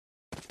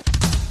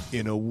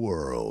in a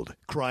world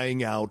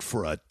crying out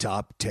for a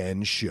top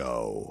 10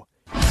 show.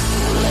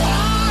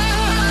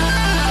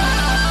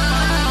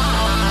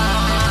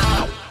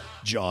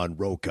 John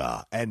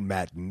Roca and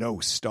Matt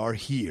Nost are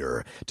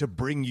here to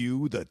bring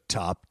you the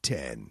top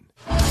 10.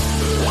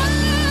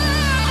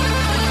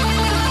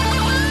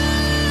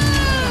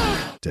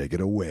 Take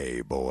it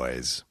away,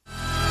 boys.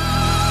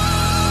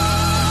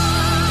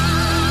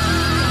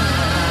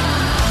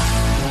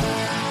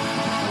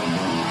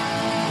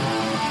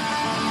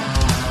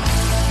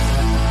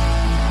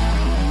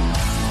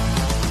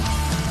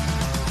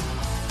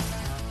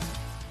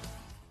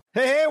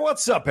 Hey,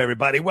 what's up,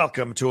 everybody?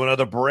 Welcome to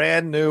another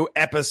brand new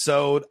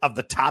episode of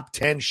the Top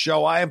 10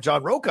 Show. I am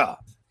John Roca.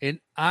 And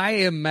I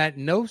am Matt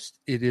Nost.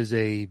 It is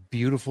a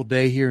beautiful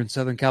day here in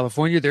Southern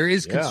California. There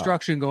is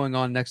construction going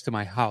on next to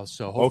my house,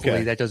 so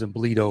hopefully that doesn't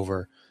bleed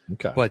over.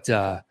 Okay. But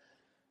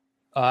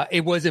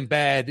it wasn't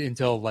bad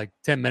until like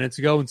 10 minutes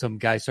ago, and some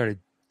guy started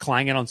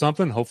clanging on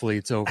something. Hopefully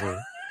it's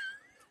over.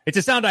 It's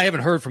a sound I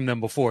haven't heard from them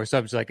before, so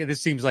I'm just like,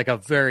 this seems like a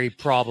very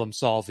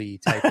problem-solving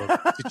type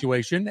of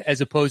situation,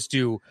 as opposed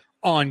to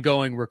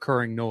ongoing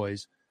recurring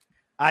noise.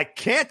 I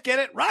can't get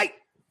it right.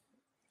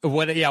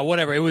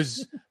 Whatever. It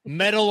was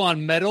metal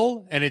on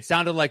metal, and it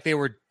sounded like they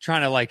were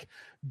trying to like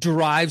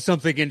drive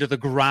something into the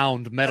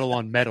ground, metal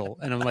on metal.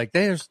 And I'm like,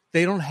 they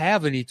don't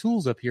have any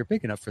tools up here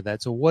big enough for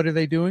that. So what are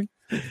they doing?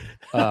 Maybe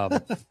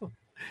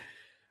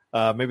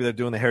they're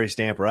doing the Harry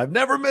Stamper. I've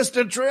never missed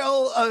a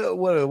drill.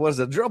 What is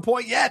it? Drill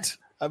point yet?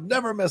 I've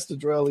never missed a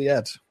drill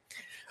yet.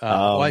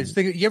 I was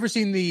thinking, you ever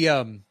seen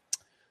the?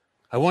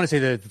 I want to say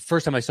the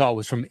first time I saw it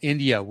was from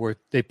India, where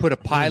they put a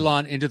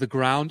pylon into the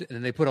ground and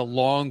then they put a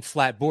long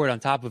flat board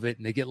on top of it,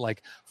 and they get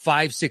like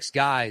 5-6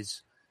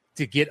 guys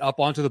to get up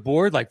onto the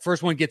board. Like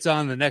first one gets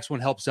on, the next one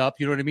helps up.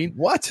 You know what I mean?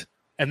 What?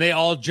 And they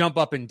all jump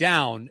up and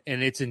down,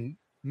 and it's an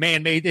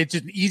man-made. It's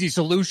an easy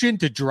solution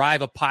to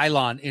drive a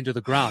pylon into the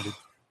ground.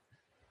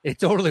 It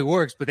totally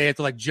works, but they have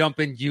to like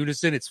jump in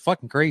unison. It's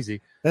fucking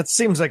crazy. That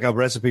seems like a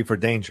recipe for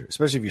danger,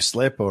 especially if you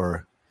slip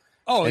or.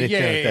 Oh,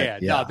 yeah.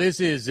 No,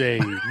 this is a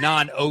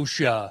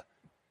non-OSHA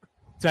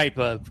type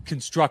of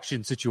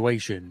construction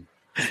situation.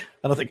 I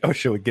don't think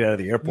OSHA would get out of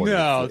the airport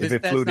if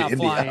it flew to India.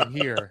 Flying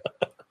here.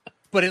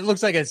 But it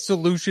looks like a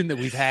solution that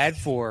we've had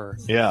for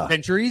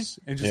centuries.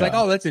 And just like,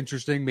 oh, that's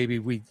interesting. Maybe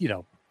we,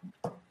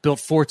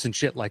 built forts and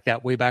shit like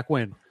that way back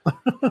when.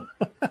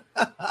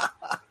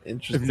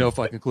 Interesting. I have no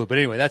fucking clue. But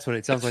anyway, that's what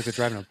it sounds like. They're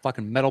driving a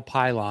fucking metal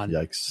pylon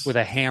with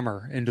a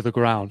hammer into the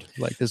ground.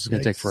 Like, this is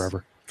going to take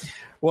forever.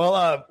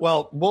 Well,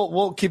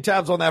 we'll keep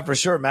tabs on that for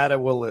sure, Matt.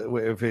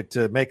 If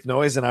it makes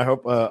noise, and I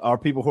hope our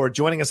people who are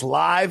joining us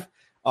live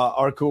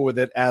are cool with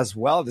it as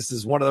well. This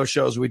is one of those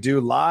shows we do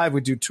live.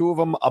 We do 2 of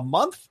them a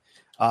month.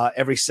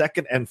 Every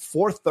second and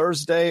fourth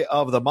Thursday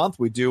of the month,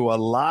 we do a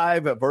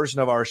live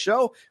version of our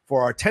show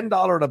for our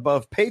 $10 and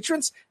above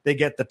patrons. They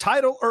get the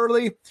title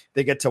early.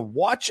 They get to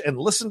watch and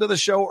listen to the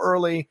show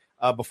early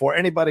before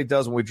anybody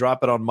does when we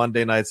drop it on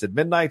Monday nights at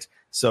midnight.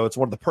 So it's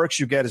one of the perks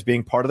you get is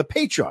being part of the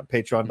Patreon,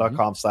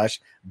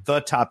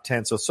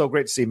 patreon.com/the-top10. So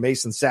great to see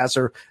Mason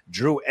Sasser,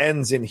 Drew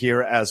Enns in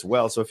here as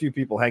well. So a few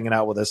people hanging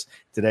out with us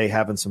today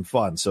having some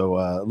fun.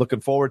 So looking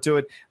forward to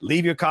it.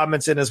 Leave your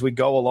comments in as we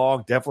go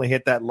along. Definitely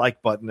hit that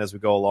like button as we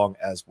go along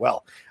as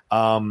well.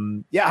 How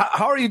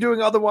are you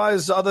doing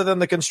otherwise other than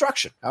the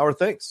construction? How are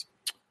things?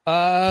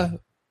 No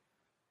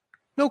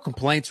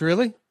complaints,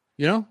 really.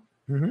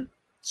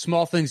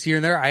 Small things here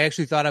and there. I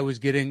actually thought I was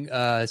getting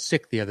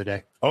sick the other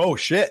day. Oh,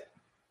 shit.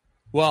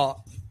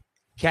 Well,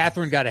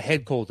 Catherine got a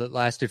head cold that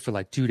lasted for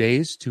like 3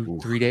 days.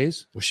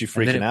 Was she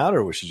freaking out,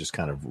 or was she just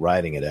kind of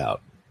riding it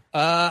out?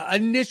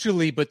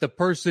 Initially, but the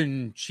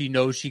person she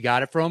knows she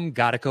got it from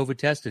got a COVID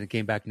test and it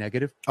came back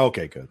negative.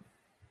 Okay, good.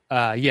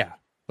 Yeah.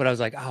 But I was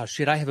like, oh,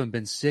 shit, I haven't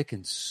been sick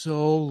in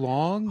so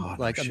long.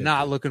 I'm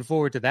not looking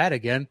forward to that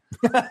again.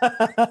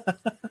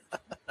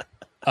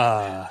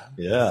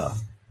 Yeah.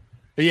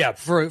 Yeah,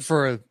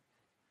 for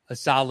a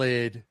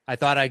solid, I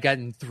thought I'd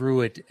gotten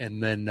through it,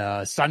 and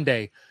then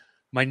Sunday,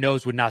 my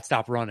nose would not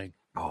stop running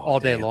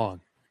all day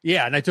long.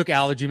 Yeah, and I took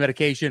allergy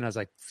medication. I was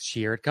like,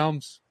 here it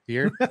comes.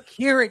 Here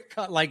it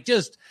comes. Like,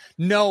 just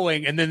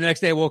knowing, and then the next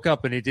day I woke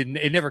up, and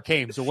it never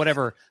came. So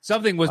whatever,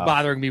 something was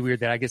bothering me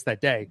weird I guess that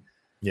day.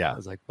 Yeah. I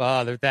was like,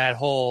 bothered that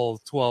whole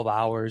 12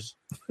 hours.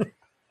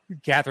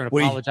 Catherine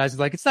apologized.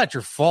 Like, it's not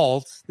your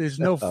fault. There's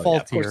no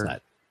fault here.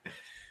 Not.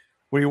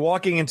 Were you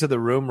walking into the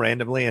room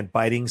randomly and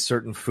biting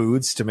certain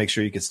foods to make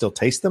sure you could still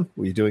taste them?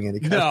 Were you doing any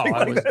kind of thing? No,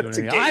 I wasn't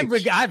doing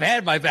anything. I've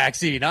had my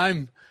vaccine.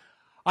 I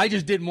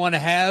just didn't want to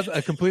have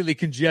a completely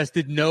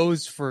congested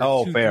nose for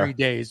 2-3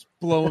 days,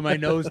 blowing my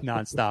nose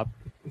nonstop.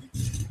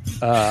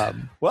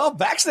 Well,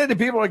 vaccinated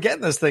people are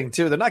getting this thing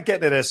too. They're not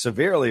getting it as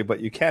severely, but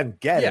you can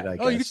get it. I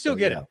guess. You can still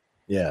get it.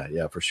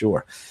 Yeah, for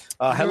sure.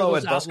 Hello,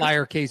 those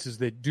outlier cases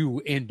that do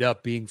end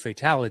up being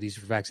fatalities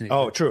for vaccinated.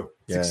 Oh, true.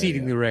 It's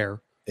exceedingly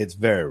rare. It's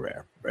very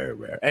rare. Very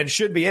rare. And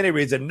should be any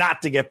reason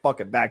not to get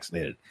fucking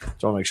vaccinated. So I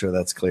want to make sure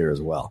that's clear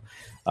as well.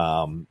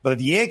 But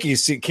the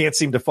Yankees can't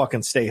seem to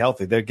fucking stay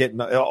healthy. They're getting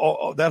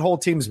that whole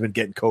team's been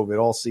getting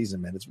COVID all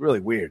season, man. It's really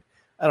weird.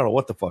 I don't know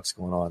what the fuck's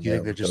going on. Do you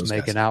think they're just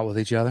making out with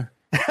each other?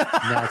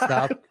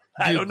 Nonstop?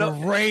 I don't know.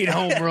 Great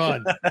home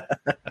run.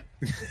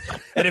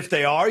 And if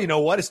they are, you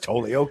know what? It's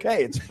totally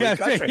okay. It's a free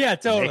country. Yeah,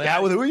 totally. Make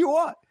out with who you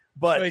want.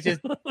 But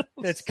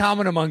it's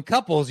common among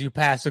couples. You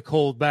pass a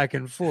cold back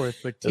and forth,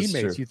 but That's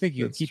teammates, true. you think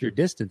you That's keep true. your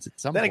distance at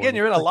some then point. again,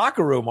 you're in a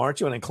locker room,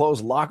 aren't you? An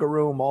enclosed locker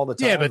room all the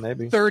time. Yeah, but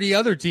maybe 30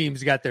 other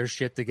teams got their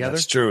shit together.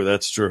 That's true.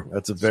 That's true.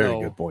 That's a very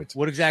good point.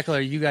 What exactly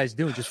are you guys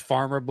doing? Just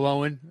farmer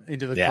blowing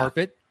into the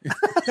carpet?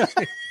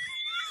 Let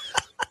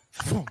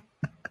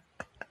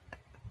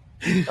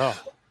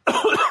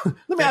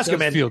me ask you,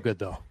 man. Feel good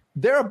though.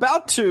 They're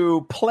about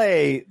to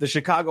play the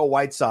Chicago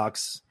White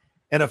Sox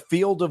in a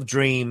Field of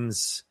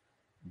Dreams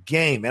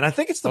game, and I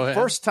think it's the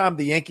first time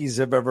the Yankees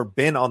have ever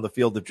been on the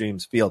Field of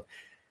Dreams field.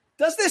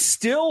 Does this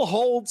still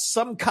hold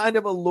some kind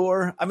of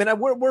allure? I mean,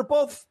 we're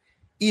both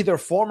either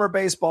former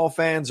baseball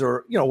fans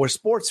or we're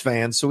sports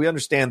fans, so we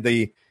understand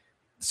the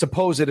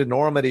supposed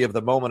enormity of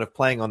the moment of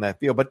playing on that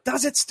field. But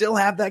does it still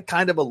have that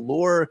kind of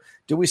allure?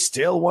 Do we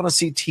still want to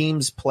see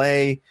teams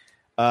play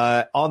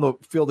on the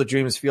Field of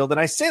Dreams field? And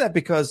I say that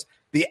because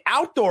the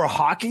outdoor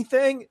hockey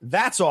thing,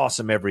 that's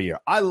awesome every year.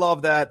 I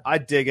love that. I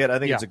dig it. I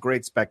think it's a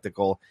great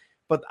spectacle.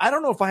 But I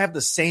don't know if I have the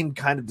same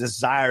kind of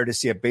desire to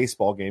see a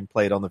baseball game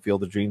played on the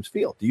Field of Dreams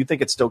field. Do you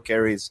think it still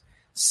carries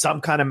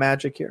some kind of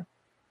magic here?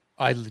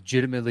 I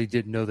legitimately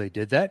didn't know they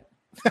did that.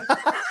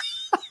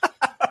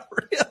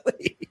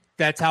 Really?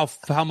 That's how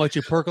much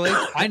it percolates.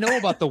 I know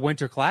about the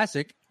Winter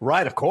Classic.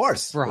 Right, of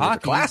course. For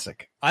hockey.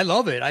 Classic. I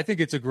love it. I think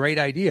it's a great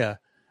idea.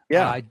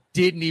 Yeah. I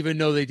didn't even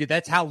know they did.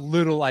 That's how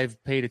little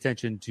I've paid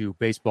attention to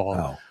baseball.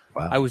 Oh,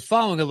 wow. I was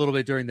following a little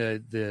bit during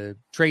the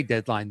trade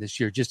deadline this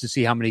year just to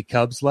see how many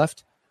Cubs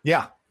left.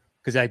 Yeah.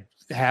 Because I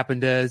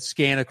happened to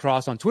scan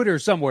across on Twitter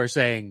somewhere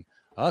saying,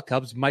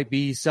 Cubs might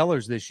be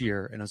sellers this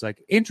year. And I was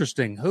like,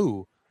 interesting.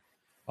 Who?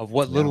 Of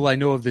what little I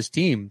know of this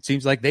team, it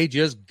seems like they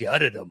just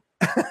gutted them.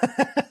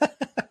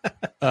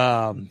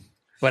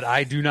 But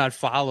I do not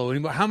follow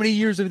anymore. How many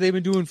years have they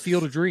been doing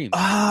Field of Dreams?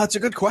 It's a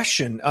good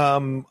question.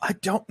 I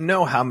don't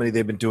know how many years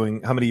they've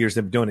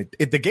been doing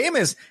it. The game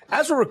is,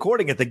 as we're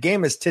recording it, the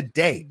game is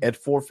today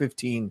at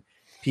 4:15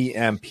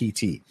 p.m.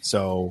 PT.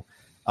 So,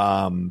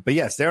 but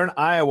yes, they're in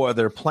Iowa.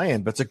 They're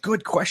playing. But it's a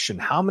good question.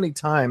 How many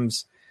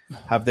times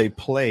have they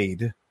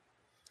played?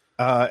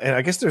 And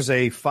I guess there's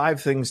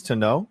 5 things to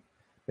know.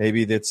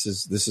 Maybe this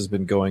has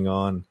been going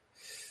on.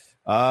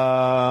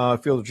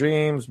 Field of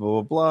Dreams,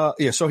 blah, blah, blah.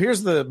 Yeah, so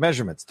here's the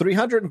measurements.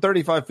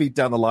 335 feet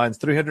down the lines,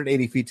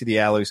 380 feet to the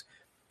alleys,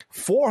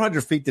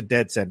 400 feet to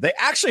dead center. They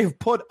actually have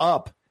put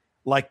up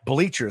like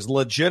bleachers, the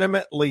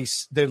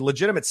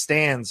legitimate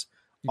stands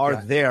are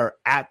there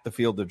at the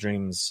Field of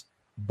Dreams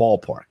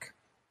ballpark.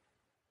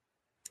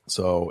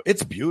 So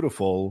it's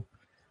beautiful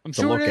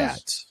to look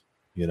at,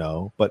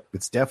 but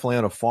it's definitely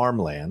on a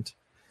farmland.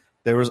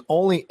 There was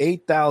only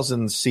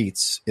 8,000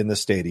 seats in the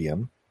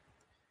stadium.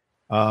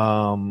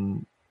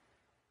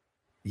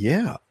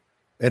 Yeah.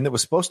 And it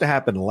was supposed to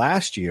happen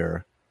last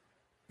year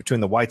between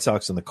the White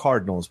Sox and the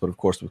Cardinals, but of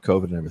course with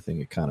COVID and everything,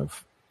 it kind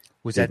of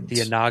was didn't. That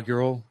the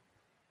inaugural?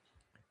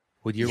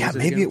 What year was it?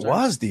 Maybe it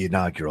was the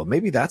inaugural.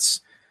 Maybe that's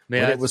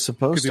what it was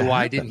supposed to be happen.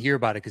 Why I didn't hear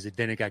about it because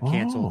then it got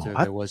canceled. So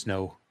there was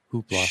no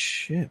hoopla.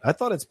 Shit. I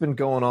thought it's been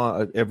going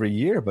on every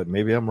year, but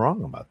maybe I'm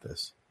wrong about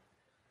this.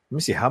 Let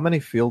me see. How many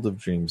Field of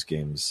Dreams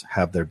games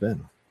have there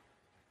been?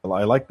 Well,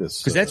 I like this.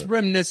 Because that's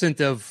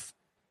reminiscent of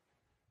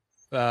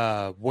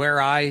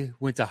where I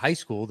went to high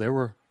school. There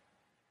were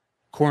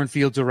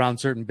cornfields around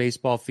certain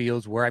baseball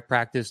fields. Where I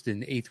practiced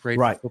in 8th grade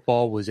for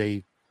football was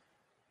a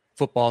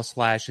football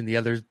 / in the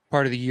other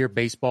part of the year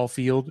baseball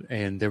field,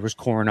 and there was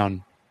corn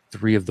on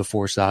 3 of the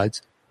 4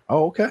 sides.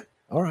 Oh, okay.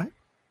 All right.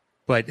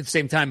 But at the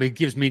same time, it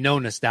gives me no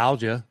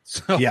nostalgia.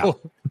 So, yeah.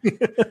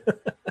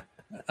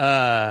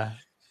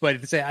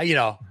 But to say,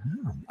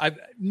 I've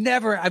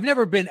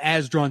never been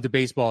as drawn to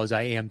baseball as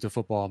I am to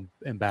football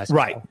and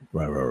basketball.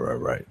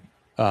 Right.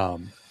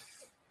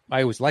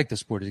 I always liked the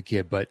sport as a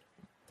kid, but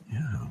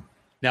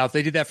now if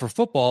they did that for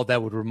football,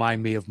 that would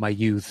remind me of my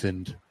youth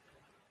and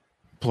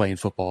playing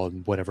football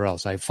and whatever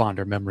else. I have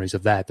fonder memories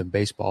of that than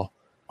baseball.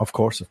 Of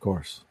course.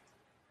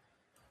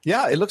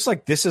 Yeah, it looks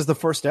like this is the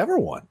first ever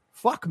one.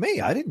 Fuck me.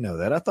 I didn't know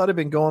that. I thought it'd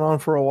been going on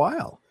for a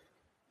while.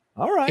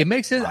 All right. It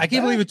makes sense. I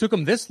can't believe it took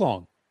them this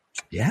long.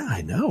 Yeah,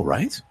 I know,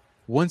 right?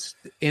 Once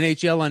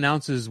NHL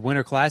announces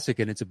Winter Classic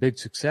and it's a big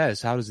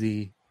success, how does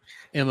the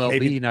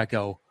MLB not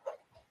go,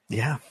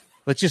 yeah,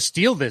 let's just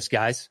steal this,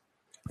 guys?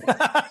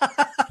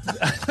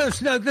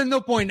 There's no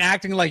point in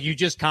acting like you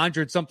just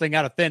conjured something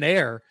out of thin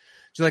air.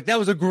 She's like, that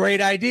was a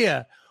great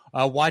idea.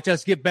 Watch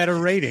us get better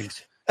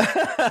ratings.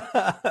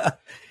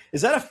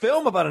 Is that a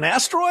film about an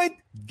asteroid?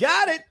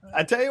 Got it.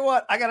 I tell you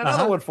what, I got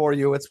another one for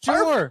you. It's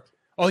perfect. Sure.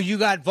 Oh, you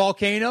got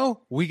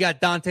Volcano? We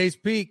got Dante's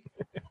Peak.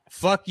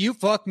 Fuck you,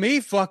 fuck me,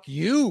 fuck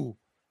you.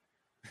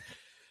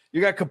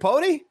 You got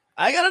Capote?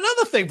 I got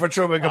another thing for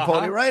Truman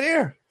Capote right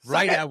here.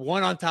 Right at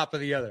one on top of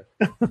the other.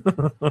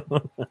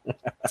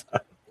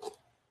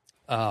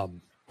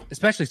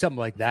 especially something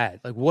like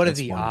that. Like, what That's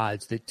are the funny.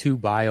 odds that two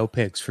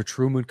biopics for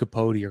Truman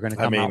Capote are going to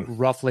come out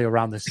roughly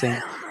around the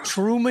same?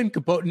 Truman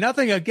Capote,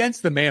 nothing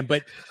against the man,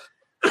 but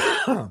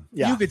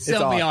you could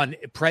sell me on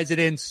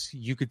presidents.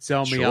 You could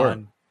sell me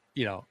on,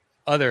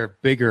 other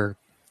bigger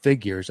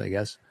figures, I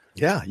guess.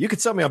 Yeah, you could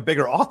sell me on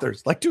bigger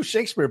authors. Like 2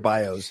 Shakespeare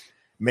bios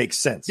make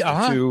sense.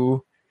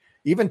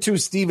 Even 2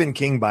 Stephen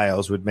King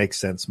bios would make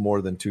sense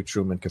more than 2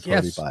 Truman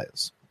Capote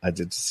bios. It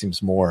just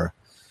seems more.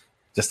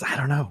 Just I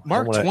don't know.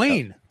 Mark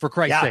Twain, for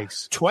Christ's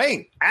sakes.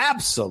 Twain,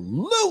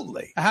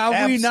 absolutely. How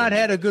have we not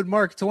had a good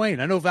Mark Twain?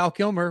 I know Val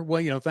Kilmer.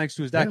 Well, thanks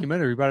to his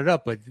documentary, brought it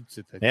up, but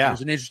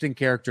there's an interesting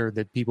character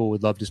that people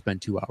would love to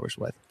spend 2 hours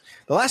with.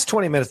 The last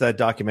 20 minutes of that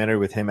documentary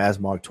with him as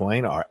Mark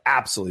Twain are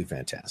absolutely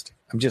fantastic.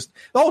 The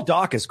whole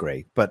doc is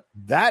great, but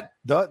that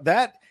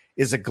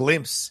is a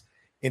glimpse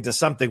into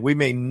something we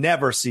may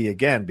never see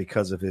again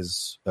because of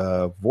his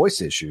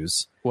voice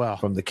issues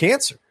from the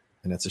cancer.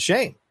 And it's a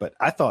shame, but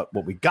I thought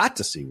what we got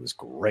to see was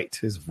great.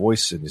 His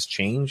voice and his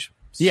change.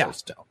 So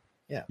stoned.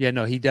 Yeah,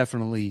 no, he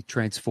definitely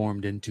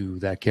transformed into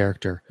that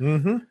character.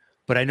 Mm-hmm.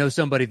 But I know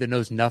somebody that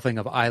knows nothing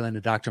of Island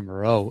of Dr.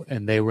 Moreau,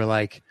 and they were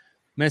like,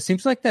 man, it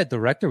seems like that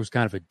director was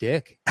kind of a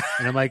dick.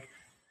 And I'm like,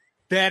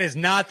 that is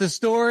not the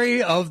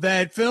story of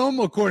that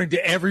film, according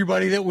to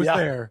everybody that was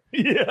there.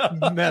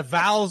 Yeah.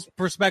 Val's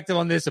perspective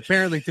on this,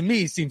 apparently, to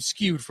me, seems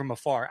skewed from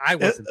afar. I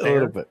wasn't there.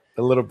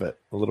 A little bit.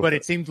 But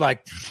it seemed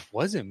like,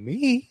 wasn't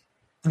me.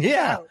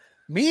 Yeah.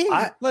 Me?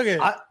 Look at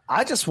it.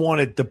 I just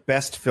wanted the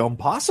best film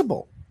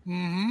possible.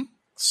 Mm-hmm.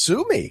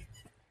 Sue me.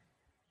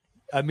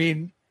 I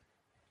mean,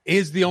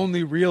 is the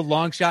only real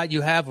long shot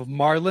you have of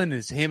Marlon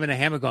is him in a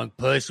hammock going,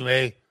 push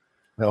me.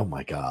 Oh,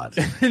 my God.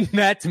 And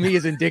that, to me,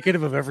 is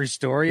indicative of every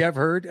story I've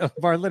heard of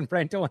Marlon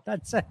Brando in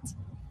that sense.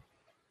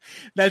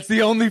 That's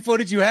the only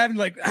footage you have. And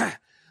like,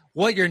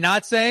 what you're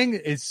not saying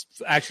is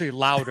actually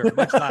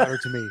much louder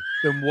to me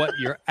than what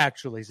you're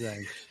actually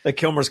saying. Like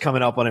Kilmer's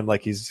coming up on him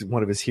like he's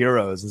one of his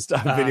heroes and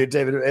stuff.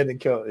 Videotaping,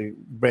 and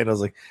Brando's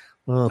like,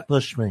 "Oh,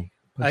 push me."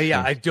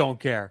 I don't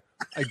care.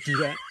 I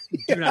do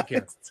not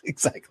care.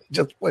 Exactly.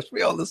 Just push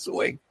me on the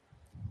swing.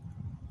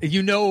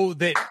 You know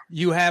that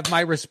you have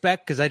my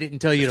respect because I didn't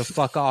tell you to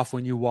fuck off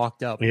when you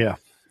walked up. Yeah,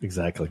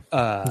 exactly.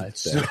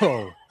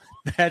 So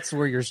that's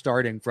where you're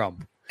starting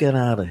from. Get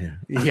out of here.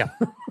 Yeah.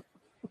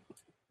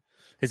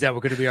 Is that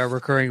going to be our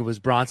recurring? It was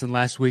Bronson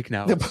last week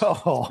now.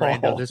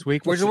 Brando this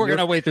week. We're working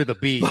our way through the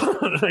beat.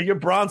 You're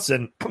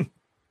Bronson.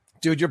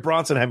 Dude, your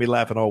Bronson had me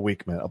laughing all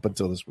week, man, up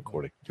until this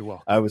recording. You're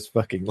welcome. I was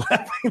fucking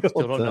laughing.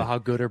 Still don't know how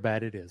good or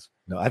bad it is.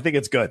 No, I think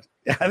it's good.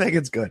 I think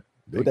it's good.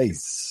 No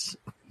dice.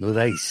 No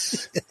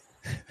dice.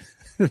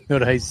 No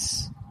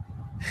dice.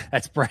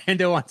 That's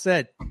Brando on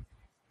set.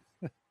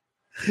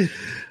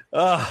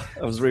 I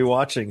was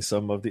rewatching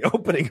some of the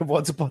opening of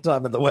Once Upon a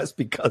Time in the West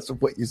because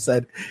of what you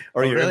said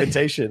or your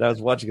invitation. I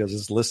was watching. I was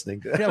just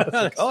listening.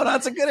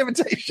 That's a good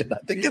invitation. I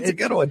think it's a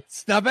good one.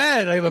 It's not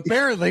bad.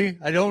 Apparently,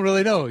 I don't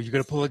really know. You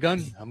gonna pull a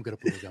gun? I'm gonna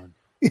pull a gun.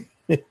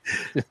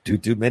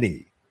 Too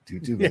many.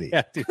 Yeah, too many.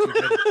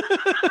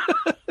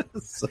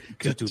 So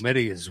too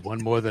many is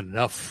one more than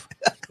enough.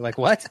 Like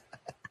what?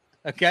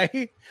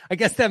 Okay, I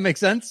guess that makes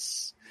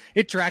sense.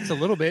 It tracks a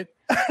little bit.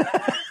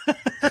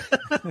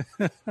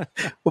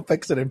 We'll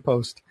fix it in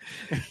post.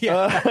 Yeah.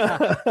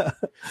 All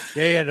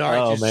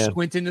right, just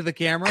squint into the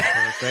camera.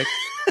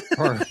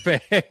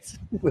 Perfect.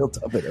 We'll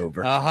dub it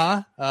over.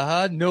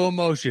 No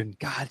emotion.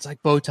 God, it's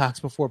like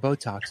Botox before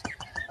Botox.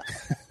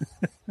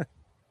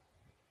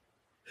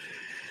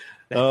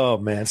 Oh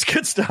man, it's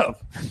good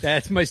stuff.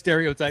 That's my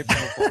stereotype.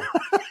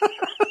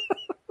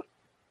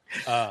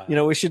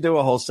 We should do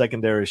a whole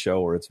secondary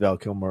show where it's Val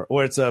Kilmer,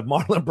 or it's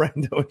Marlon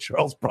Brando and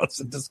Charles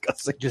Bronson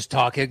discussing. Just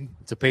talking.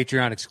 It's a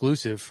Patreon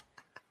exclusive.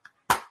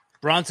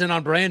 Bronson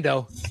on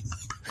Brando.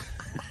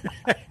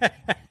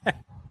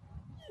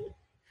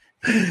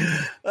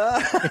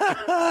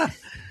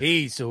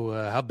 Hey, so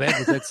how bad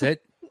was that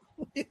set?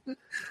 It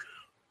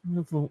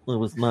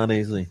was not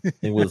easy.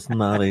 It was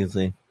not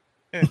easy.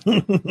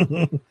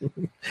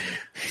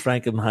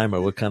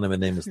 Frankenheimer, what kind of a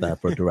name is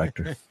that for a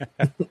director?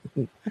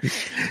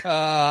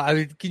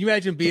 Can you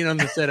imagine being on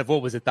the set of,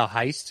 what was it, The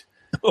Heist?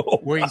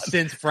 Where he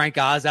sends Frank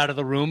Oz out of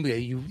the room.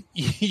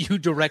 You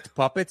direct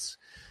puppets.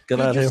 Get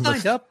out you here.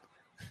 Signed up.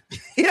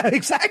 Yeah,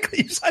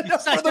 exactly. You signed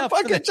up for the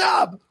fucking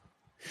job.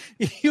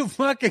 You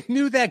fucking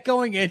knew that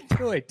going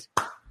into it.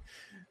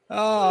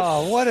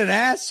 Oh, what an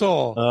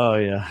asshole. Oh,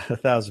 yeah.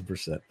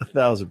 1,000%.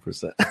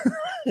 1,000%.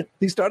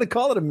 He started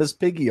calling him Miss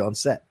Piggy on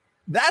set.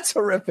 That's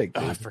horrific.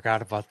 Oh, I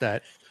forgot about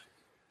that.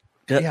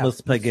 Get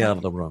Miss Piggy out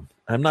of the room.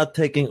 I'm not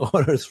taking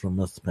orders from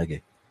Miss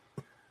Piggy.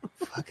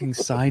 Fucking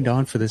signed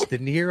on for this. De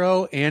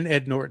Niro and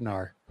Ed Norton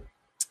are.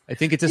 I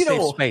think it's a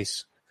safe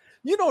space.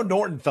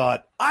 Norton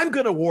thought, I'm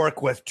going to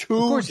work with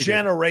two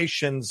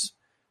generations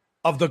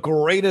of the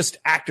greatest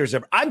actors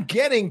ever. I'm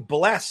getting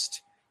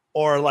blessed.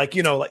 Or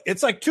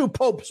it's like two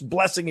popes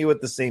blessing you at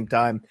the same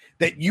time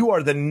that you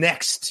are the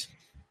next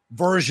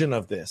version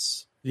of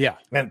this. Yeah.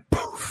 And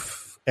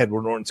poof,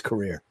 Edward Norton's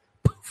career.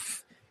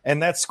 Poof.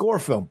 And that score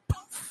film.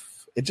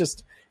 Poof.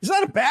 It's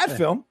not a bad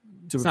film.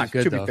 It's not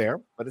good, to though. be fair,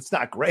 but it's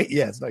not great.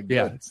 Yeah, it's not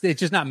good. Yeah, it's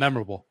just not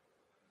memorable.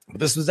 But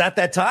this was at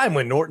that time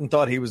when Norton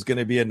thought he was going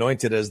to be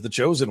anointed as the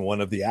chosen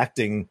one of the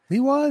acting He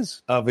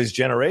was. of his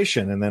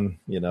generation, and then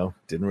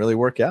didn't really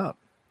work out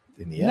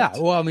in the end.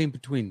 Yeah, well, I mean,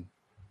 between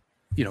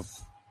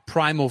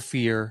Primal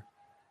Fear,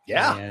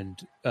 Yeah.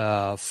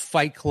 and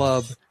Fight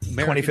Club,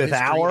 American 25th History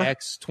Hour.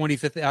 X,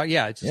 25th Hour.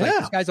 Yeah, it's just like Yeah.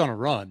 this guy's on a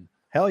run.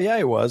 Hell yeah,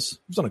 he was. He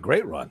was on a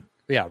great run.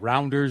 Yeah,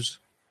 Rounders.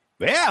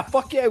 Yeah,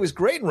 fuck yeah, he was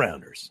great in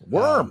Rounders.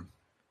 Worm.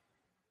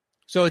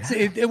 So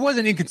it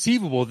wasn't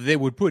inconceivable that they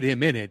would put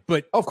him in it,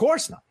 but Of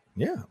course not.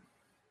 Yeah.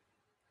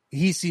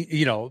 he's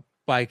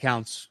by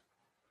accounts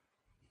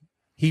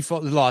he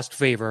lost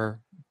favor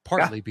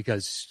partly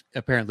because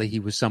apparently he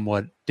was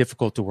somewhat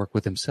difficult to work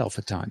with himself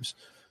at times.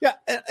 Yeah,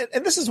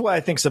 and this is why I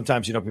think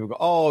sometimes people go,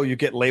 "Oh, you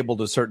get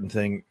labeled a certain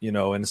thing,"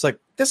 and it's like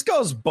this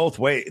goes both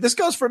ways. This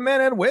goes for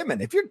men and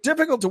women. If you're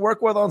difficult to work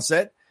with on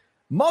set,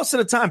 most of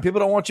the time people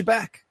don't want you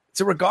back.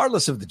 It's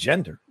regardless of the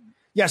gender.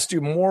 Yes,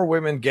 do more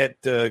women get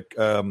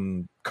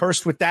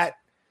cursed with that,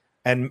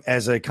 and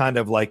as a kind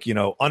of like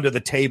under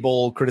the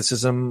table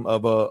criticism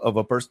of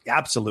a person?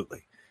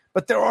 Absolutely,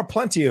 but there are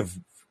plenty of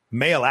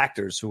male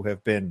actors who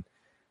have been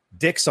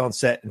dicks on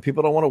set, and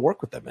people don't want to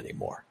work with them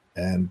anymore.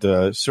 And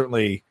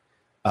certainly.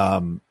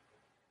 Edward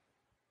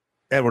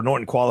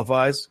Norton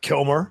qualifies.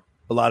 Kilmer,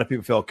 a lot of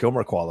people felt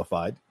Kilmer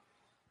qualified.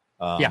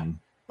 But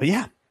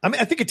yeah, I mean,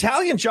 I think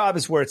Italian Job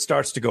is where it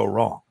starts to go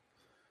wrong.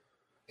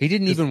 He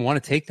didn't even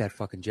want to take that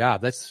fucking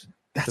job. That's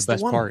the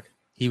best one. part.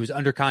 He was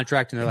under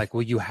contract, and they're like,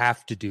 "Well, you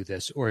have to do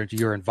this, or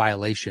you're in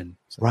violation."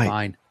 So Right.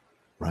 Fine.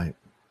 Right.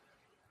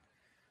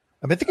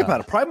 I mean, think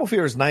about it. Primal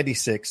Fear is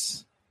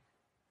 96.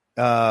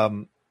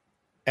 And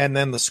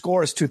then the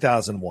score is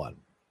 2001.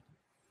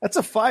 That's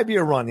a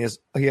 5-year run.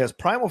 He has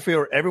Primal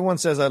Fear, Everyone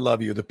Says I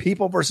Love You, The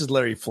People versus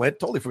Larry Flint.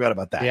 Totally forgot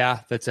about that. Yeah,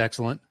 that's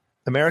excellent.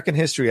 American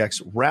History X,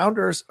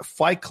 Rounders,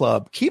 Fight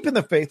Club, Keeping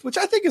the Faith, which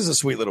I think is a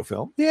sweet little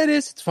film. Yeah, it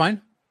is. It's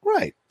fine.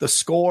 Right. The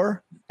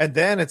score. And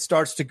then it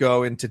starts to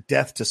go into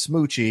Death to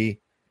Smoochie,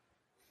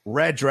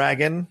 Red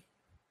Dragon,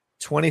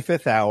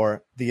 25th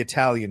Hour, The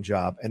Italian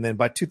Job. And then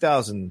by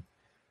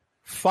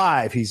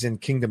 2005, he's in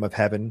Kingdom of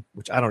Heaven,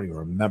 which I don't even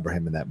remember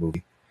him in that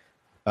movie.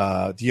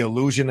 The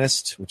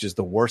Illusionist, which is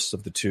the worst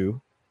of the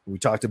two. We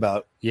talked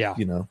about, Yeah.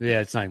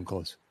 Yeah, it's not even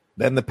close.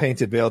 then The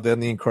Painted Veil, then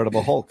The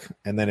Incredible Hulk.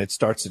 And then it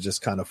starts to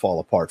just kind of fall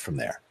apart from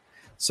there.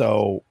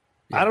 So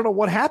I don't know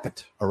what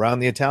happened around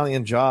The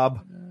Italian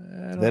Job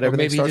that everything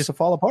maybe starts to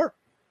fall apart.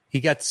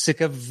 He got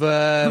sick of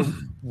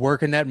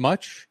working that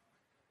much.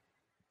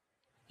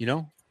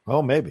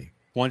 Oh, maybe.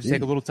 Wanted to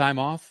take a little time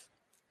off.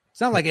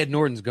 It's not like Ed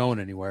Norton's going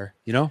anywhere,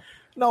 No,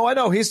 I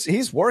know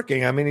he's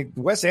working. I mean,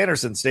 Wes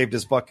Anderson saved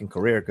his fucking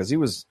career because he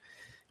was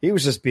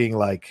just being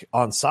like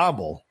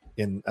ensemble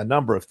in a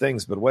number of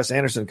things. But Wes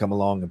Anderson come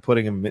along and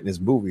putting him in his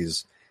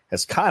movies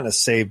has kind of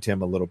saved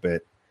him a little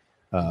bit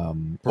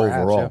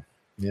overall.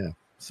 Yeah.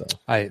 So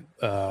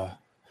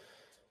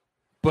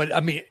but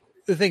I mean,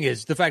 the thing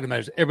is, the fact of the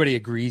matter is, everybody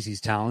agrees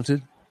he's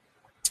talented.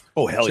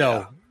 oh hell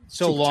yeah.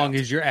 So Super long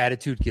talented. as your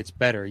attitude gets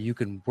better, you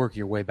can work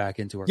your way back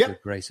into our Yep. good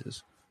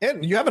graces.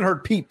 And you haven't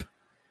heard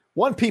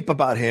one peep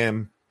about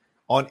him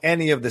on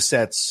any of the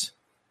sets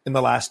in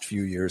the last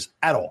few years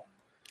at all.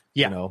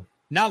 Yeah.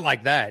 Not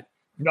like that.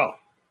 No.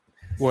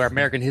 Where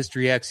American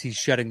History X, he's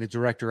shutting the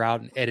director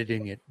out and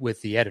editing it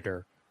with the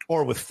editor.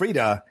 Or with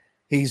Frida,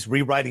 he's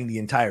rewriting the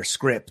entire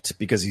script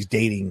because he's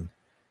dating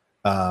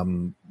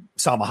Salma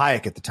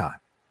Hayek at the time.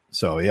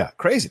 So yeah,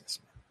 craziness.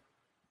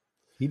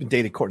 He even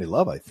dated Courtney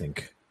Love, I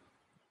think,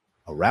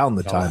 around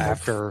the time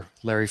After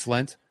Larry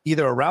Flint.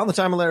 either around the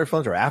time of Larry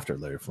Flint or after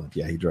Larry Flint.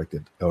 Yeah, he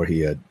directed or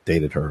he had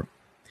dated her.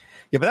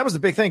 Yeah, but that was the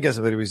big thing, guys.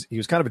 He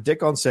was kind of a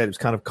dick on set. He was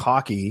kind of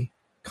cocky,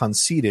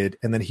 conceited,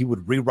 and then he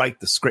would rewrite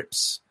the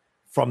scripts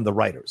from the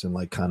writers and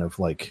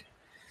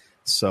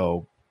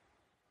so.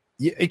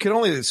 Yeah, it could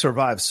only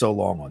survive so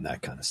long on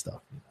that kind of stuff.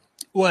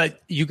 Well,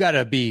 you got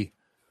to be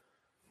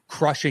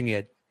crushing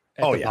it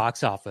at the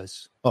box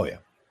office. Oh yeah,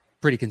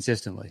 pretty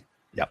consistently.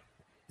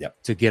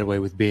 Yep. To get away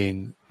with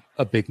being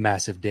a big,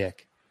 massive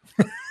dick.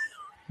 A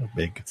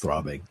big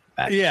throbbing.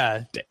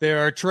 Yeah, dick.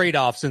 there are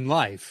trade-offs in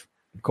life.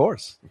 Of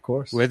course.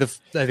 Where I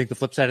think the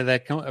flip side of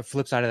that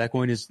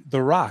coin is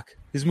The Rock.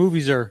 His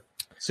movies are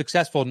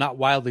successful, not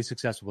wildly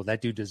successful.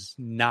 That dude does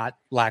not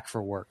lack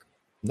for work.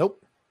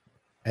 Nope.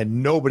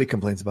 And nobody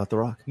complains about The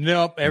Rock.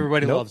 Nope.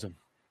 Everybody loves him.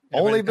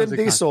 Only Vin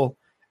Diesel,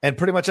 and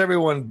pretty much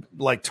everyone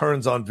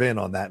turns on Vin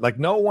on that. Like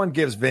no one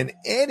gives Vin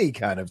any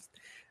kind of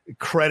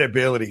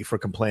credibility for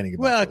complaining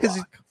about. Well, because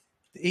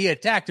he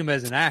attacked him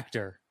as an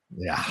actor.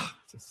 Yeah,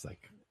 it's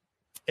like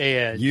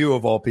and you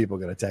of all people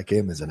going to attack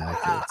him as an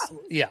actor.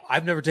 Yeah,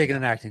 I've never taken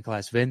an acting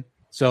class, Vin.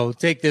 So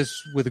take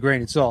this with a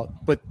grain of salt.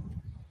 But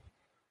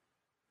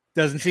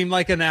doesn't seem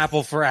like an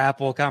apple for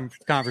apple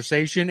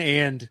conversation,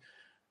 and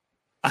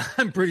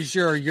I'm pretty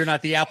sure you're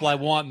not the apple I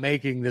want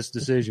making this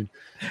decision.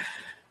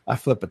 I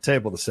flip a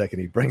table the second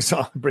he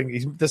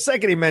the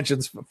second he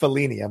mentions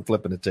Fellini, I'm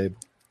flipping a table.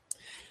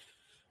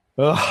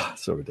 Oh,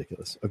 so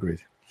ridiculous. Agreed.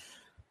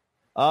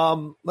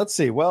 Let's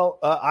see. Well,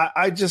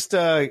 I just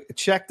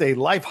checked a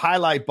life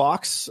highlight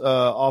box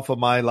off of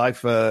my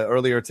life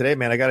earlier today,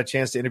 man. I got a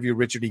chance to interview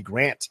Richard E.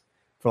 Grant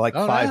for like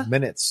 5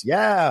 minutes.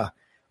 Yeah.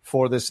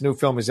 For this new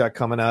film he's got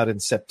coming out in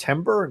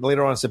September.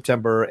 Later on in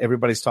September,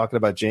 everybody's talking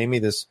about Jamie,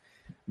 this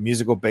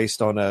musical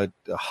based on a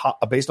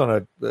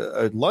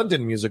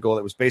London musical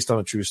that was based on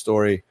a true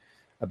story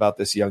about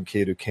this young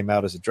kid who came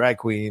out as a drag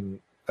queen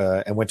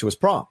and went to his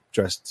prom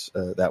dressed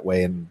that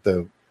way, and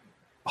the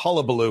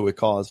hullabaloo it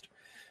caused.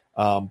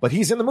 But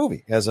he's in the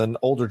movie as an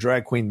older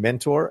drag queen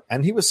mentor,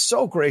 and he was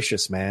so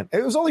gracious, man.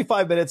 It was only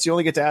 5 minutes. You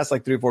only get to ask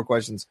like 3 or 4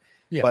 questions,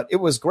 but it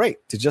was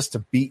great to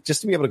be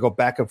able to go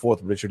back and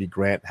forth with Richard E.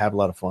 Grant, have a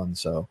lot of fun.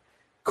 So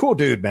cool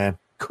dude, man.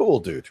 Cool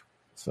dude.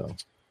 So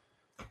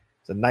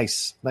it's a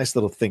nice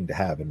little thing to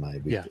have in my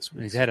week. Yeah, this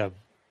week. He's had an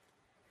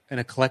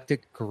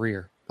eclectic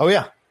career. Oh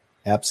yeah,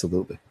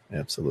 absolutely.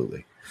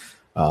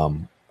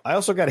 I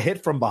also got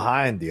hit from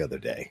behind the other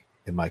day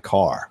in my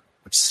car,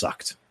 which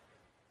sucked.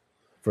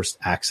 First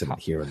accident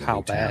here in the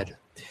How bad?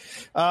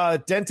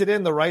 Dented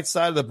in the right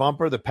side of the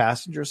bumper, the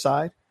passenger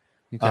side.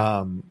 Okay.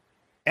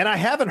 And I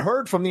haven't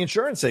heard from the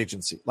insurance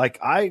agency. Like,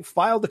 I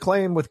filed a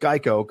claim with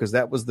Geico because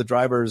that was the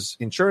driver's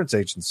insurance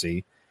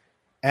agency,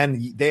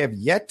 and they have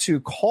yet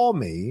to call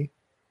me.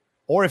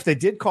 Or if they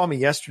did call me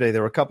yesterday,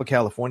 there were a couple of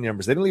California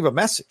numbers. They didn't leave a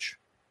message,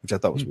 which I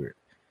thought was weird.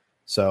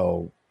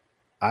 So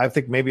I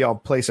think maybe I'll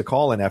place a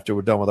call in after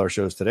we're done with our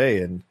shows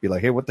today and be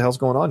like, hey, what the hell's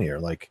going on here?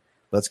 Like,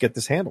 let's get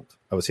this handled.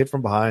 I was hit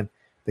from behind.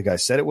 The guy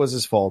said it was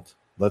his fault.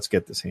 Let's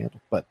get this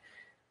handled. But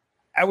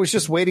I was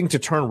just waiting to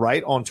turn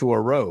right onto a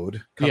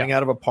road coming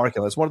out of a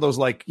parking lot. It's one of those,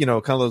 like, kind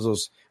of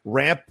those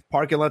ramp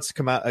parking lots to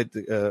come out,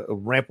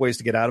 ramp ways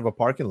to get out of a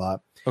parking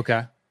lot.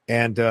 Okay.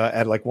 And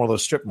at like one of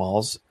those strip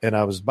malls. And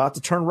I was about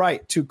to turn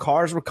right. 2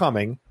 cars were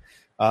coming.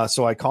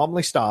 So I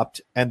calmly stopped.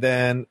 And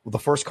then the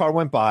first car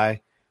went by.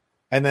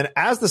 And then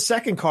as the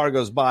second car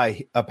goes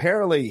by,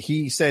 apparently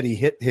he said he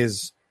hit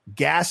his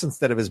gas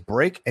instead of his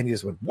brake. And he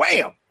just went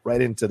wham! Right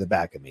into the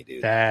back of me,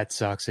 dude. That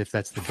sucks if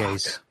that's the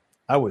case.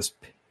 I was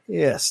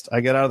pissed.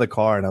 I got out of the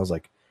car and I was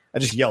like, I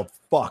just yelled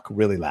 "fuck"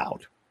 really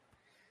loud.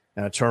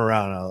 And I turn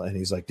around and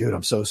he's like, dude,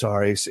 I'm so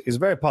sorry. He's a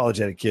very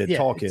apologetic kid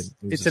talking.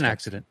 It's an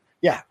accident.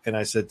 Yeah. And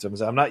I said to him,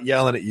 I'm not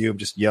yelling at you. I'm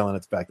just yelling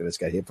at the fact that this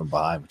guy hit from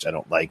behind, which I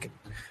don't like.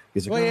 And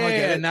he's like,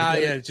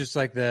 it's just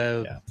like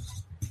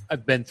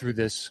I've been through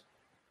this.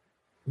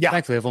 Yeah.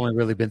 Thankfully, I've only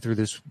really been through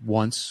this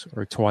once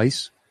or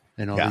twice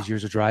in all these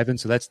years of driving.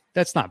 So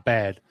that's not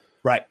bad.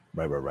 Right.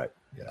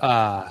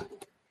 Yeah.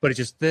 But it's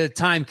just the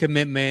time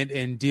commitment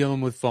and dealing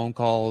with phone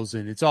calls,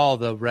 and it's all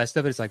the rest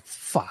of it. It's like,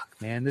 fuck,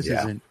 man, this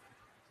isn't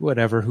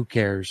whatever. Who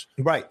cares?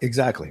 Right.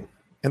 Exactly.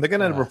 And they're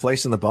going to end up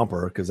replacing the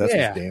bumper because that's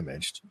what's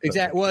damaged.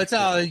 Exactly. Well, it's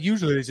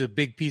usually it's a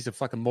big piece of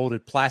fucking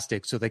molded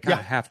plastic, so they kind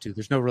of have to.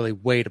 There's no really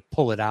way to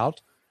pull it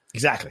out.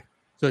 Exactly.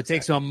 So it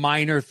takes a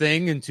minor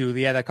thing into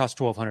that costs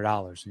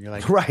 $1,200, and you're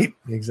like, right.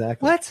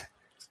 Exactly. What?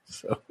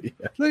 So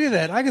look at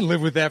that. I can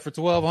live with that for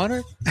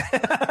 $1,200.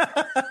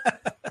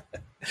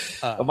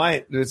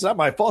 It's not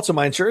my fault. So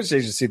my insurance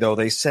agency, though,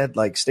 they said,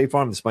 like, State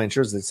Farm, this my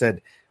insurance, they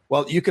said,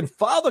 well, you can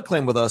file the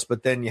claim with us,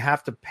 but then you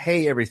have to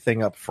pay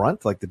everything up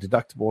front, like the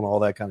deductible and all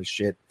that kind of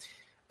shit.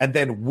 And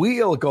then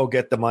we'll go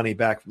get the money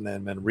back from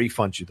them and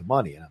refund you the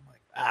money. And I'm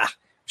like,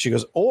 She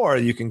goes, or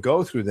you can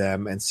go through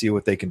them and see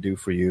what they can do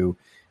for you.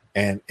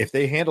 And if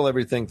they handle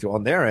everything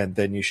on their end,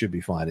 then you should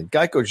be fine. And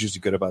Geico is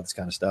usually good about this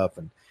kind of stuff.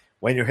 And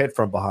when you're hit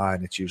from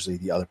behind, it's usually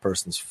the other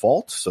person's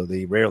fault. So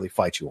they rarely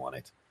fight you on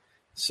it.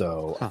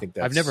 So I think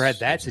I've never had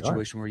that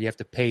situation where you have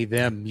to pay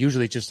them.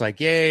 Usually just like,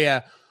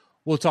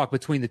 we'll talk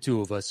between the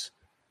two of us.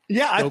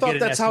 Yeah, I thought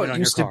that's how it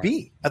used to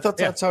be. I thought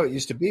that's how it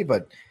used to be.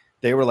 But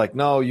they were like,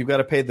 no, you got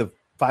to pay the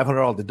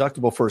 $500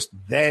 deductible first.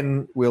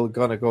 Then we're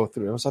going to go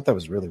through. I thought that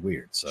was really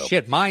weird. So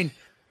shit, mine,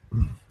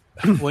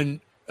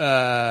 when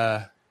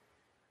I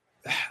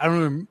don't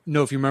even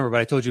know if you remember,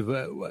 but I told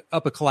you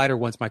up a Collider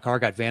once my car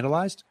got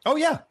vandalized. Oh,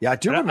 yeah. Yeah, I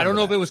do remember. I don't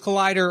know if it was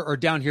Collider or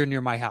down here near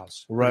my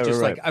house. Right,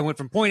 like I went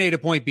from point A to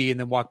point B and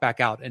then walked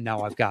back out, and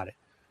now I've got it.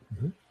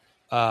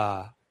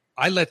 Mm-hmm.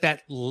 I let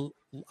that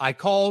I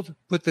called,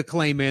 put the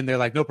claim in. They're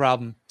like, no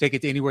problem. Take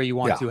it to anywhere you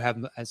want to.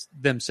 Have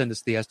them send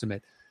us the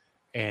estimate.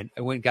 And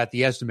I went and got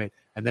the estimate.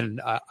 And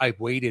then I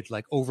waited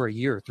like over a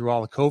year through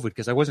all of COVID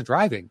because I wasn't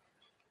driving.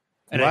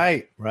 And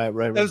right. I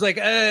was like,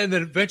 and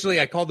then eventually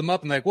I called them up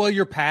and like, well,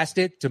 you're past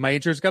it to my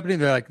insurance company.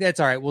 And they're like, that's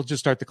all right. We'll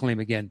just start the claim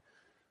again.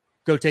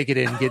 Go take it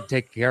in and get it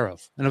taken care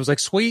of. And I was like,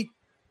 sweet.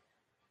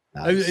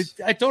 Nice.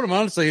 I told him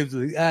honestly, it was,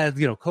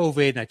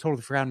 COVID, and I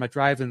totally forgot my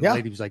driving. And the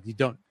lady was like, you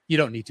don't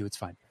need to. It's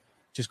fine.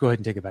 Just go ahead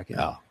and take it back in.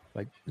 Oh,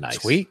 like,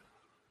 nice. Sweet.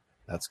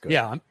 That's good.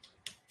 Yeah.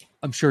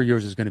 I'm sure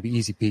yours is going to be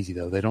easy peasy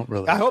though. They don't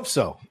really. I hope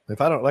so.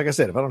 If I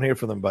don't hear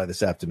from them by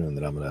this afternoon,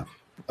 then I'm going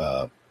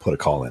to put a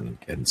call in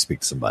and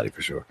speak to somebody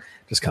for sure.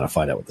 Just kind of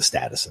find out what the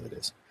status of it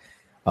is.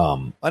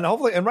 And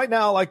hopefully, and right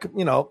now,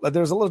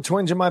 there's a little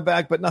twinge in my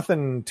back, but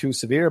nothing too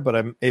severe.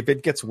 But if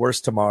it gets worse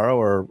tomorrow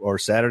or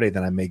Saturday,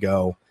 then I may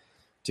go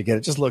to get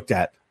it just looked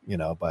at,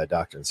 by a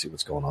doctor and see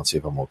what's going on, see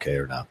if I'm okay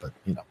or not. But,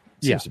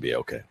 seems to be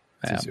okay.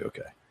 Seems to be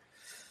okay.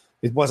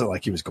 It wasn't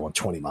like he was going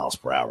 20 miles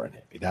per hour in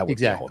Indy. That would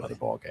be a whole other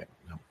ball game.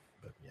 No,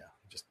 but yeah,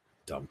 just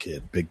dumb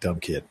kid, big dumb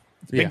kid,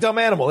 big dumb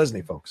animal, isn't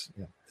he, folks?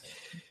 Yeah.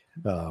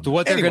 So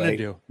what they're gonna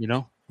do,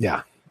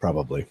 Yeah,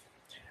 probably.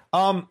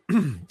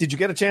 Did you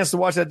get a chance to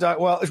watch that doc?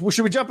 Well,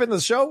 should we jump into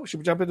the show? Should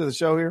we jump into the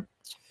show here?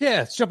 Yeah,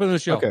 let's jump into the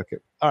show. Okay.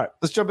 All right,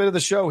 let's jump into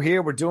the show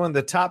here. We're doing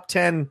the top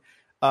 10.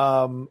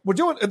 We're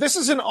doing this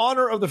is in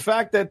honor of the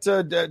fact that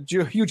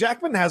Hugh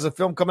Jackman has a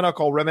film coming out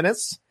called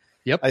Reminisce.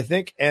 Yep, I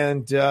think,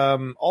 and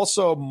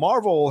also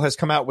Marvel has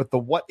come out with the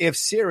What If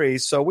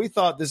series. So we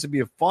thought this would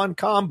be a fun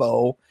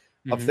combo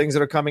of things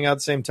that are coming out at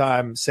the same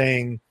time.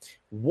 Saying,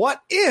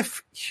 what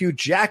if Hugh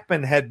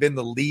Jackman had been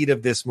the lead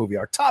of this movie?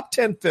 Our top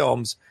 10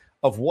 films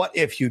of what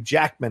if Hugh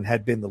Jackman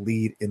had been the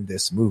lead in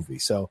this movie.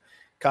 So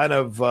kind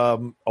of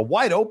a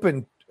wide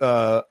open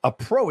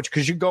approach,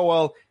 because you go,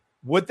 well,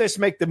 would this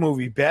make the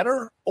movie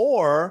better?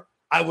 Or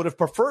I would have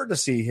preferred to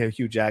see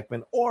Hugh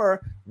Jackman.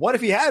 Or what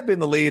if he had been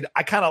the lead?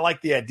 I kind of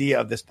like the idea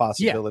of this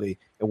possibility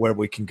and where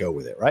we can go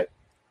with it, right?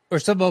 Or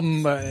some of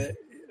them,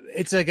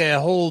 it's like a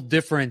whole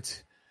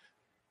different,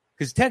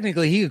 because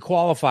technically he could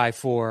qualify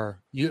for,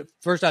 you.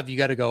 First off, you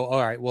got to go,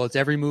 all right, well, it's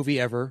every movie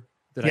ever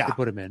that I could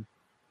put him in.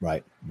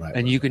 Right.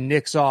 And you can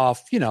nix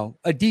off,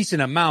 a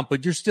decent amount,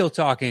 but you're still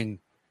talking,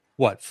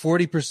 what,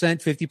 40%,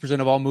 50%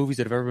 of all movies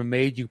that have ever been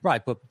made, you probably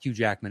put Hugh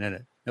Jackman in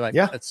it. You're like,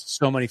 that's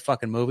so many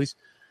fucking movies.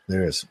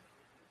 There is.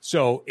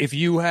 So if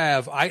you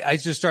have, I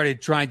just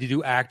started trying to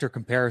do actor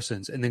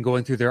comparisons and then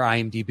going through their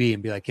IMDb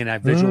and be like, can I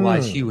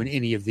visualize Hugh in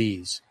any of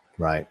these?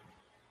 Right.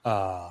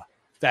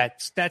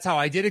 That's how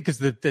I did it, because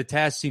the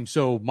task seemed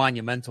so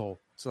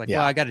monumental. It's like,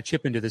 well, I got to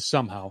chip into this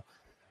somehow.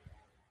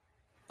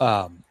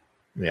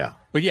 Yeah.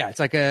 But yeah, it's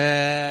like,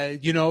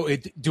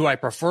 do I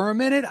prefer him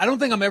in it? I don't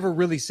think I'm ever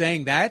really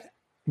saying that.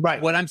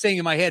 Right. What I'm saying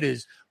in my head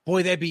is,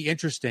 boy, that'd be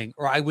interesting,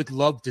 or I would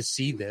love to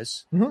see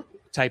this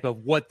type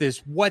of what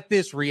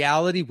this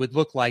reality would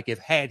look like if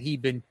had he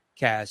been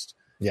cast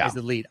as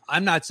the lead.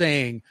 I'm not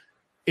saying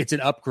it's an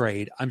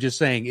upgrade. I'm just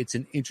saying it's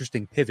an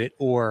interesting pivot,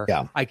 or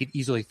I could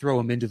easily throw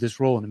him into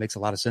this role, and it makes a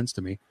lot of sense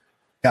to me.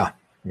 Yeah.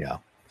 Yeah.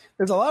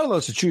 There's a lot of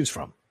those to choose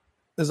from.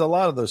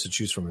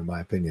 In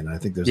my opinion. I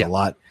think there's a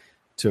lot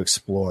to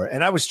explore.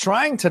 And I was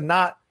trying to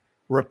not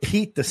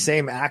repeat the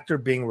same actor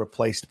being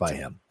replaced by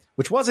him,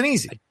 which wasn't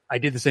easy. I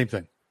did the same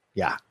thing.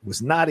 Yeah, it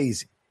was not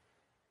easy.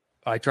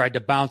 I tried to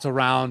bounce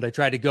around. I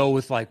tried to go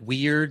with like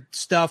weird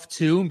stuff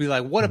too, and be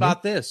like, what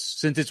about this?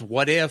 Since it's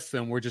what if,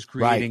 and we're just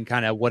creating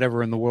kind of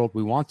whatever in the world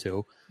we want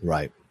to.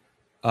 Right.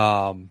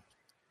 I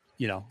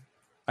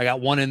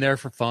got one in there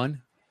for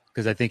fun,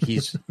 because I think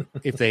he's,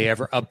 if they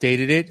ever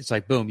updated it, it's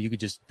like, boom, you could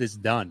just, this is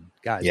done,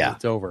 guys. Yeah.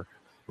 It's over.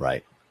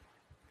 Right.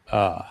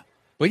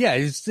 But yeah,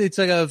 it's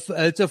like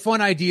it's a fun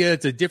idea.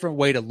 It's a different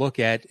way to look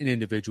at an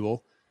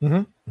individual.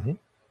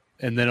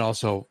 And then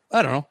also,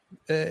 I don't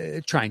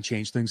know, try and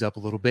change things up a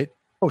little bit.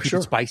 Oh, Keep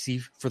it spicy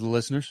for the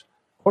listeners.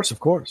 Of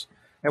course.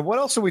 And what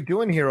else are we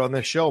doing here on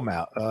this show,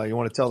 Matt? You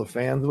want to tell the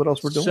fans what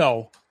else we're doing?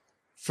 So,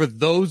 for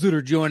those that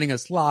are joining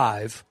us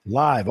live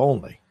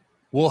only,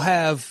 we'll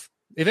have,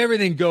 if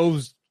everything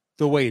goes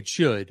the way it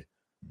should,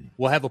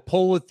 we'll have a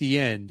poll at the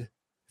end.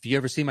 If you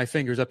ever see my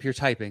fingers up here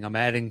typing, I'm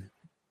adding,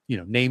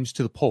 names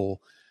to the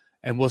poll,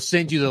 and we'll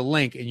send you the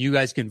link, and you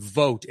guys can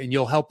vote, and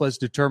you'll help us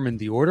determine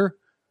the order.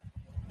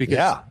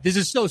 Because this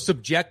is so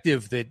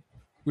subjective that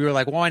we were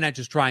like, why not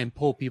just try and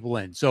pull people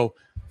in? So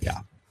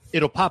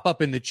it'll pop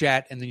up in the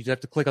chat, and then you have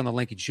to click on the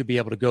link. And you should be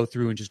able to go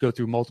through and just go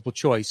through multiple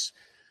choice.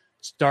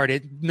 Start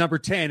at number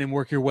 10 and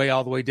work your way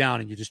all the way down.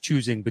 And you're just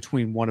choosing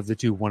between one of the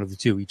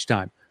two each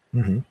time.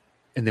 And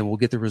then we'll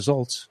get the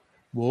results.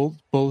 We'll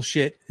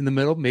bullshit in the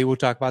middle. Maybe we'll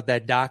talk about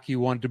that doc you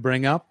wanted to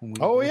bring up.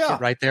 We'll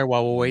sit right there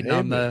while we're waiting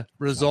on the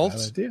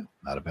results.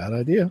 Not a bad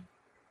idea.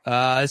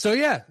 A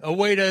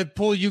way to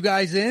pull you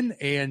guys in,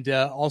 and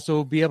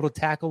also be able to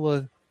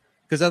tackle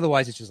because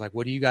otherwise it's just like,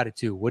 what do you got to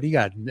do? What do you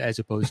got, as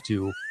opposed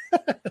to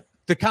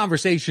the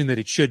conversation that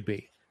it should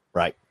be.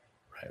 Right.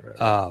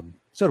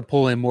 So to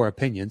pull in more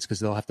opinions, because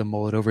they'll have to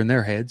mull it over in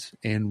their heads.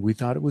 And we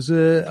thought it was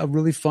a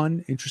really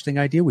fun, interesting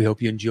idea. We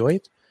hope you enjoy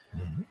it.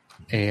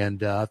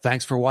 And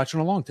thanks for watching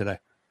along today.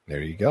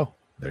 There you go.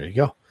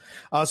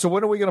 So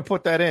when are we going to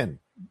put that in?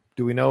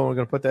 Do we know when we're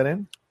going to put that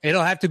in?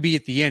 It'll have to be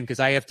at the end, because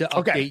I have to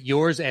update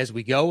yours as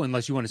we go,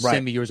 unless you want to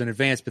send me yours in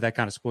advance, but that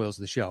kind of spoils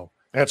the show.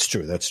 That's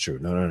true.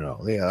 No.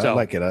 Yeah, I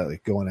like it. I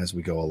like going as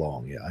we go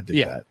along. Yeah, I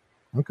did that.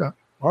 Okay.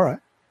 All right.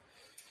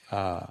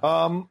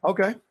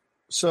 Okay.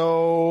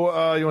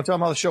 So you want to tell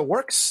them how the show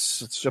works?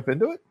 Let's jump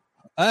into it.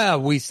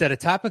 We set a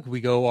topic.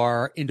 We go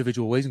our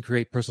individual ways and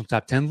create personal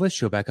top 10 lists.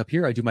 Show back up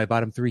here. I do my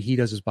bottom 3. He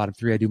does his bottom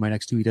 3. I do my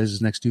next 2. He does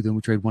his next 2. Then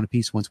we trade one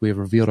apiece. Once we have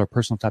revealed our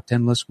personal top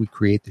 10 list, we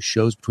create the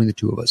shows between the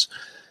two of us.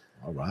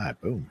 All right.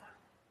 Boom.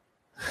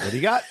 What do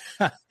you got?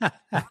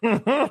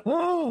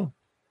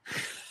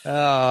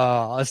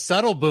 A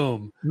subtle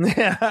boom.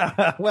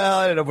 Yeah. Well,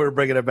 I don't know if we're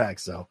bringing it back.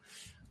 So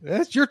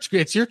it's your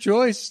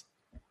choice.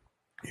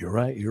 You're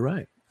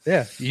right.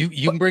 Yeah, you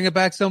can bring it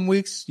back some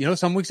weeks.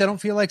 Some weeks I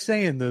don't feel like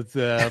saying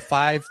the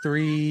 5,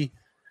 3,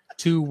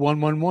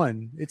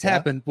 2111. It's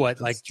happened,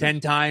 like 10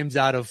 times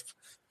out of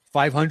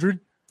 500?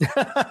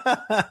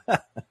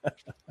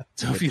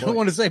 So if you don't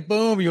want to say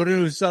boom, you want to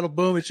do a subtle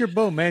boom, it's your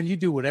boom, man. You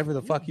do whatever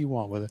the fuck you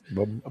want with it.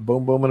 Boom,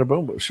 boom, boom, and a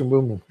boom, boom,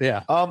 boom, boom.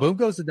 Yeah. Boom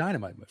goes the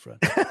dynamite, my friend.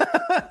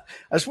 I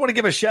just want to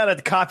give a shout out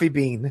to Coffee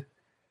Bean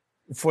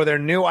for their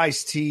new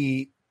iced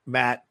tea,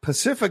 Matt.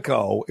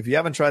 Pacifico. If you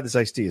haven't tried this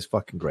iced tea, it's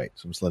fucking great.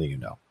 So I'm just letting you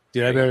know.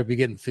 Dude, I better be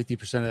getting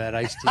 50% of that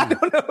iced tea. I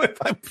don't know if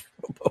I'm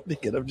promoting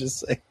it. I'm just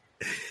saying.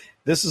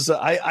 This is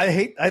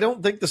I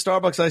don't think the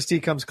Starbucks iced tea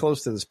comes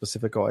close to the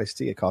Pacifico iced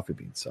tea at Coffee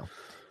Bean. So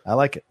I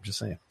like it. I'm just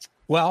saying.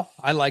 Well,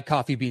 I like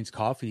Coffee Bean's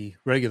coffee,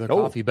 regular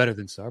coffee, better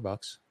than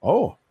Starbucks.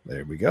 Oh,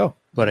 there we go.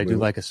 But I do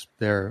like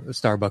their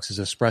Starbucks'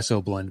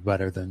 espresso blend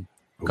better than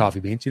Coffee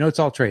Beans. It's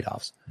all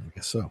trade-offs. I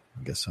guess so.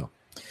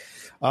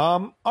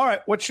 All right.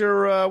 What's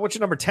your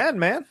number 10,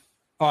 man?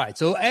 All right.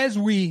 So as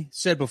we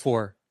said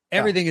before,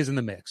 everything is in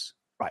the mix.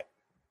 Right.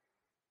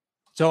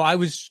 So I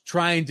was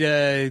trying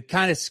to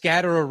kind of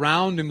scatter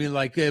around and be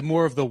like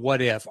more of the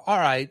what if. All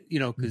right.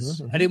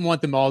 Because I didn't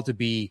want them all to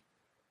be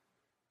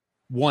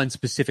one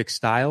specific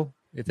style,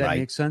 if that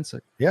makes sense.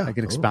 Yeah. I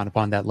can expound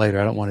upon that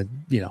later. I don't want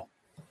to,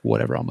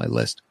 whatever on my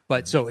list.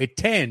 But so at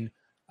 10,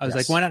 I was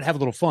like, why not have a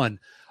little fun?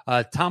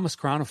 Thomas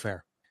Crown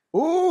Affair.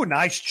 Ooh,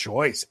 nice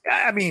choice.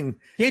 I mean,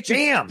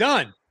 damn.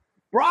 Done.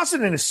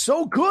 Brosnan is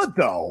so good,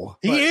 though.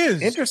 He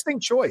is. Interesting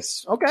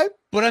choice. Okay.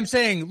 But I'm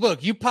saying,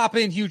 look, you pop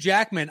in Hugh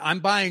Jackman, I'm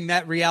buying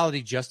that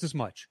reality just as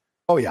much.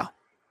 Oh, yeah.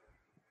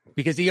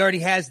 Because he already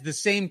has the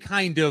same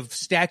kind of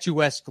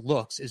statuesque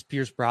looks as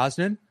Pierce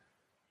Brosnan.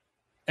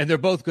 And they're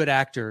both good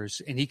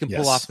actors, and he can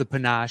pull off the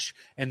panache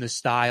and the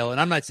style. And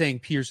I'm not saying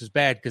Pierce is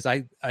bad, because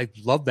I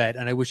love that,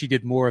 and I wish he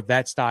did more of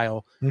that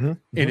style in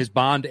his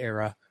Bond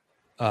era.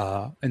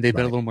 And they've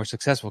been a little more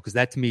successful, because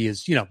that to me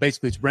is,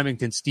 basically it's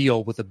Remington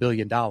Steele with $1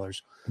 billion.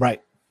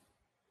 Right.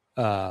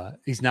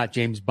 He's not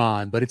James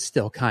Bond, but it's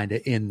still kind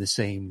of in the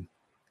same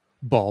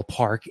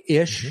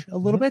ballpark-ish a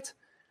little bit.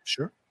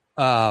 Sure.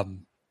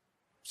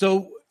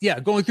 So, yeah,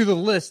 going through the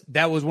list,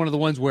 that was one of the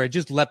ones where I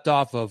just leapt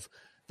off of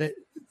that.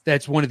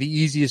 That's one of the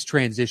easiest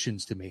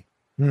transitions to me.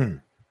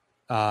 And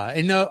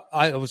no,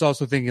 I was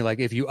also thinking, like,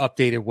 if you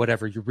updated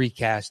whatever, you're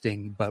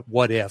recasting, but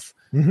what if?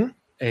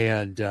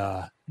 And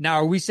now,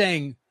 are we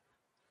saying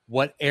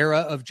what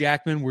era of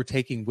Jackman we're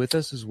taking with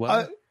us as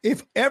well?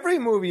 If every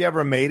movie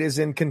ever made is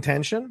in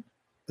contention,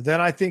 then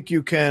I think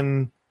you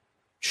can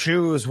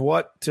choose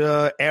what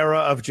era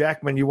of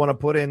Jackman you want to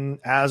put in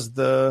as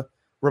the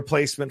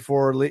replacement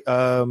for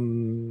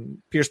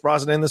Pierce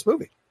Brosnan in this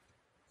movie.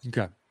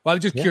 Okay. Well, I'm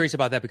just curious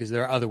about that, because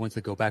there are other ones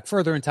that go back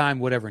further in time,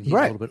 whatever, and he's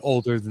a little bit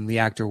older than the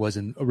actor was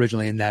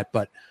originally in that.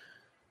 But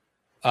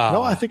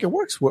no, I think it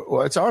works.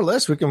 It's our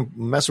list. We can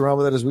mess around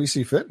with it as we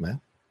see fit,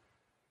 man.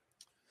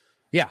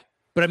 Yeah.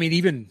 But I mean,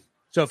 even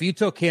so, if you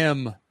took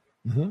him,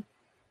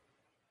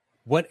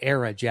 what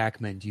era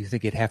Jackman do you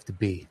think it'd have to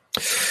be?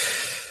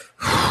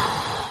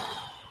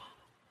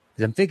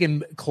 I'm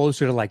thinking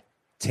closer to like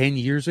 10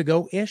 years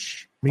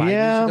ago-ish, 5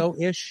 years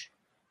ago-ish.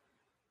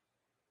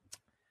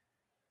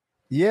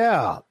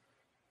 Yeah.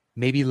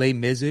 Maybe Les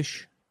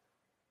Mis-ish.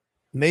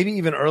 Maybe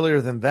even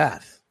earlier than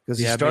that, because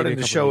he's starting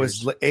to show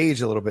his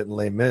age a little bit in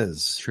Les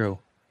Mis. True.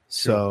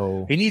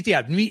 So he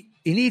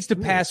needs to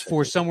pass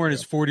for somewhere in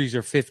his 40s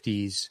or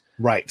 50s.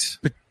 Right.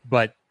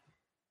 But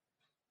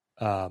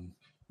all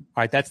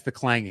right, that's the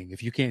clanging.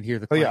 If you can't hear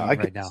the clanging I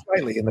right now.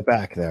 Slightly in the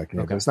back there.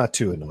 But it's not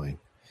too annoying.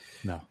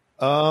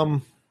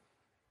 No.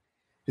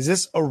 Is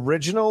this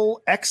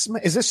original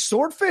X-Men? Is this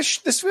Swordfish?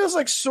 This feels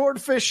like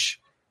Swordfish.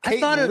 Kate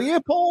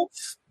Leopold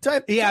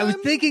type. Yeah, I was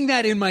thinking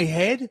that in my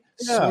head.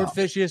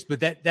 Swordfishes,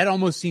 but that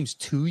almost seems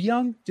too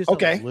young. Just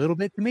a little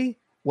bit to me.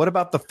 What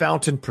about the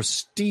Fountain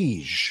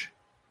Prestige,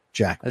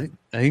 Jack? I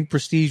think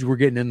Prestige, we're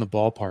getting in the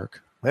ballpark.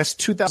 That's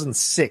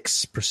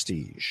 2006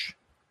 Prestige.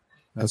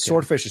 And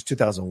Swordfish is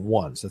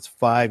 2001, so that's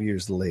 5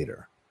 years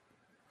later.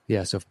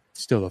 Yeah, so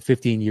still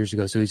 15 years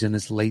ago. So he's in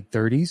his late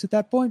 30s at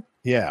that point?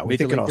 Yeah. We're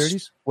thinking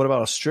 30s? What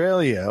about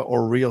Australia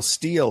or Real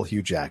Steel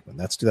Hugh Jackman?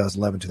 That's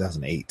 2011,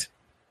 2008.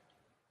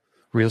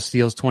 Real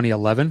Steel's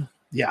 2011?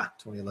 Yeah,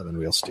 2011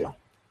 Real Steel.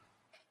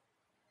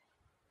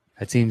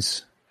 That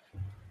seems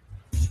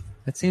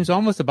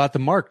almost about the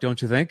mark,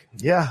 don't you think?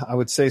 Yeah, I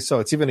would say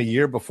so. It's even a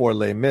year before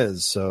Les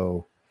Mis,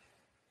 so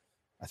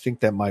I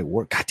think that might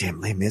work. God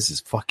damn, Les Mis is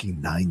fucking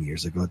 9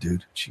 years ago,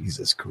 dude.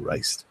 Jesus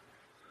Christ.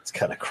 It's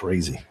kind of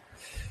crazy.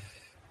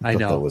 I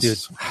know, dude.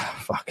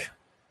 Fuck.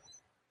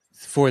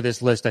 For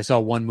this list, I saw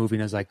one movie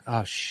and I was like,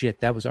 oh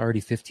shit, that was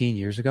already 15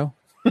 years ago?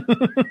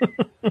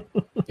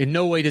 In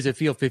no way does it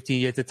feel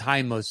 15. It's a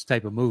timeless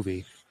type of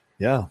movie.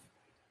 Yeah.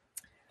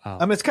 I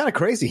mean, it's kind of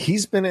crazy.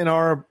 He's been in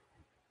our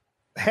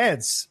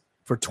heads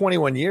for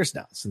 21 years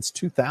now, since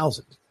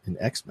 2000 in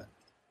X-Men.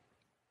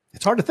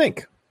 It's hard to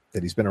think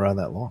that he's been around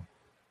that long.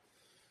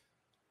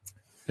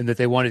 And that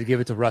they wanted to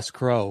give it to Russ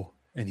Crowe,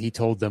 and he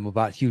told them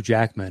about Hugh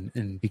Jackman.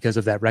 And because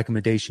of that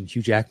recommendation,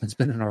 Hugh Jackman's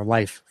been in our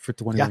life for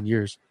 21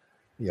 years.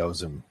 He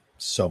owes him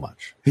so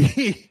much.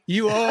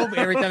 You owe me.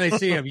 Every time I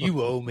see him,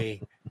 you owe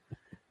me.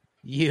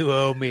 You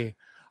owe me.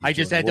 I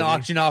just had to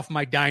auction off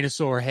my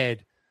dinosaur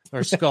head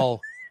or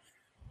skull.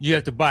 You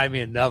have to buy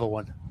me another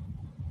one.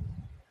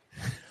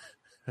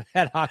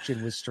 That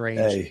auction was strange.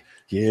 Hey,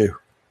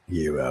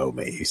 you owe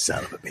me, you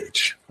son of a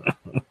bitch.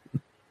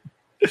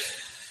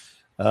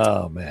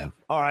 Oh, man.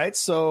 All right,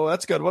 so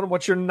that's a good one.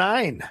 What's your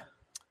 9?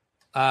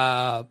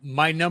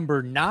 My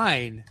number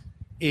 9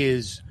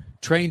 is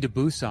Train to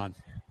Busan.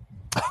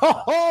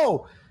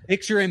 Oh,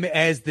 picture him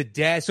as the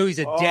dad. So he's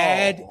a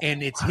dad,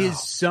 and it's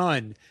his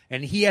son,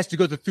 and he has to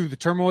go through the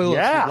turmoil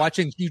of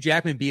watching Hugh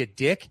Jackman be a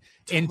dick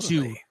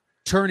into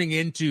turning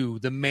into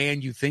the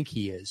man you think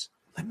he is.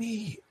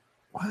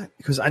 What?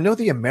 Because I know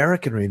the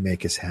American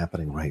remake is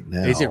happening right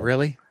now. Is it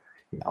really?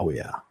 Oh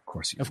yeah, of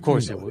course. Of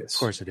course it is. Of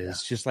course it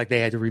is. Just like they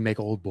had to remake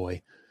Old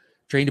Boy.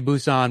 Train to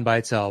Busan by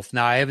itself.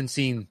 Now I haven't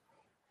seen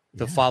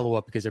the follow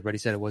up because everybody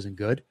said it wasn't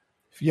good.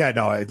 Yeah,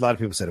 no, a lot of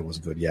people said it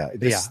wasn't good. Yeah,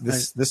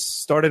 this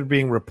started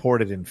being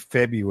reported in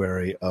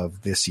February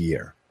of this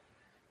year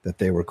that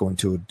they were going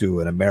to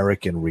do an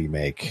American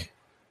remake,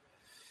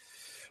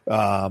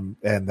 and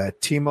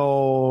that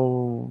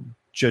Timo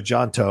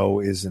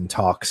Tjahjanto is in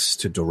talks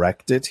to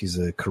direct it. He's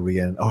a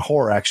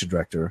horror action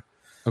director.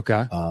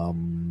 Okay.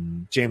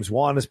 James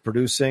Wan is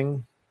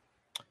producing.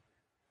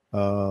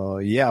 But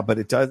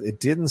it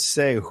didn't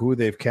say who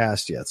they've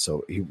cast yet.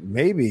 So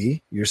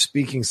maybe you're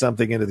speaking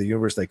something into the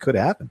universe that could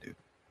happen, dude.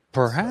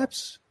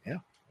 Perhaps. So, yeah.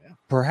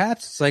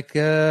 Perhaps it's like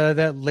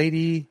that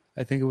lady.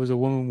 I think it was a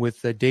woman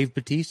with Dave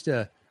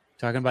Bautista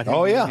talking about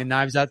him in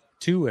Knives Out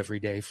 2 every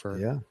day for.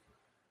 Yeah.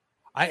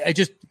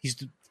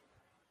 He's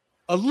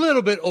a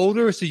little bit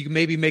older, so you can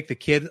maybe make the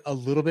kid a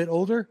little bit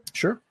older.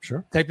 Sure.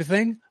 Type of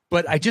thing.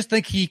 But I just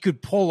think he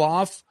could pull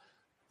off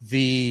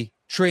the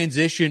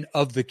transition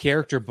of the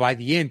character by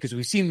the end because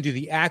we've seen him do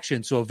the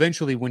action. So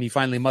eventually, when he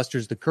finally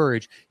musters the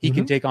courage, he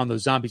can take on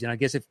those zombies. And I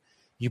guess if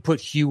you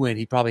put Hugh in,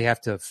 he'd probably have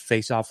to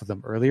face off with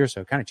them earlier.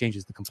 So it kind of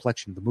changes the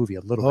complexion of the movie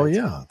a little bit. Oh,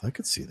 yeah. I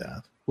could see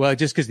that. Well,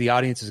 just because the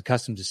audience is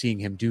accustomed to seeing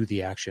him do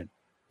the action.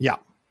 Yeah.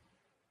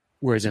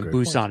 Whereas in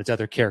Busan, it's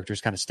other characters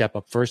kind of step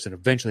up first, and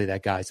eventually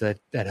that guy. So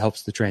that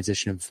helps the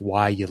transition of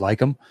why you like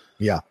him.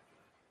 Yeah.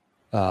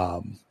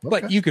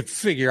 But you could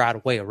figure out a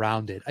way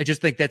around it. I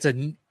just think that's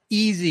an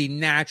easy,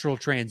 natural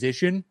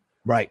transition,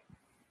 right,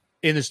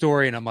 in the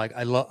story. And I'm like,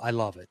 I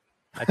love it.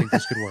 I think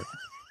this could work.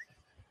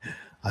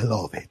 I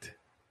love it.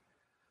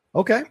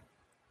 Okay,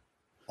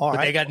 all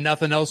right. They got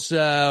nothing else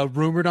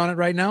rumored on it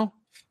right now.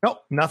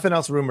 Nope, nothing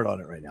else rumored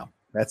on it right now.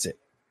 That's it.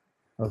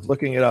 I was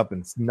looking it up,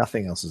 and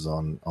nothing else is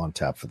on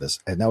tap for this.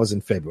 And that was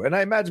in February. And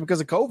I imagine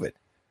because of COVID,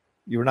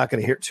 you were not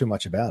going to hear too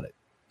much about it.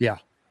 Yeah.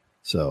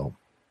 So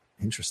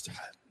interesting.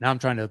 Now I'm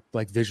trying to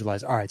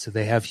visualize. All right, so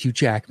they have Hugh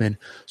Jackman.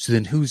 So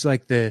then who's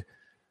like the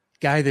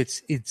guy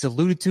it's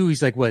alluded to?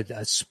 He's like what,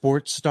 a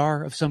sports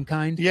star of some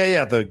kind?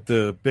 Yeah,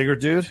 the bigger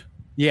dude.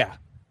 Yeah,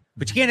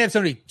 but you can't have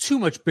somebody too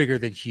much bigger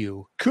than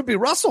Hugh. Could be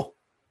Russell.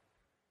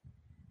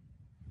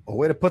 A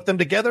way to put them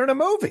together in a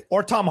movie,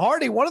 or Tom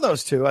Hardy. One of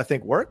those two, I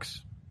think,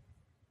 works.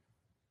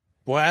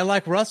 Boy, I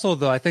like Russell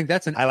though. I think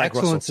that's an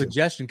excellent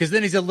suggestion because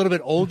then he's a little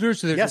bit older,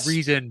 so there's a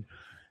reason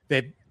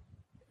that.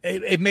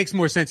 It makes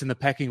more sense in the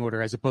pecking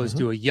order as opposed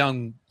to a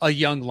young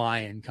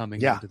lion coming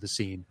into the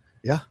scene.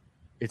 Yeah,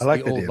 it's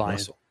the old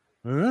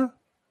lion.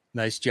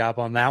 Nice job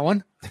on that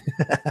one.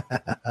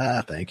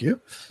 Thank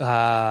you. But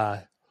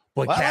I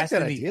like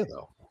that idea,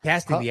 though.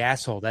 Casting the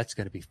asshole, that's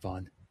going to be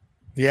fun.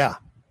 Yeah,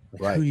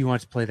 right. Who do you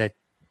want to play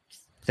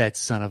that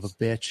son of a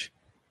bitch?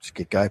 Just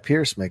get Guy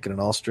Pearce making an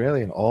all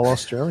Australian.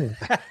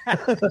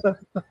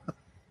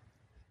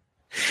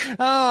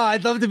 Oh,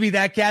 I'd love to be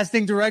that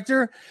casting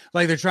director.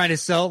 Like they're trying to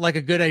sell like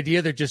a good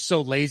idea. They're just so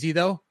lazy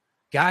though.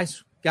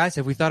 Guys,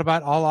 have we thought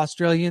about all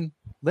Australian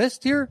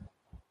list here?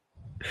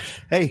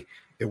 Hey,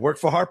 it worked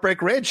for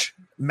Heartbreak Ridge.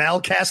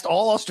 Malcast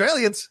all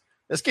Australians.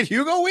 Let's get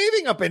Hugo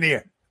Weaving up in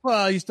here.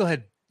 Well, you still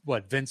had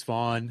Vince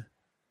Vaughn.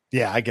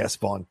 Yeah, I guess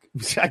Vaughn.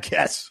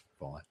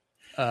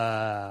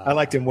 I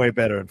liked him way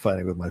better in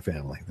Fighting with My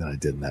Family than I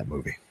did in that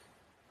movie.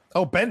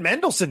 Oh, Ben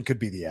Mendelsohn could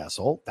be the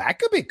asshole. That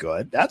could be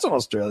good. That's an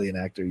Australian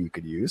actor you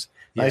could use.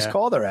 Nice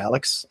call there,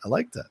 Alex. I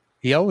like that.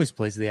 He always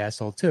plays the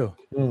asshole, too.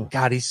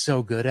 God, he's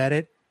so good at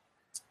it.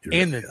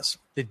 And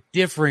the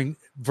differing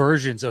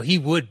versions. So he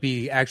would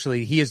be,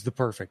 he is the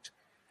perfect.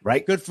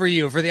 Right? Good for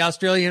you. For the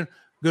Australian,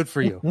 good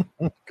for you.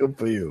 Good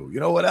for you.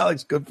 You know what,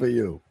 Alex? Good for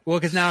you. Well,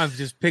 because now I'm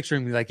just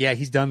picturing me like,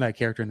 he's done that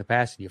character in the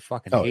past and you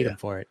fucking hate him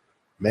for it.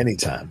 Many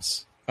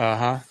times.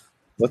 Uh-huh.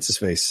 What's his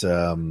face?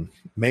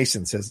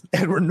 Mason says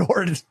Edward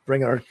Norton,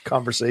 bringing our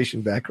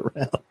conversation back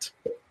around.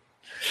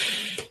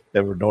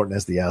 Edward Norton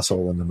as the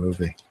asshole in the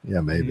movie.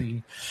 Yeah,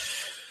 maybe.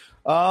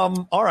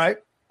 All right.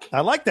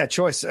 I like that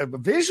choice.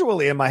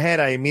 Visually in my head,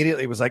 I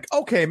immediately was like,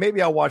 okay,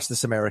 maybe I'll watch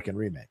this American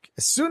remake.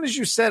 As soon as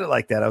you said it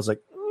like that, I was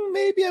like,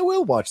 maybe I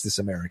will watch this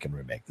American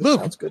remake. This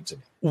sounds good to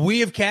me.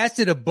 We have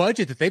casted a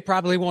budget that they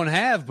probably won't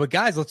have, but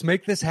guys, let's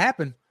make this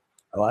happen.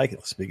 I like it.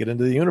 Let's speak it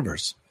into the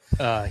universe.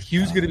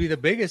 Hugh's going to be the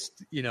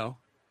biggest,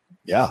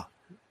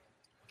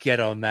 get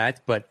on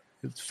that. But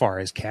as far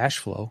as cash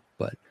flow,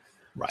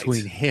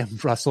 between him,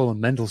 Russell, and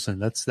Mendelsohn,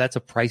 that's a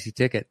pricey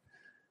ticket.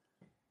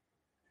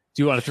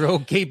 Do you want to throw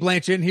Kate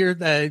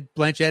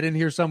Blanchett in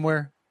here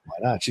somewhere? Why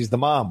not? She's the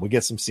mom. We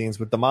get some scenes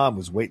with the mom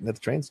who's waiting at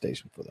the train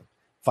station for them,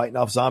 fighting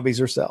off zombies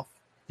herself.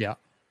 Yeah.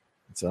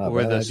 It's not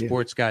Or the idea.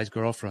 sports guy's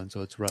girlfriend.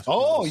 So it's Russ.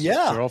 Oh,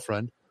 yeah.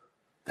 Girlfriend.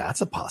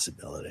 That's a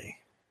possibility.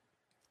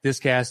 This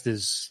cast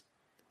is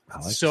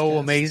like so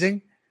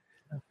amazing.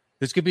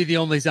 This could be the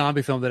only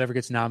zombie film that ever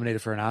gets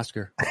nominated for an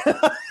Oscar.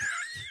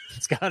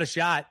 It's got a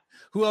shot.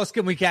 Who else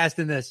can we cast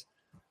in this?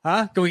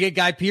 Huh? Can we get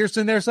Guy Pearce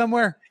in there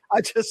somewhere?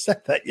 I just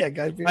said that. Yeah,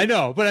 Guy Pearce. I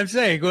know, but I'm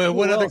saying,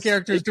 what other else?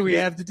 characters do we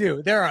have to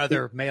do? There are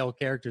other male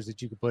characters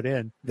that you could put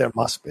in. There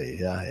must be.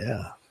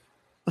 Yeah.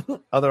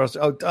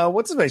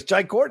 What's his face?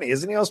 Jai Courtney.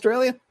 Isn't he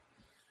Australian?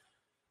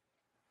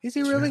 Is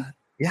he really?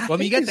 Yeah. Well,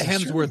 I mean, you got the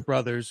Hemsworth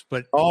brothers,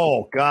 but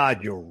oh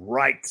God, you're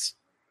right.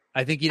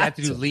 I think you'd have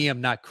to do Liam,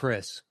 not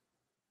Chris.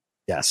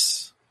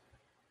 Yes.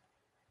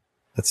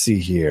 Let's see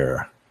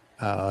here.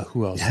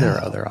 Who else? Yeah. There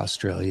are other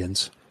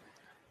Australians.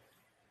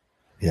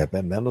 Yeah,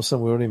 Ben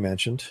Mendelsohn, we already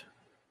mentioned.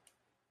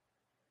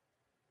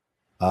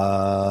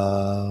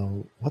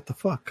 What the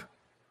fuck?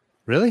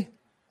 Really? I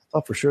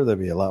thought for sure there'd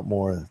be a lot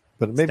more,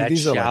 but maybe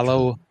these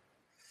shallow. are like,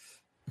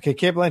 okay,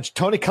 Kate Blanchett,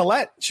 Toni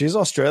Collette. She's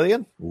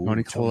Australian. Ooh,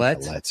 Toni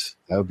Collette. That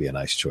would be a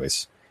nice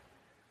choice.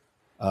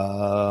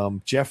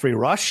 Jeffrey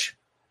Rush.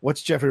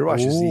 What's Jeffrey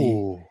Rush? Is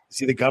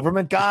he the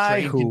government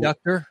guy?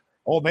 Conductor?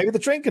 Oh, maybe the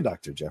train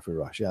conductor, Jeffrey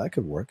Rush. Yeah, that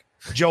could work.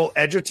 Joel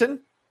Edgerton.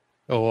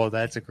 Oh,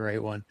 that's a great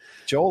one.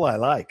 Joel, I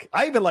like.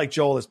 I even like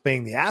Joel as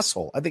playing the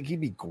asshole. I think he'd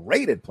be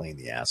great at playing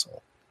the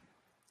asshole.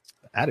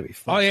 That'd be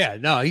fun. Oh, yeah.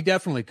 No, he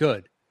definitely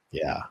could.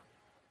 Yeah.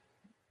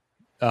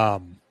 I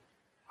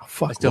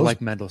still like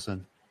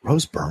Mendelsohn.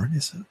 Rose Byrne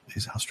is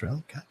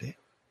Australian. God damn.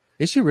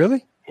 Is she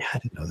really? Yeah, I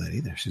didn't know that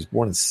either. She was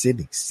born in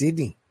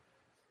Sydney.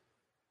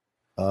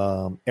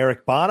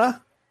 Eric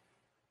Bana.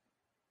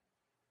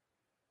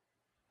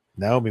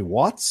 Naomi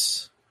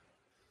Watts.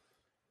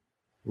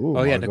 Ooh,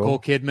 oh, yeah, Nicole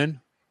Kidman.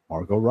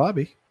 Margot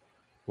Robbie.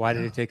 Why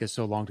did it take us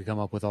so long to come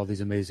up with all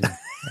these amazing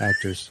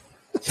actors?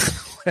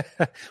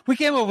 We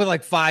came up with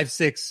like 5,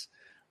 6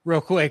 real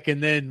quick,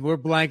 and then we're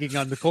blanking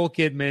on Nicole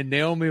Kidman,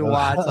 Naomi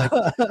Watts. Like,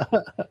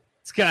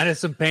 it's kind of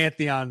some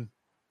pantheon.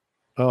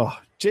 Oh,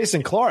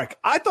 Jason Clarke.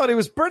 I thought he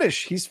was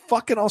British. He's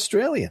fucking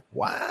Australian.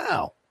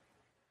 Wow.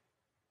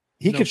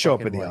 He could show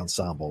up in the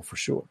ensemble for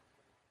sure.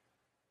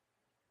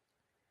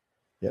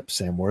 Yep,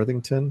 Sam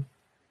Worthington.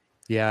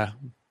 Yeah.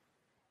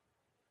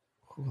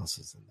 Who else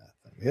is in that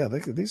thing?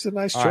 Yeah, these are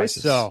nice Right,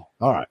 choices. so,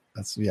 all right,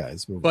 let's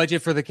move.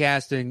 Budget for the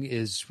casting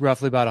is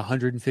roughly about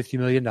 $150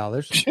 million.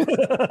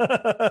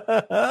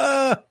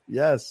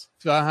 Yes.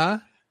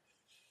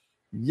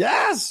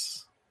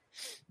 Yes.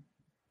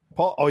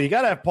 Paul. Oh, you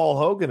got to have Paul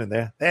Hogan in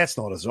there. That's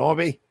not a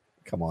zombie.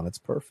 Come on, it's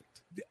perfect.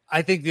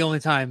 I think the only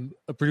time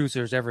a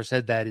producer has ever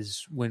said that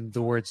is when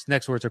the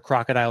next words are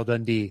Crocodile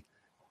Dundee.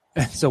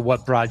 So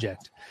what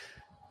project?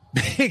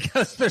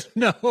 Because there's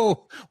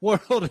no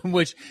world in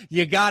which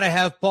you got to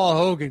have Paul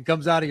Hogan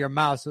comes out of your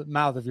mouth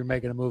if you're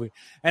making a movie.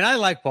 And I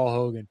like Paul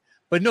Hogan,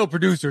 but no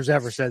producer's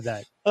ever said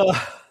that.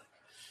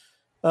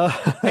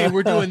 Hey,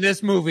 we're doing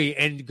this movie,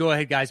 and go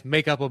ahead, guys,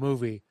 make up a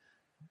movie.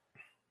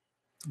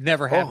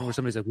 Never happened where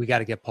somebody's like, we got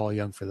to get Paul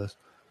Young for this.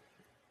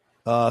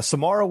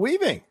 Samara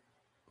Weaving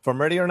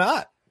from Ready or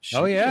Not.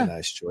 Oh, yeah.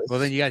 Nice choice. Well,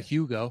 then you got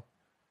Hugo.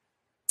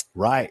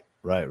 Right.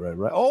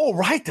 Oh,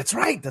 right. That's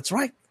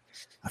right.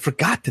 I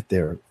forgot that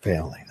they're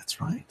failing. That's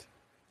right.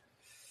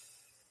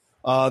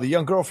 The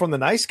young girl from The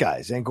Nice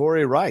Guys,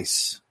 Angourie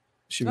Rice.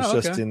 She was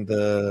just in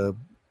the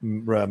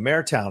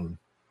Maretown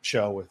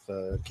show with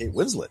Kate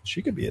Winslet.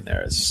 She could be in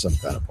there as some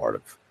kind of part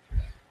of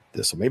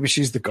this. So maybe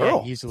she's the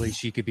girl. Yeah, easily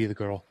she could be the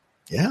girl.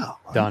 Yeah.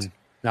 Right. Done.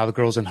 Now the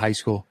girl's in high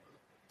school.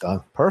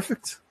 Done.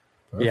 Perfect.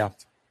 Yeah.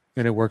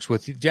 And it works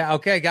with you.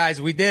 Okay,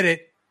 guys, we did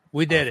it.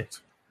 We did it.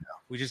 Yeah.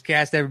 We just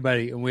cast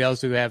everybody. And we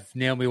also have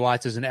Naomi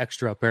Watts as an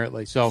extra,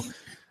 apparently. So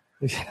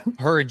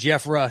her and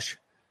Jeff Rush.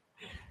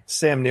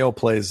 Sam Neill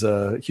plays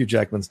Hugh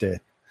Jackman's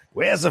dad.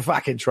 Where's the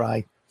fucking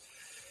try?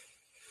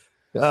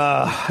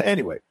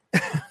 Anyway.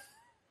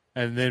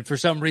 And then for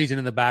some reason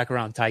in the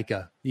background,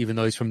 Taika, even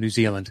though he's from New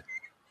Zealand.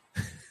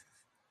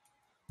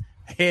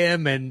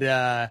 Him and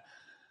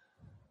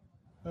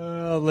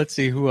let's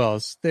see who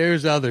else.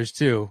 There's others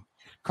too.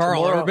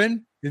 Carl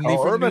Urban. Isn't he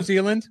from New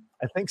Zealand?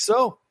 I think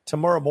so.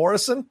 Tamara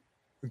Morrison.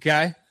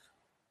 Okay.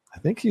 I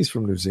think he's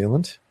from New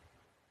Zealand.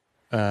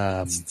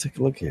 Let's take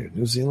a look here.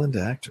 New Zealand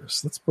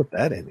actress. Let's put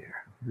that in here.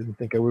 I didn't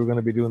think we were going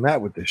to be doing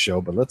that with this show,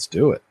 but let's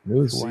do it.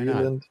 New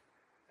Zealand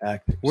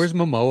actors. Where's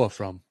Momoa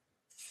from?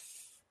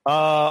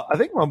 I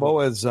think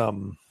Momoa is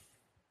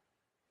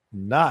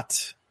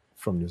not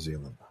from New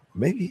Zealand.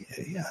 Maybe,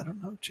 yeah, I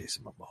don't know,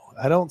 Jason Momoa.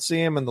 I don't see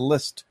him in the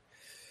list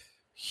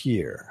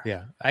here.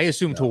 Yeah, I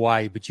assumed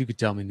Hawaii, but you could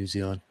tell me New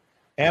Zealand.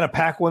 Anna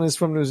Paquin is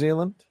from New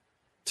Zealand.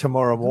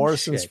 Tamara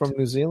Morrison's from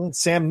New Zealand.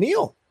 Sam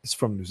Neill is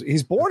from New Zealand.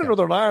 He's born in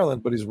Northern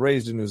Ireland, but he's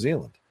raised in New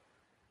Zealand.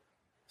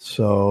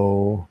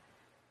 So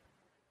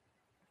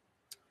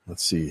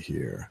let's see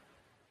here.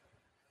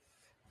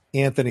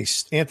 Anthony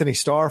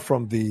Starr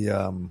from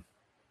the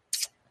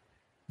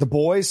The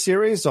Boys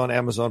series on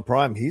Amazon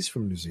Prime. He's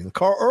from New Zealand.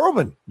 Carl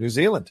Urban, New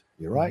Zealand.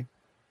 You're right.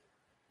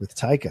 With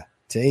Taika.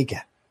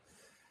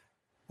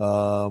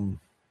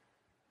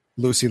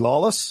 Lucy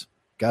Lawless.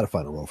 Got to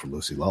find a role for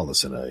Lucy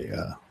Lawless in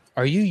a.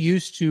 Are you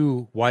used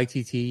to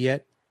YTT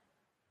yet?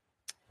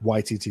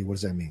 YTT. What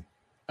does that mean?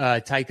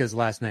 Taika's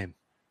last name.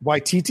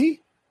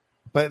 YTT?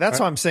 But that's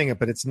how I'm saying it.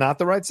 But it's not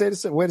the right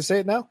way to say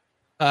it now.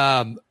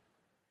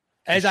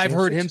 As I've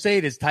heard him say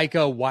it, is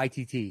Taika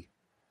YTT.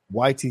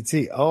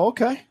 YTT. Oh,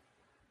 okay.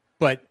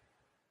 But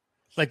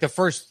like the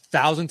first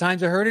 1,000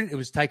 times I heard it, it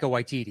was Taika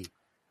Waititi.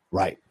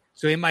 Right.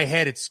 So in my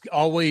head, it's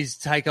always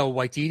Taika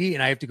Waititi,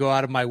 and I have to go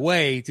out of my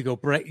way to go,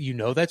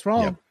 that's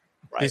wrong. Yep.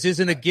 Right. This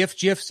isn't a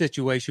GIF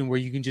situation where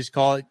you can just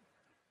call it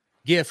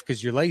GIF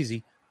because you're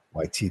lazy.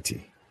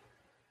 YTT.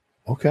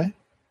 Okay.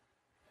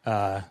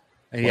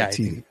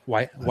 YTT.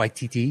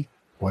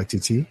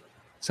 YTT.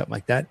 Something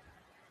like that.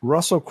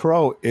 Russell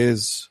Crowe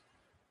is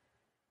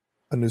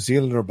a New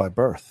Zealander by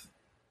birth,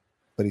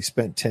 but he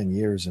spent 10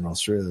 years in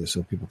Australia,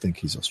 so people think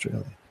he's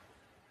Australian.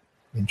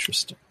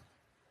 Interesting.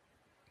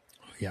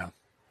 Yeah.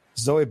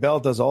 Zoe Bell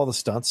does all the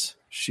stunts.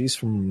 She's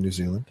from New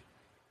Zealand.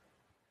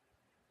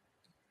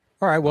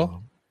 All right,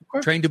 well,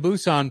 Train to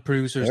Busan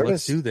producers,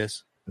 let's do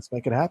this. Let's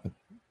make it happen.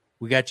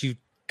 We got you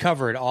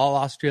covered, all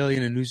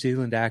Australian and New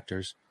Zealand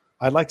actors.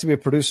 I'd like to be a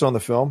producer on the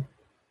film.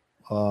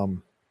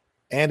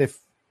 And if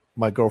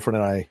my girlfriend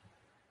and I,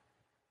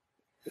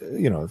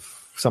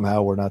 if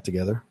somehow we're not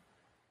together,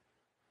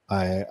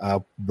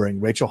 I'll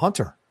bring Rachel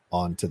Hunter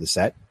onto the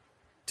set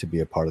to be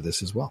a part of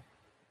this as well.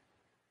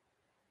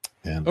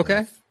 And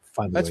okay.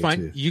 That's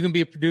fine. You can be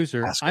a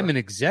producer. I'm an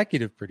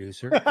executive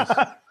producer.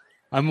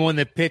 I'm the one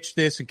that pitched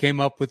this and came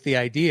up with the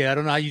idea. I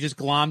don't know how you just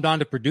glommed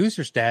onto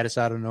producer status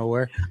out of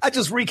nowhere. I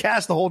just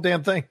recast the whole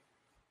damn thing.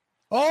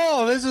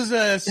 Oh, this is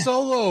a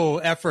solo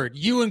effort.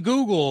 You and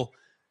Google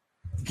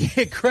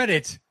get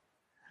credit.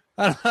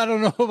 I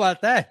don't know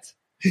about that.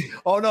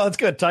 Oh, no, it's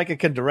good. Taika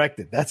can direct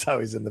it. That's how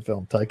he's in the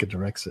film. Taika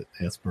directs it.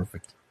 That's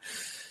perfect.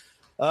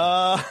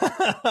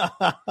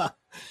 I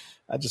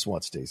just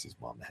want Stacey's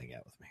mom to hang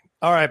out with me.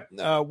 All right.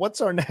 What's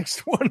our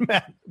next one,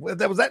 Matt?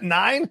 Was that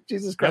 9?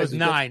 Jesus Christ. That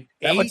was 9.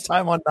 That much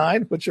time on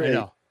 9? What's your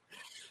 8?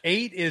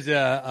 8 is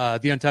The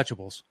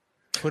Untouchables.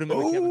 Put him in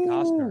with Kevin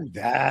Costner.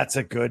 That's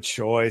a good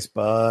choice,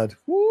 bud.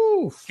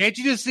 Woo. Can't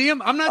you just see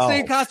him? I'm not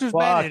saying Costner's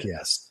bad.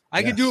 Yes.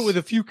 I can do it with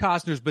a few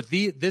Costners, but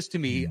this to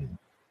me,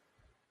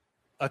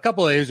 a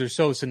couple of these are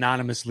so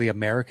synonymously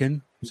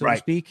American, so to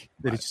speak,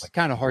 that it's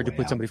kind of hard to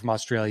put somebody from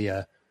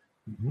Australia.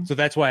 Mm-hmm. So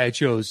that's why I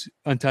chose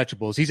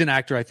Untouchables. He's an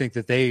actor. I think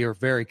that they are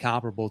very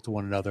comparable to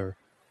one another.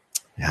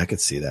 Yeah, I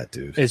could see that,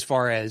 dude. As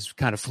far as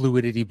kind of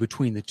fluidity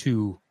between the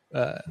two.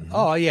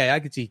 Oh, yeah, I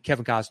could see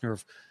Kevin Costner.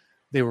 If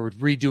they were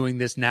redoing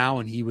this now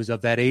and he was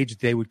of that age,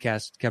 they would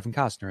cast Kevin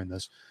Costner in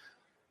this.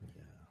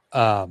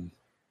 Yeah,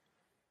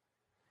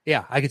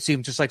 I could see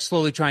him just like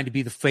slowly trying to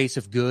be the face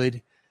of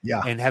good.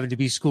 Yeah. And having to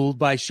be schooled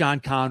by Sean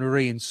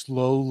Connery and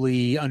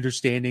slowly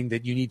understanding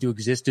that you need to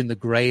exist in the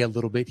gray a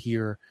little bit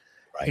here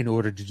in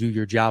order to do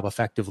your job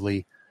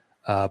effectively.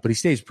 But he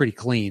stays pretty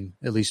clean,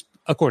 at least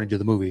according to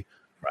the movie.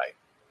 Right.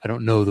 I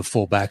don't know the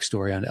full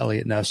backstory on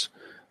Elliot Ness,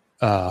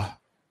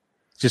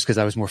 just because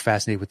I was more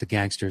fascinated with the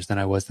gangsters than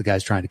I was the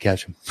guys trying to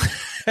catch him.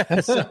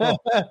 So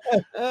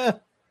I'd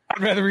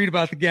rather read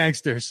about the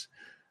gangsters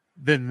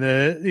than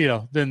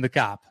the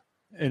cop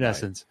in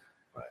essence.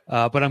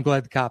 Right. But I'm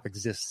glad the cop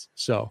exists.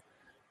 So,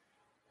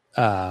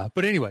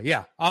 but anyway,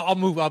 yeah, I'll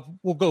move up.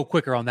 We'll go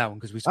quicker on that one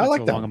because we spent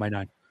so long on my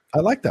 9. I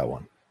like that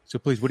one. So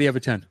please, what do you have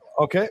at 10?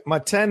 Okay. My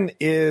 10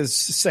 is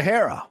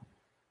Sahara,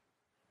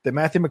 the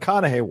Matthew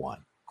McConaughey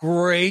one.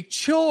 Great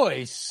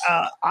choice.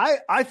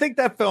 I think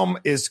that film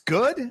is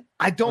good.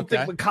 I don't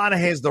think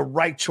McConaughey is the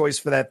right choice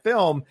for that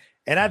film.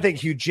 And I think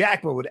Hugh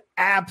Jackman would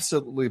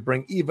absolutely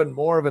bring even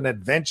more of an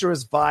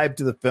adventurous vibe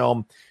to the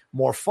film,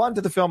 more fun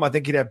to the film. I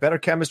think he'd have better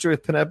chemistry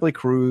with Penelope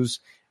Cruz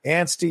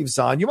and Steve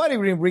Zahn. You might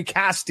even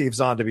recast Steve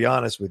Zahn, to be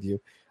honest with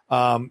you,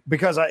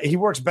 because he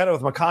works better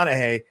with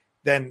McConaughey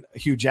than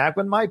Hugh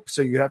Jackman might.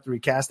 So you'd have to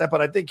recast that.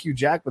 But I think Hugh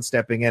Jackman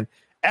stepping in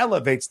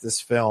elevates this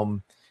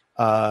film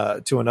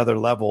to another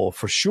level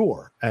for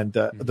sure. And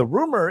the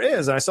rumor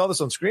is, and I saw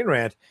this on Screen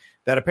Rant,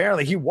 that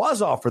apparently he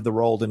was offered the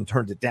role and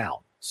turned it down.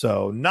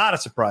 So not a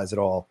surprise at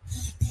all.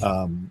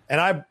 And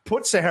I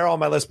put Sahara on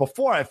my list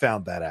before I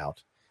found that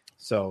out.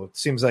 So it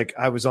seems like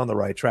I was on the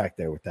right track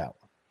there with that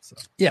one. So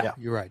yeah.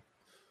 You're right.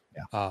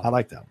 Yeah, I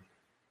like that one.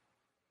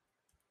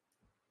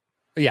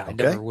 Yeah, I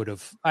never would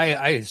have.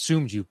 I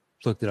assumed you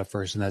looked it up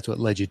first, and that's what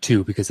led you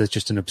to, because that's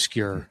just an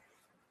obscure.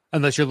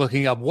 Unless you're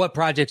looking up what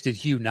projects did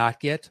Hugh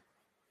not get?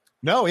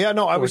 No,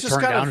 I was just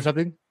turned kind down of or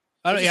something.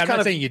 I'm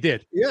not saying you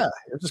did. Yeah,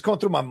 I was just going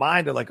through my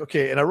mind and like,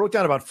 okay, and I wrote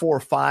down about 4 or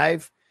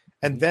 5,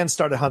 and then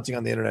started hunting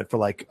on the internet for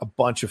like a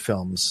bunch of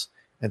films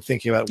and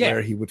thinking about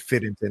where he would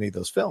fit into any of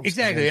those films.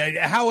 Exactly.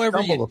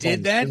 However you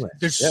did that,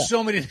 there's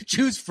so many to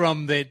choose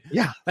from that.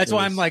 Yeah, that's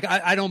why I'm like,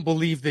 I don't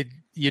believe that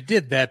you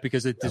did that,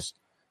 because it just,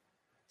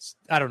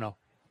 I don't know.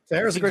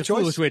 Sahara's a great choice.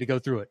 Foolish way to go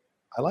through it.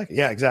 I like it.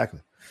 Yeah,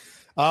 exactly.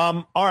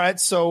 All right.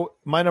 So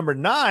my number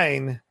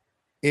 9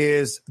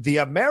 is the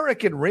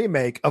American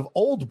remake of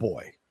Old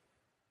Boy.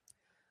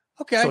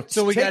 Okay.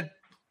 So we got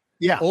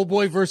yeah, Old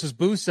Boy versus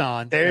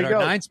Busan there you at go.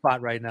 our 9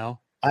 spot right now.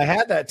 I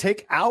had that.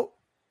 Take out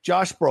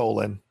Josh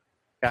Brolin,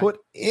 put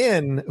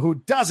in who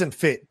doesn't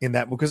fit in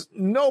that because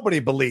nobody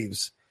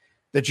believes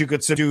that you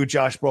could subdue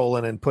Josh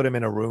Brolin and put him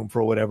in a room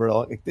for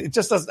whatever. It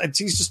just doesn't.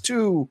 He's just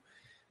too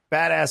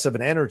badass of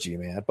an energy,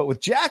 man. But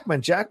with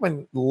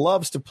Jackman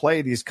loves to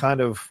play these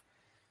kind of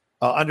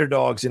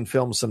underdogs in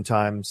films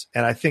sometimes,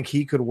 and I think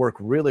he could work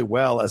really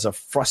well as a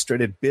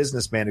frustrated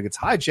businessman who gets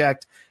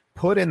hijacked,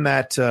 put in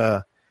that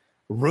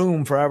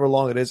room for however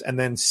long it is, and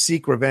then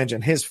seek revenge.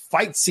 And his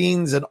fight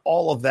scenes and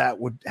all of that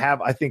would have,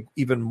 I think,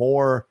 even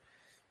more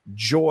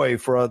joy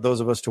for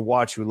those of us to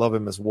watch who love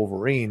him as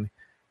Wolverine.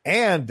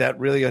 And that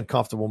really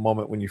uncomfortable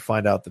moment when you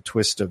find out the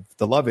twist of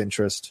the love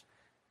interest,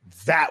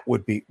 that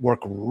would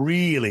work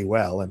really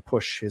well and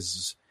push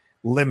his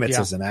limits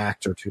as an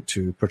actor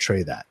to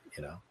portray that,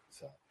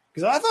 So,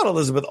 because I thought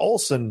Elizabeth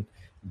Olsen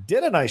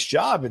did a nice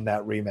job in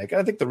that remake.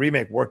 I think the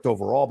remake worked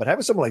overall, but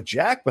having someone like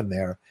Jackman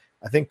there,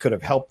 I think could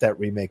have helped that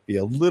remake be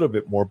a little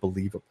bit more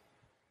believable.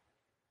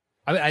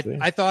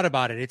 I thought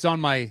about it. It's on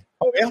my.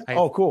 Oh yeah.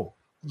 Cool.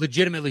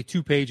 Legitimately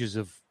 2 pages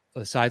of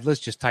a side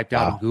list just typed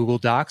out in Google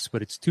Docs,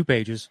 but it's 2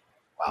 pages.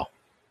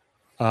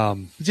 Wow.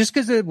 Just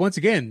because once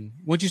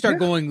you start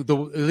going at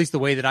least the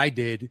way that I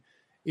did,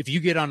 if you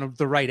get on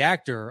the right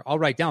actor, I'll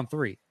write down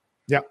 3.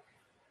 Yeah.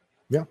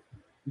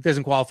 It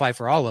doesn't qualify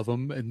for all of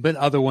them, but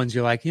other ones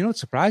you're like,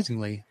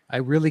 surprisingly, I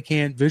really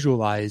can't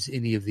visualize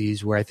any of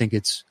these where I think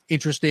it's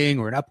interesting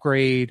or an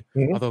upgrade.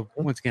 Mm-hmm. Although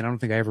once again, I don't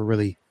think I ever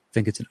really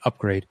think it's an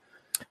upgrade.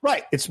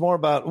 Right. It's more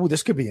about,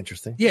 this could be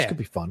interesting. Yeah. This could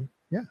be fun.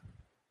 Yeah.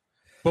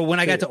 But when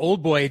I got to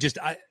Old Boy,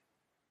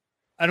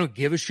 I don't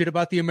give a shit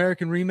about the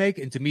American remake.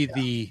 And to me,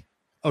 the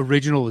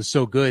original is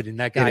so good.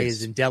 And that guy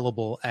is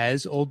indelible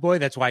as Old Boy.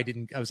 That's why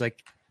I was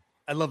like,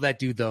 I love that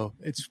dude, though.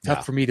 It's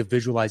tough for me to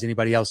visualize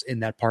anybody else in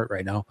that part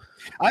right now.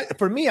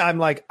 For me, I'm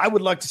like, I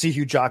would like to see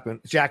Hugh Jackman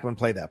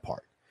play that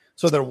part.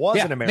 So there was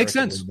an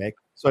American remake.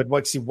 So I'd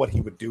like to see what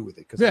he would do with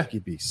it because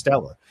he'd be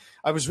stellar.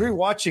 I was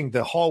rewatching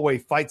the hallway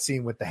fight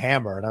scene with the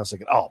hammer, and I was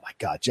thinking, oh my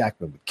God,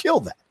 Jackman would kill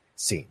that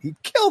scene.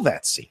 He'd kill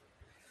that scene.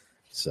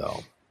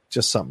 So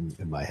just something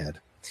in my head.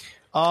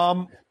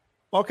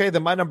 Okay,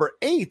 then my number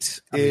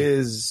 8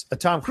 is a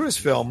Tom Cruise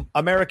film,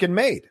 American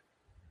Made.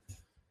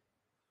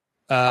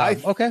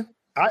 Okay.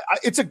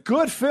 It's a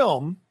good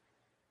film,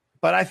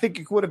 but I think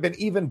it would have been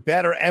even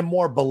better and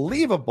more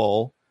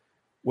believable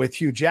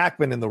with Hugh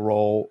Jackman in the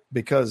role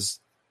because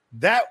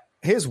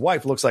his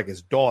wife looks like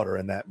his daughter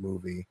in that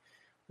movie.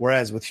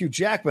 Whereas with Hugh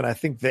Jackman, I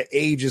think the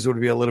ages would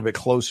be a little bit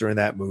closer in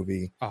that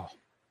movie. Oh.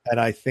 And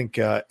I think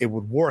it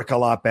would work a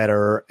lot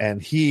better.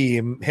 And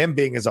him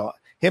playing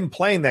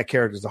that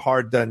character as a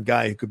hard done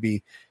guy who could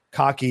be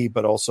cocky,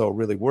 but also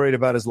really worried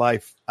about his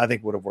life, I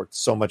think would have worked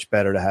so much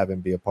better to have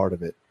him be a part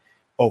of it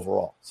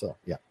overall. So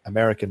yeah,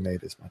 American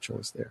Made is my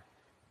choice there.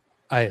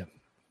 I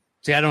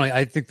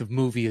think the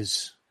movie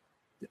is,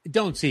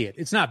 don't see it.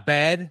 It's not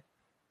bad.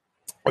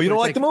 Oh, you don't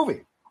like the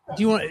movie?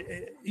 Do you want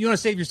to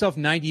save yourself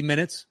 90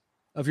 minutes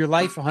of your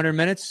life, 100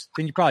 minutes?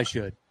 Then you probably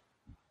should.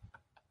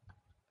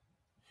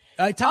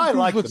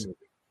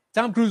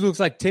 Tom Cruise looks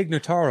like Tig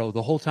Notaro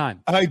the whole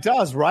time. He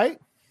does, right?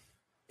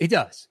 He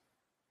does.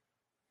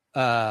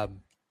 So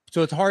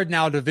it's hard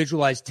now to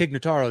visualize Tig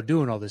Notaro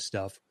doing all this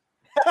stuff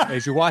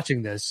as you're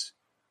watching this.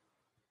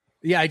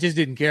 Yeah, I just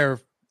didn't care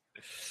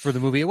for the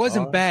movie. It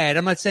wasn't bad.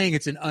 I'm not saying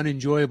it's an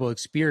unenjoyable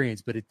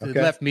experience, but it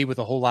left me with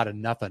a whole lot of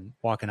nothing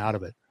walking out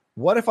of it.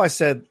 What if I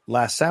said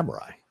Last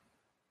Samurai?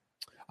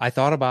 I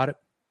thought about it.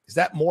 Is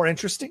that more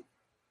interesting?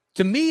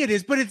 To me, it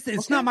is, but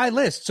it's not my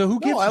list. So who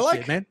gives a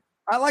shit, man?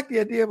 I like the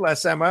idea of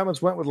Last Samurai. I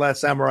almost went with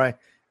Last Samurai,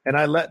 and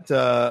I let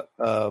the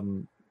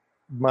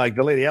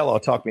lady Ella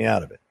talk me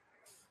out of it.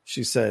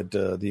 She said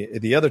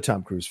the other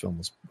Tom Cruise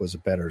film was a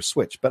better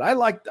switch, but I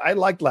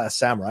liked Last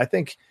Samurai. I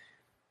think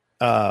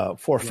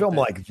for a film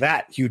like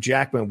that, Hugh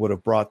Jackman would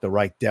have brought the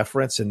right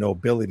deference and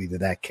nobility to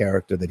that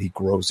character that he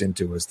grows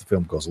into as the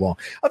film goes along.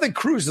 I think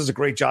Cruise does a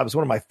great job. It's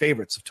one of my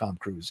favorites of Tom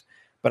Cruise,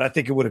 but I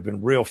think it would have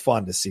been real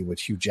fun to see what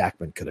Hugh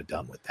Jackman could have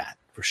done with that.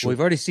 For sure. Well, we've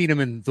already seen him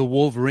in The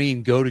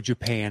Wolverine go to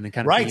Japan and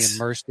kind of be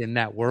immersed in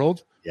that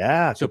world.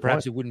 Yeah. So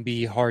perhaps it wouldn't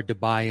be hard to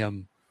buy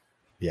him.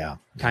 Yeah.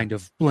 Kind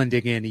of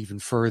blending in even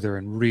further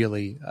and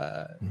really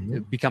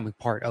becoming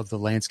part of the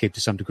landscape to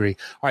some degree.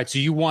 All right. So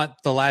you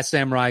want The Last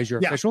Samurai as your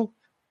official?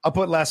 I'll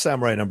put Last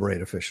Samurai number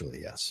 8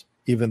 officially, yes.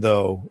 Even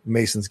though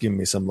Mason's giving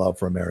me some love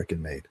for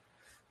American Made.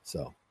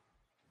 So,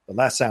 The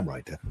Last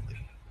Samurai,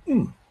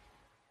 definitely.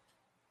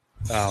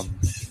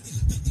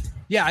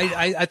 Yeah,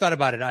 I thought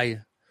about it.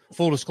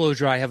 Full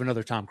disclosure, I have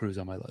another Tom Cruise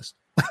on my list.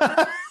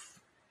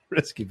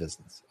 Risky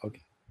business.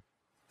 Okay.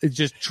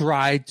 Just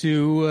try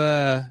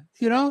to,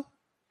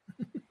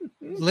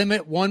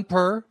 limit one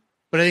per.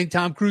 But I think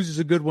Tom Cruise is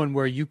a good one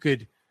where you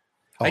could.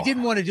 I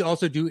didn't want to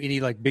also do any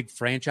like big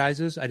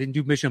franchises. I didn't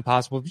do Mission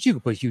Impossible, but you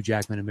could put Hugh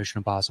Jackman in Mission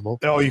Impossible.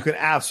 Oh, you can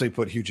absolutely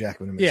put Hugh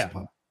Jackman in Mission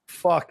Impossible.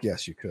 Fuck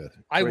yes, you could.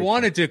 I Great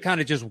wanted to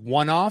kind of just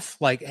one-off,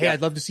 like, hey, Yeah.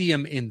 I'd love to see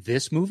him in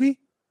this movie.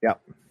 Yeah.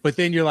 But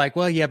then you're like,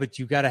 well, yeah, but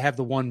you got to have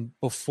the one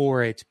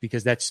before it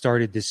because that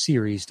started this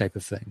series type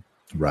of thing.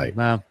 Right.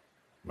 Well,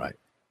 Right.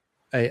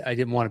 I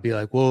didn't want to be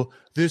like, well,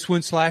 this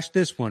one /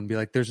 this one. Be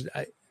like, there's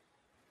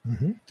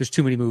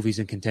too many movies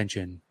in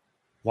contention.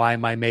 Why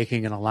am I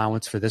making an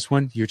allowance for this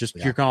one? You're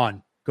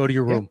gone. Go to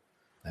your room.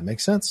 That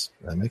makes sense.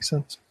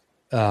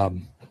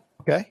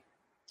 Okay.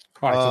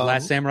 All right. So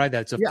Last Samurai.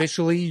 That's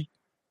officially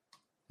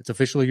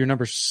your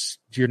number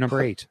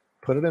 8.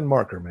 Put it in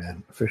marker,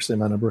 man. Officially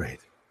my number 8.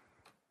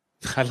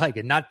 I like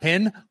it. Not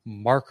pen,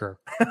 marker.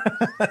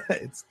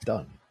 It's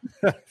done.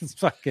 It's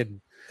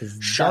fucking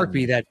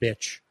Sharpie that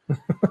bitch.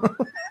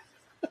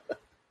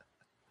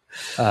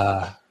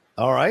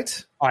 All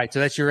right. All right. So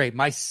that's your 8.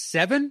 My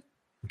 7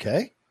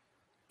 Okay.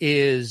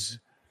 is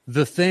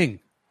The Thing,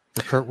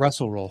 the Kurt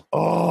Russell role.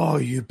 Oh,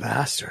 you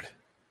bastard.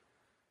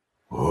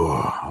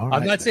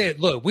 I'm not saying,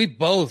 look, we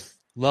both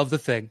love The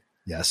Thing.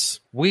 Yes.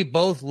 We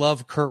both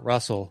love Kurt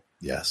Russell.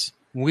 Yes.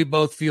 We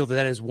both feel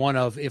that is one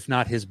of, if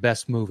not his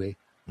best movie.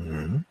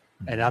 Mm-hmm.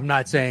 And I'm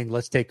not saying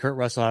let's take Kurt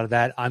Russell out of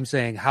that. I'm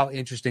saying how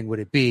interesting would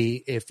it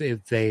be if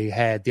they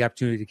had the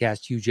opportunity to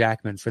cast Hugh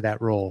Jackman for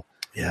that role?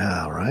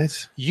 Yeah,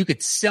 right. You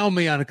could sell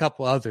me on a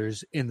couple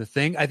others in The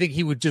Thing. I think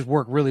he would just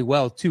work really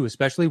well too,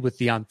 especially with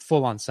the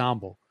full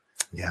ensemble.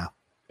 Yeah.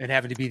 And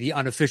having to be the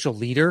unofficial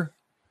leader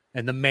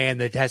and the man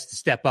that has to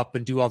step up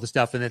and do all the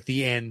stuff. And at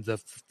the end,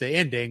 the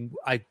ending,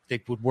 I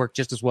think would work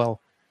just as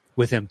well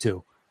with him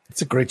too.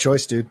 It's a great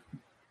choice, dude.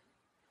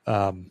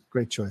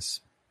 Great choice.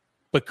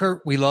 But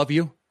Kurt, we love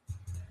you.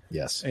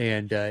 Yes.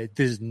 And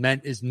this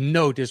is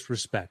no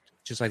disrespect.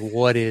 Just like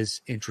what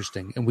is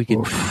interesting. And we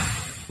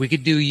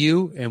could do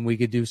you and we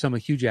could do some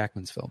of Hugh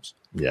Jackman's films.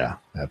 Yeah,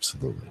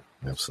 absolutely.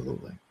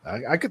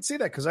 I could see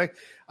that because I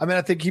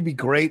think he'd be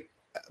great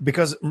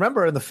because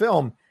remember in the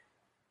film,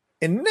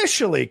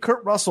 initially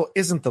Kurt Russell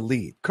isn't the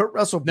lead. Kurt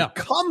Russell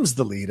becomes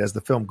the lead as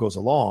the film goes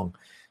along.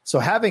 So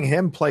having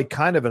him play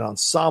kind of an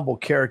ensemble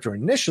character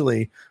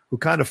initially who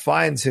kind of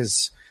finds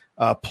his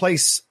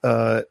place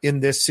in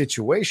this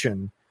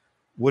situation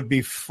would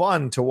be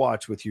fun to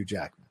watch with Hugh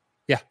Jackman.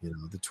 Yeah.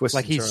 The twist.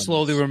 Like he's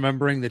slowly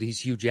remembering that he's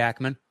Hugh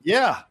Jackman.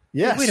 Yeah.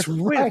 Yes.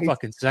 Wait a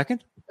fucking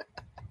second.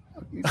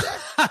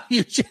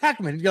 Hugh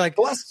Jackman. You're like,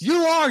 you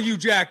are Hugh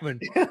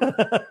Jackman.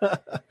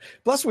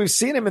 Plus, we've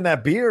seen him in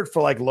that beard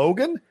for like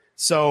Logan.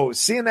 So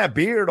seeing that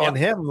beard on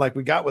him, like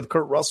we got with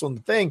Kurt Russell in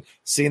The Thing,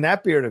 seeing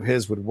that beard of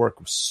his would work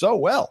so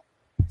well.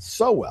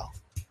 So well.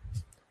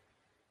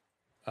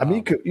 I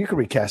mean, you could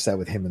recast that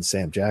with him and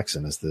Sam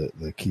Jackson as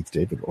the Keith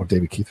David or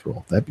David Keith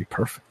role. That'd be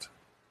perfect.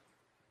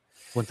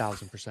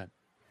 1,000%.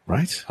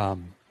 Right.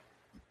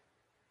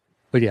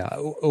 But yeah,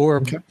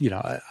 or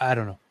I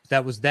don't know.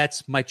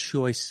 That's my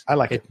choice. I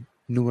like it.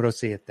 Numero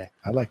 7.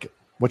 I like it.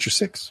 What's your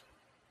 6?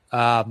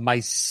 My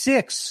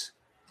 6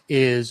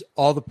 is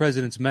All the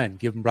President's Men.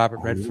 Give him Robert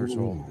Redford's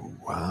role.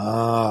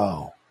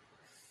 Wow.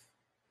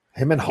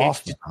 Him and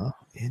Hoffman, huh?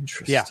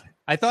 Interesting. Yeah.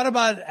 I thought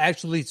about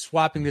actually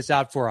swapping this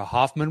out for a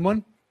Hoffman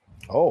one.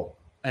 Oh.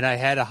 And I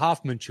had a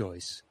Hoffman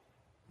choice.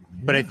 Yeah.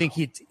 But I think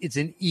it's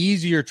an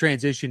easier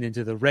transition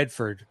into the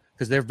Redford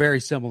because they're very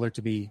similar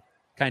to me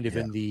kind of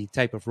in the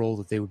type of role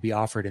that they would be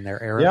offered in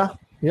their era.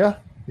 Yeah.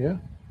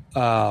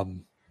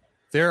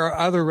 There are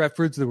other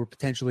Redfords that were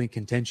potentially in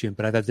contention,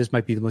 but I thought this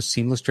might be the most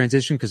seamless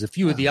transition because a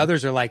few of the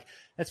others are like,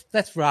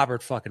 that's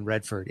Robert fucking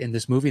Redford in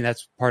this movie, and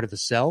that's part of the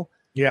sell.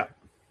 Yeah.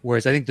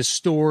 Whereas I think the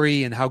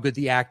story and how good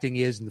the acting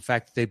is and the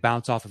fact that they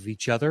bounce off of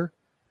each other,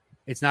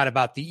 it's not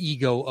about the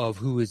ego of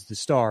who is the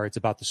star. It's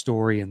about the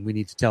story, and we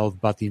need to tell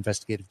about the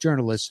investigative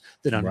journalists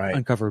that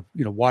uncovered,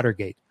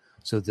 Watergate.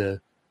 So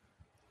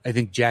I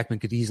think Jackman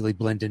could easily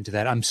blend into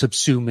that. I'm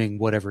subsuming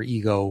whatever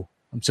ego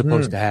I'm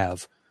supposed to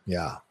have.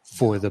 Yeah.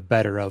 For the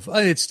better of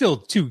it's still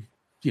two,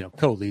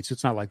 co-leads. So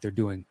it's not like they're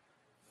doing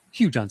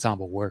huge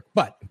ensemble work,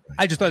 but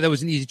I just thought that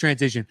was an easy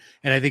transition,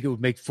 and I think it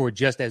would make for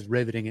just as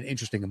riveting and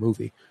interesting a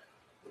movie.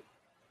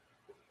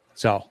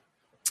 So,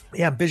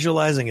 yeah, I'm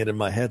visualizing it in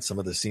my head, some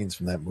of the scenes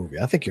from that movie.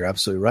 I think you're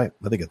absolutely right.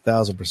 I think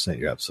 1,000%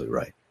 you're absolutely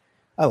right.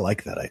 I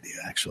like that idea,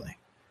 actually.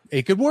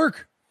 It could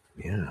work.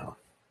 Yeah.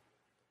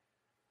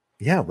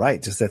 Yeah,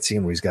 right. Just that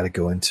scene where he's got to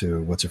go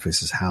into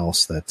what's-her-face's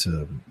house, that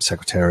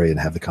secretary, and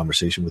have the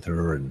conversation with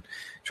her and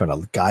trying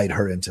to guide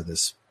her into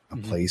this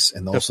place.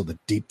 And also the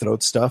deep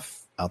throat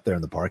stuff out there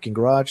in the parking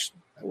garage.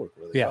 That worked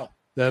really well.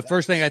 The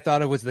first thing I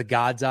thought of was the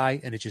God's Eye,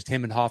 and it's just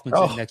him and Hoffman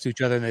sitting next to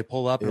each other, and they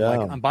pull up. And I'm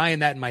like, I'm buying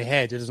that in my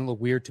head. It doesn't look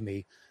weird to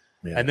me.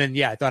 Yeah. And then,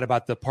 I thought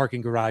about the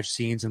parking garage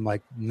scenes, and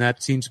like,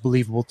 that seems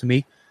believable to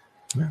me.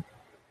 Yeah.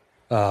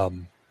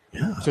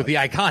 So the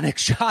iconic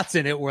shots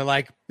in it were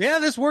like,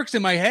 this works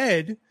in my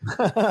head.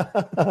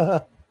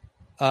 And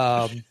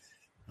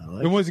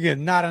once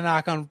again, not a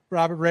knock on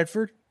Robert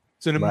Redford.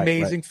 It's an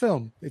amazing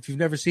film. If you've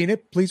never seen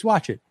it, please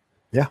watch it.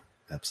 Yeah,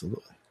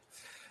 absolutely.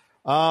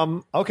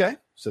 Okay,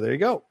 so there you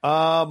go.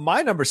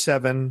 My number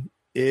 7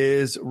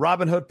 is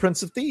Robin Hood,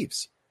 Prince of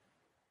Thieves.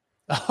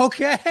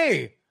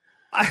 Okay.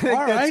 I think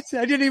All right.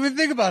 I didn't even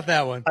think about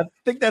that one. I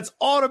think that's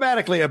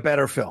automatically a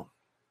better film.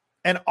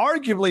 And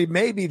arguably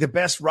maybe the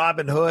best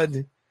Robin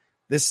Hood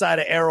this side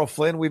of Errol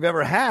Flynn we've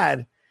ever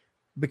had,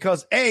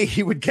 because A,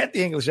 he would get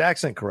the English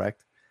accent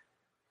correct.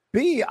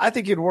 B, I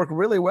think he'd work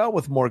really well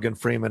with Morgan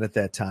Freeman at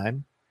that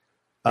time.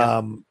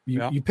 Yeah.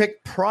 You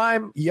pick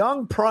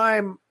young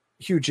prime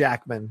Hugh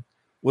Jackman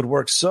would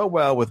work so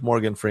well with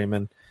Morgan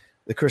Freeman.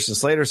 The Christian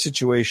Slater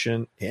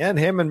situation, and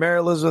him and Mary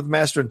Elizabeth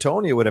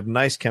Mastrantonio would have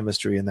nice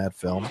chemistry in that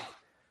film.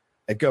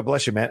 And God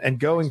bless you, man. And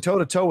going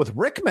toe-to-toe with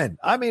Rickman.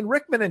 I mean,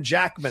 Rickman and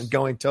Jackman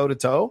going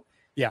toe-to-toe.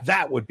 Yeah.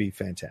 That would be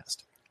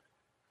fantastic.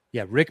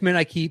 Yeah, Rickman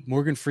I keep.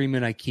 Morgan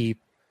Freeman I keep.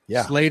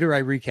 Yeah. Slater I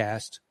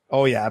recast.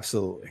 Oh, yeah,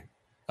 absolutely.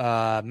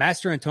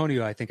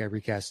 Mastrantonio I think I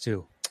recast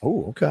too.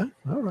 Oh, okay.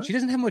 All right. She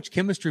doesn't have much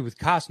chemistry with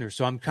Costner,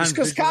 so I'm kind of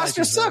because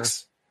Costner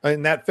sucks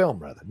in that film,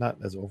 rather, not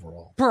as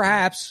overall.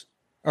 Perhaps.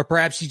 Or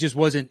perhaps he just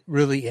wasn't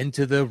really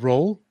into the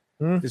role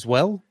as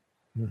well.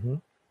 Mm-hmm.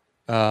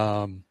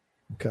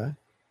 Okay.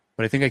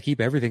 But I think I keep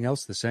everything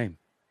else the same.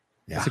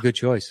 Yeah. That's a good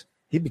choice.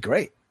 He'd be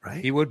great,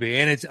 right? He would be.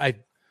 And I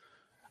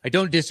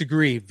don't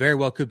disagree. Very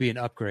well could be an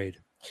upgrade.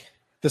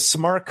 The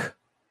smirk.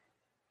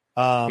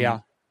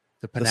 The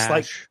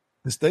panache.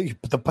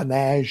 The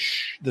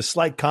panache, the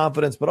slight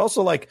confidence, but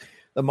also like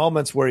the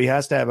moments where he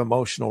has to have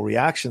emotional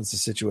reactions to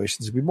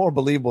situations would be more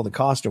believable than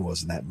Costner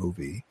was in that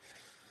movie.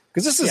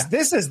 Because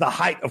this is the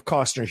height of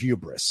Costner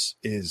hubris,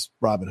 is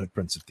Robin Hood,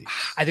 Prince of Thieves.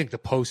 I think The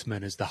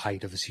Postman is the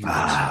height of his hubris.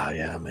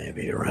 Yeah,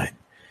 maybe you're right.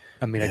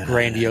 I mean, a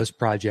grandiose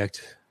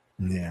project.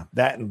 Yeah,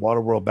 that and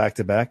Waterworld back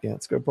to back. Yeah,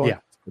 that's a good point. Yeah,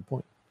 that's a good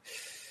point.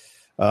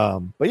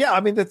 But yeah,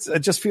 I mean, it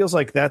just feels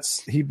like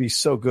he'd be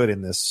so good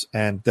in this,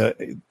 and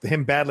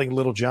him battling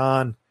Little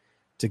John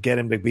to get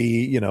him to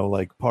be,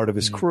 like part of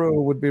his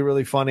crew would be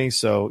really funny.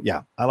 So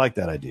yeah, I like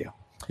that idea.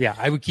 Yeah,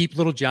 I would keep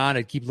Little John.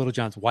 I'd keep Little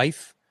John's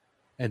wife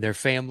and their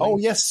family. Oh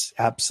yes,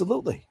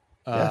 absolutely.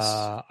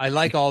 Yes. I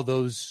like all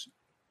those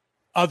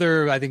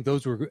I think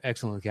those were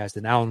excellent cast.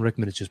 And Alan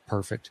Rickman is just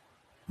perfect.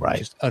 Right.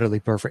 Just utterly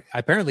perfect.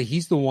 Apparently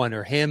he's the one,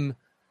 or him,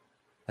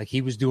 like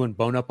he was doing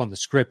bone up on the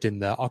script, and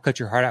the I'll cut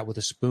your heart out with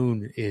a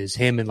spoon is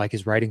him and like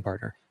his writing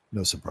partner.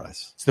 No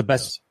surprise. It's the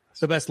best. It's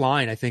the best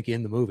line, I think,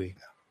 in the movie.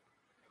 Yeah.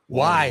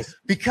 Why?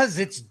 Because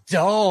it's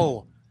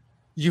dull.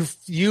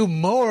 You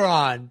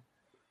moron.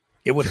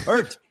 It would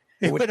hurt.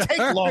 It would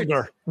take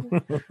longer.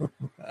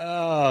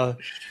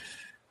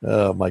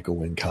 Michael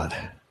Wincott.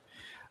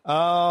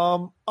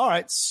 All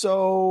right.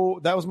 So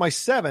that was my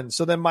 7.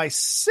 So then my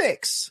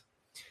 6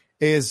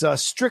 is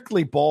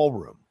Strictly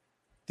Ballroom,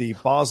 the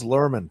Baz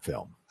Luhrmann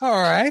film.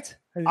 All right.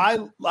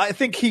 I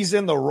think he's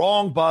in the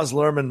wrong Baz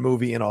Luhrmann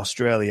movie in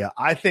Australia.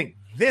 I think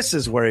this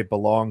is where he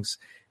belongs.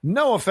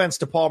 No offense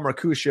to Paul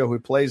Mercutio, who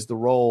plays the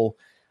role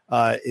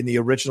in the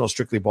original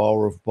Strictly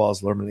Ballroom of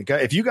Baz Luhrmann.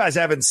 If you guys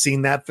haven't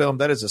seen that film,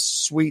 that is a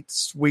sweet,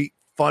 sweet,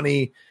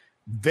 funny,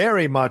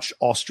 very much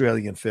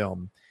Australian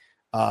film.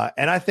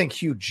 And I think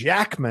Hugh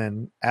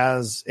Jackman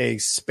as a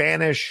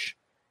Spanish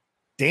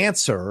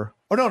dancer.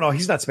 Oh, no,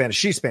 he's not Spanish.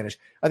 She's Spanish.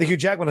 I think Hugh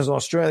Jackman is an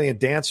Australian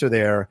dancer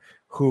there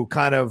who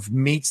kind of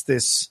meets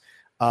this,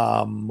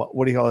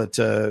 what do you call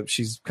it?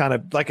 She's kind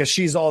of like a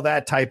She's All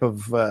That type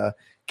of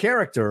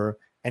character,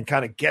 and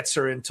kind of gets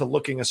her into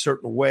looking a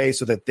certain way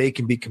so that they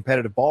can be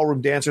competitive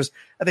ballroom dancers.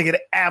 I think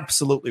it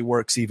absolutely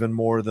works even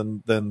more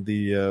than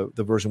the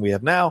version we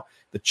have now.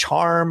 The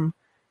charm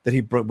that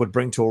he would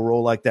bring to a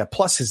role like that,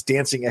 plus his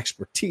dancing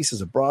expertise as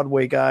a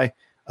Broadway guy,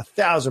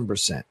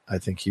 1,000%. I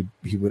think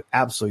he would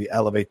absolutely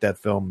elevate that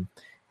film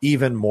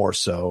even more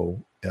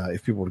so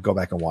if people would go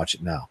back and watch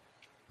it now.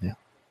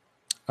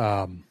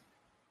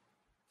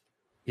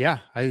 Yeah.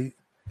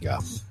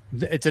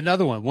 It's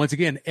another one. Once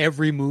again,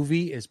 every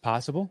movie is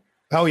possible.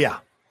 Oh, yeah,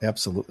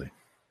 absolutely.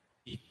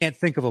 You can't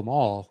think of them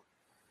all.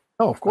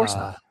 Oh, of course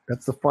not.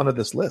 That's the fun of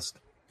this list.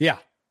 Yeah.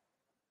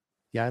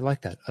 Yeah, I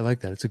like that.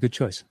 It's a good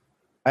choice.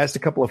 I asked a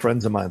couple of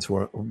friends of mine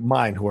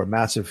who are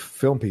massive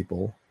film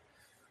people,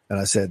 and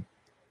I said,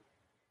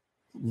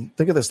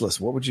 think of this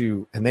list. What would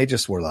you, and they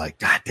just were like,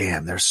 God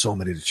damn, there's so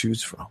many to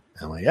choose from.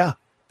 And I'm like, yeah,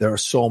 there are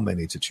so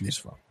many to choose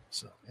from.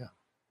 So, yeah,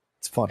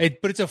 it's fun.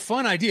 But it's a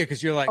fun idea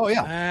because you're like, oh,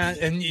 yeah.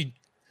 And you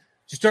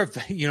start,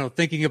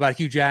 thinking about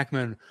Hugh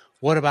Jackman.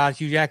 What about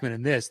Hugh Jackman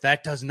in this?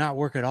 That does not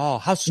work at all.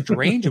 How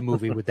strange a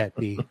movie would that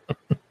be?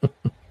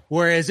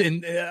 Whereas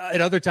at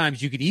other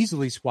times you could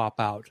easily swap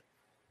out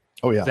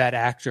that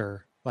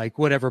actor, like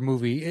whatever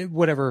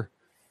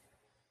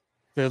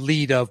the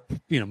lead of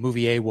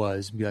movie A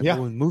was. Be like,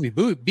 well, in movie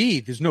B,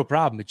 there's no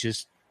problem. It's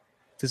just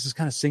this is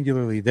kind of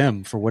singularly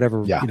them for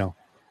whatever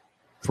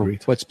for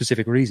what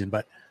specific reason.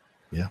 But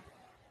yeah,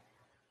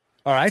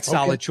 all right,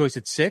 solid choice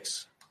at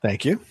 6.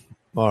 Thank you.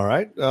 All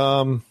right.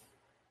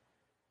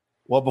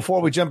 Well,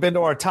 before we jump into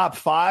our top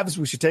 5s,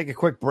 we should take a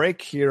quick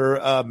break here,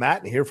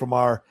 Matt, and hear from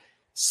our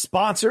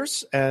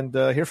sponsors and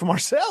hear from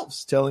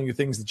ourselves, telling you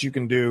things that you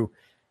can do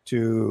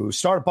to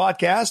start a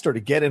podcast or to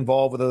get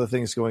involved with other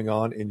things going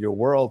on in your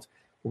world.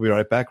 We'll be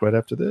right back right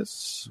after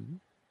this.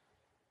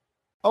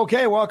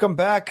 Okay, welcome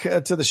back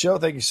to the show.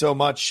 Thank you so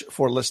much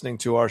for listening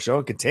to our show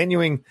and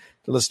continuing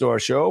to listen to our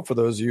show. For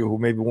those of you who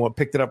maybe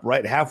picked it up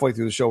right halfway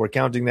through the show, we're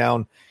counting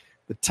down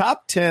the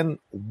top 10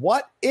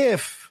 what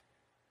if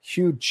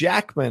Hugh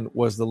Jackman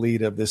was the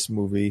lead of this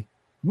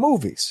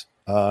movies.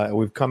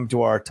 We've come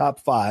to our top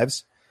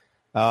fives.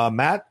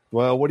 Matt,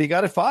 well, what do you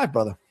got at 5,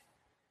 brother?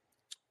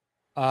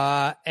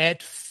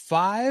 At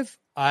 5,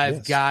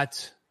 I've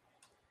got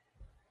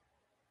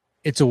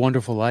It's a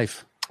Wonderful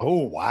Life.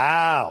 Oh,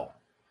 wow.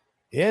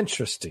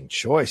 Interesting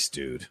choice,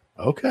 dude.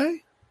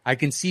 Okay. I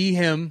can see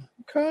him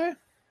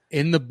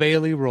in the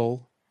Bailey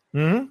role.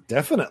 Mm-hmm.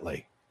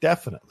 Definitely.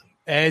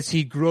 As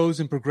he grows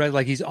and progresses,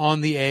 like he's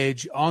on the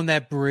edge, on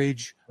that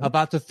bridge,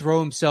 about to throw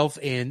himself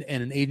in,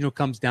 and an angel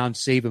comes down to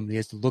save him. He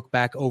has to look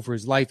back over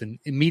his life, and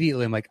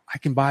immediately I'm like, I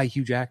can buy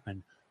Hugh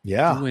Jackman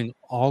doing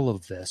all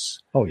of this.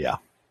 Oh, yeah.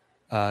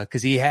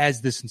 Because he has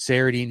the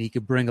sincerity, and he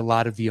could bring a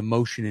lot of the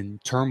emotion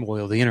and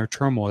turmoil, the inner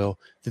turmoil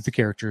that the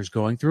character is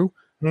going through.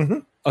 Mm-hmm.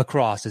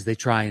 Across as they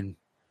try and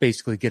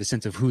basically get a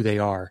sense of who they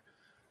are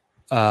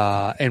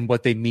and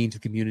what they mean to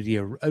the community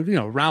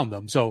around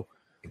them. So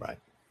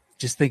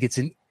just think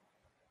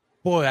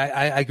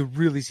I could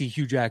really see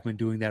Hugh Jackman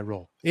doing that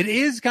role. It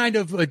is kind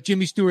of a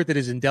Jimmy Stewart that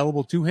is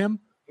indelible to him.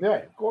 Yeah,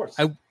 of course.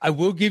 I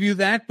will give you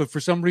that, but for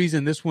some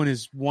reason this one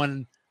is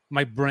one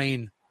my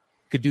brain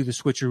could do the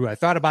switcheroo. I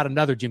thought about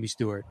another Jimmy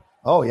Stewart.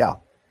 Oh yeah.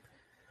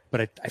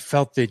 But I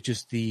felt that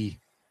just the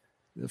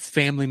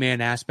family man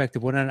aspect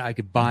of what I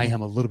could buy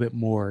him a little bit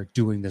more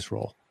doing this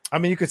role. I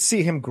mean, you could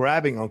see him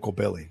grabbing Uncle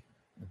Billy.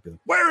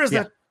 Where is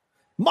that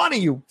money,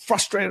 you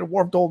frustrated,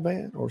 warped old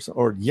man?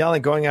 Or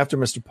yelling, going after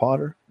Mr.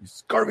 Potter. You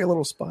scurvy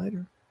little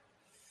spider.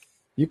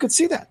 You could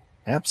see that.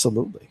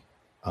 Absolutely.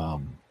 I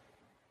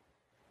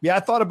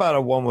thought about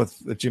a one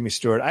with Jimmy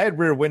Stewart. I had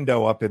Rear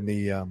Window up in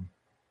the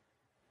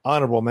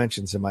honorable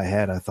mentions in my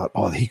head. I thought,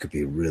 he could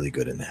be really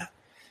good in that.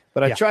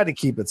 But I tried to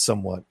keep it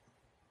somewhat...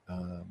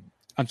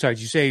 I'm sorry,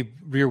 did you say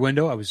Rear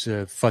Window? I was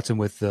futzing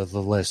with the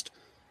list.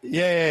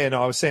 Yeah.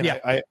 No, I was saying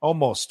I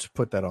almost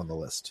put that on the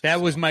list.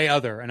 That was my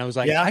other. And I was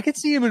like, I could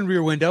see him in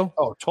Rear Window.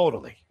 Oh,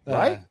 totally.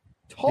 Right?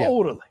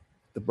 Totally. Yeah.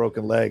 The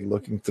broken leg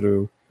looking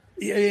through.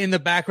 In the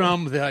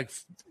background,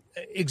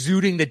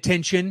 exuding the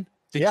tension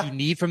that you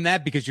need from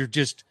that because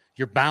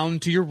you're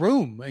bound to your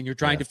room and you're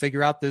trying to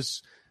figure out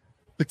this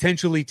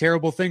potentially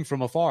terrible thing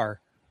from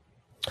afar.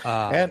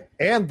 And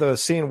the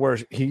scene where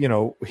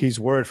he's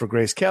worried for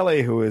Grace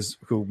Kelly,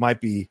 who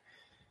might be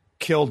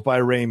killed by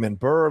Raymond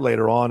Burr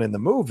later on in the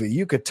movie.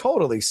 You could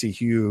totally see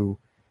Hugh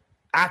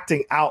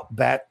acting out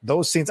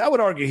those scenes. I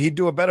would argue he'd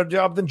do a better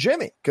job than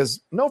Jimmy,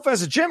 because no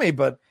offense to Jimmy,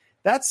 but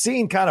that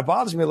scene kind of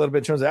bothers me a little bit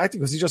in terms of acting,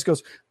 because he just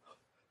goes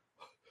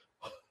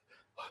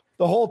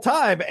the whole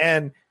time.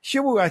 And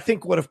Hugh, I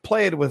think, would have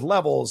played with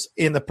levels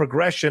in the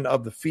progression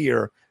of the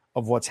fear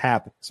of what's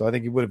happened. So I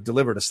think he would have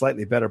delivered a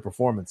slightly better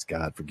performance,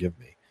 God forgive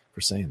me for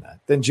saying that,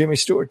 than Jimmy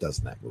Stewart does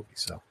in that movie.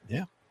 So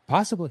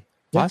possibly.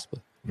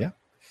 Yeah.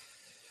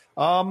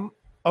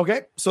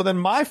 Okay. So then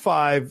my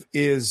 5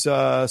 is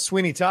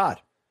Sweeney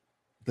Todd,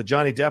 the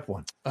Johnny Depp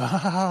one.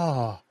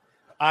 Oh,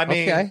 I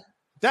mean,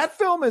 that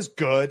film is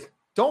good.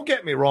 Don't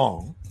get me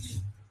wrong,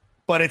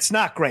 but it's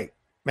not great.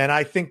 And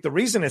I think the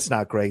reason it's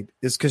not great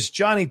is because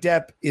Johnny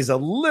Depp is a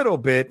little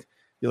bit,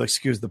 you'll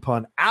excuse the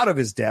pun, out of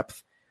his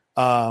depth,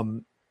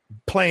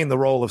 playing the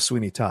role of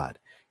Sweeney Todd.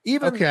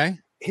 Even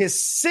his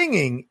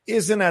singing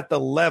isn't at the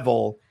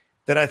level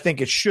that I think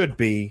it should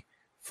be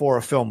for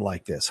a film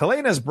like this.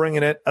 Helena's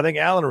bringing it. I think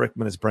Alan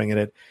Rickman is bringing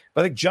it.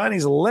 But I think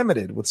Johnny's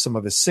limited with some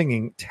of his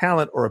singing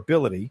talent or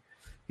ability.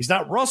 He's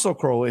not Russell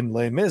Crowe in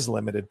Les Mis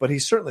limited, but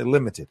he's certainly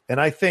limited. And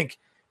I think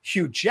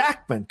Hugh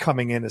Jackman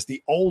coming in as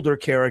the older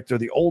character,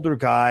 the older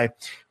guy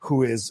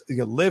who is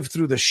lived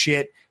through the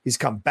shit. He's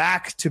come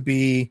back to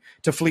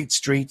Fleet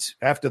Street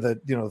after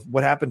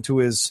what happened to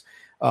his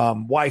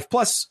wife.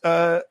 Plus,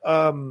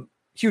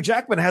 Hugh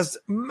Jackman has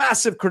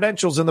massive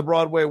credentials in the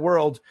Broadway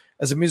world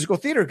as a musical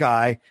theater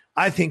guy.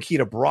 I think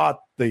he'd have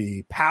brought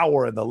the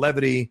power and the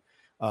levity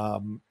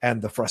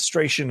and the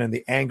frustration and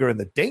the anger and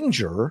the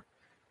danger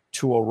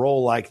to a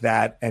role like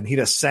that, and he'd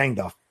have sang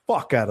the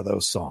fuck out of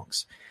those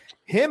songs.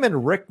 Him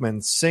and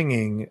Rickman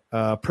singing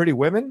Pretty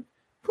Women,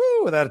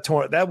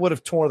 that would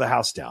have torn the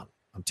house down.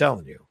 I'm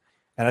telling you.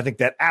 And I think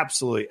that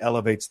absolutely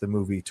elevates the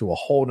movie to a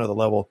whole nother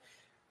level.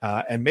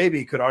 And maybe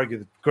you could argue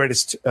the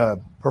greatest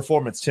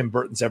performance Tim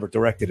Burton's ever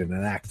directed in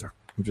an actor.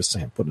 I'm just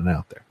saying, putting it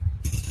out there.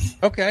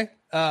 Okay.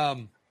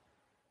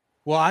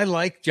 Well, I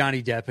like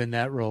Johnny Depp in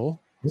that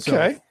role.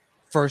 Okay. So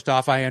first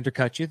off, I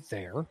undercut you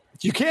there.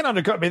 You can't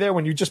undercut me there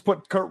when you just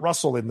put Kurt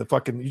Russell in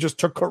you just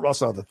took Kurt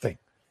Russell out of the thing.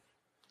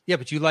 Yeah,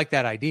 but you like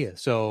that idea.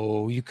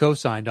 So you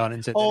co-signed on it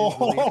and said,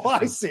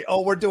 I see.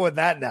 Oh, we're doing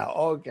that now.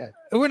 Okay.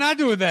 We're not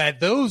doing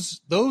that.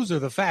 Those are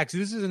the facts.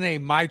 This isn't a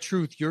my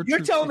truth, your You're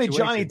truth telling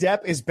situation. me Johnny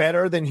Depp is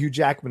better than Hugh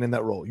Jackman in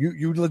that role.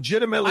 You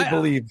legitimately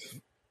believe.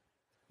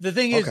 The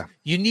thing is,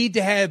 you need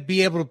to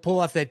be able to pull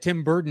off that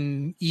Tim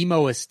Burton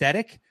emo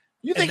aesthetic.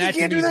 You think he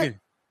can't do that?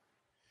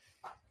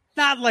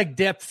 not like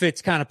Depp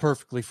fits kind of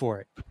perfectly for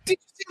it. Did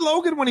you see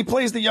Logan when he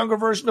plays the younger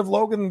version of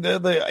Logan,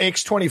 the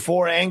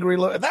X-24 angry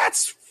Logan?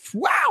 That's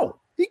wow.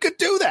 He could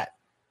do that.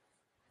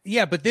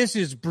 Yeah, but this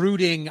is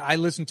brooding. I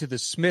listen to the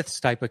Smiths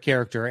type of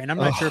character, and I'm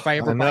not sure if I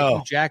ever buy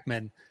Hugh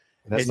Jackman.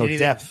 That's no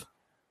depth.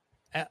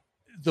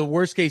 The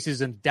worst case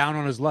is a down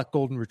on his luck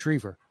golden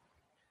retriever.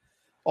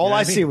 All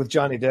I see with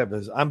Johnny Depp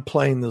is I'm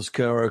playing this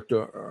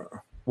character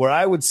where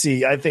I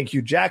think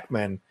Hugh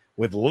Jackman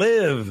would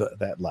live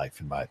that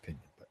life, in my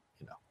opinion. But,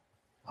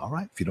 all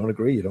right. If you don't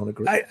agree, you don't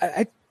agree.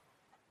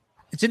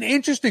 It's an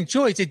interesting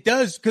choice. It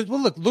does, because,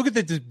 look at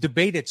the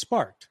debate it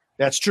sparked.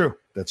 That's true.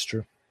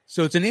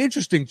 So it's an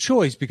interesting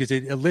choice because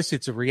it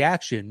elicits a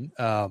reaction.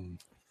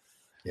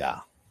 Yeah.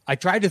 I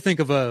tried to think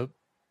of a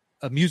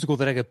musical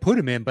that I could put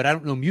him in, but I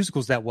don't know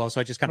musicals that well,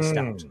 so I just kind of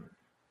stopped.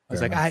 I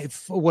was like,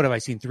 what have I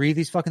seen? 3 of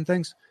these fucking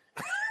things?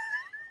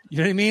 You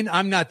know what I mean?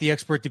 I'm not the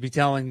expert to be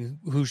telling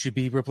who should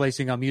be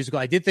replacing a musical.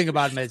 I did think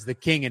about him as the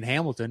king in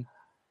Hamilton.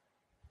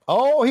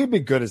 Oh, he'd be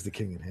good as the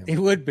king in Hamilton. He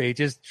would be.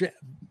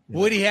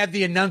 Would he have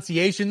the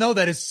enunciation, though?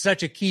 That is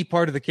such a key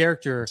part of the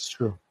character. It's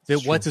true.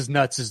 What's his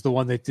nuts is the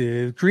one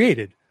that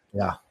created.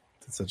 Yeah,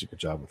 did such a good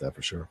job with that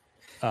for sure.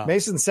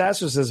 Mason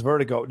Sasser says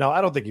Vertigo. No,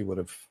 I don't think he would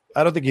have.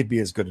 I don't think he'd be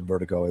as good in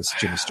Vertigo as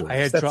Jimmy Stewart.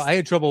 I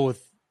had trouble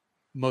with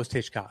most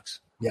Hitchcocks.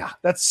 Yeah,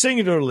 that's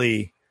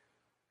singularly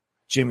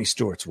Jimmy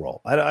Stewart's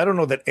role. I don't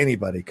know that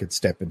anybody could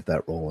step into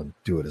that role and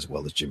do it as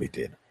well as Jimmy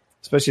did,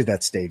 especially at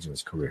that stage in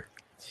his career.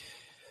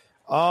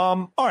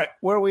 All right,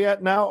 where are we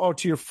at now? Oh,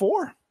 to your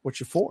 4. What's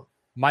your 4?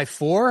 My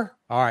 4?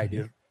 All right,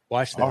 dude.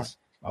 Watch this.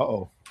 Right.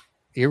 Uh-oh.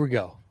 Here we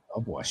go.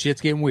 Oh, boy.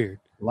 Shit's getting weird.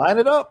 Line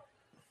it up.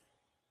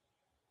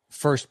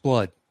 First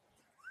Blood.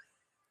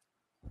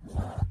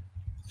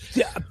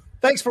 Yeah.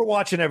 Thanks for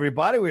watching,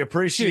 everybody. We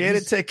appreciate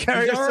it. Take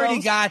care of yourselves. He's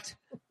already got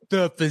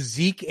the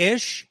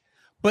physique-ish,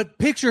 but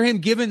picture him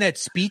giving that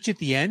speech at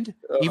the end,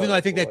 even though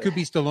I think that could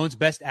be Stallone's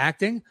best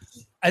acting.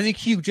 I think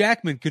Hugh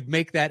Jackman could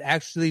make that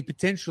actually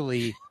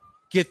potentially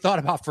get thought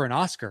about for an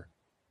Oscar.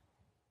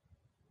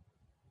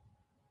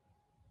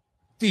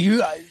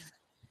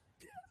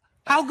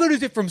 How good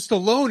is it from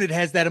Stallone? It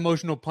has that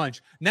emotional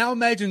punch. Now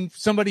imagine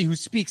somebody who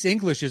speaks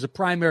English as a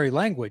primary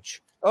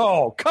language.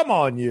 Oh, come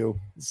on, you.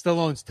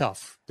 Stallone's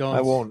tough.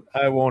 I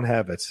won't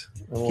have it.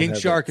 King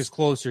Shark is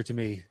closer to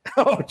me.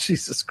 Oh,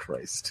 Jesus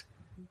Christ.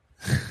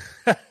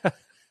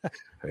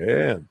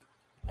 And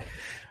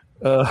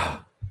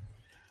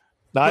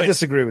I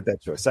disagree with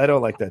that choice. I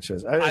don't like that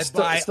choice.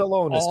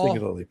 Stallone is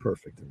singularly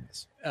perfect in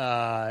this.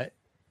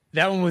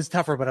 That one was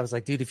tougher, but I was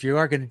like, dude, if you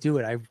are going to do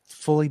it, I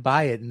fully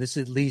buy it. And this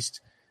at least,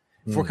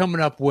 if we're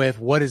coming up with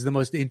what is the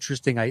most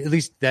interesting, at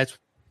least that's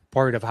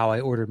part of how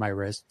I ordered my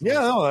wrist. Yeah,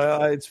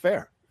 no, it's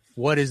fair.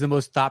 What is the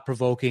most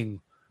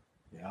thought-provoking?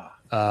 Yeah.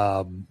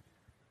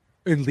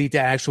 And lead to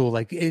actual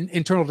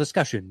internal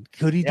discussion.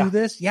 Could he do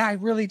this? Yeah, I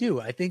really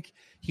do. I think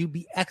he'd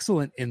be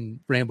excellent in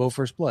Rambo: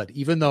 First Blood,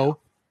 even though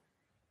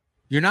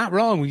you're not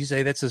wrong when you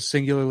say that's a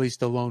singularly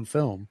Stallone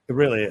film. It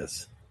really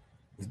is.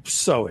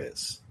 So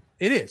is.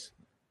 It is.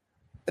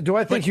 Do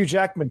I think Hugh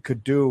Jackman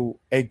could do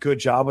a good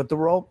job with the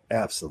role?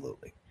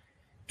 Absolutely.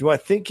 Do I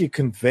think he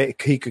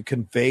could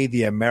convey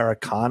the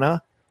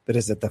Americana that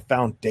is at the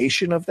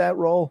foundation of that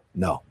role?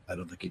 No, I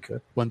don't think he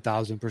could.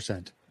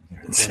 1,000%.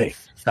 You're insane.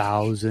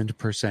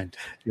 1,000%.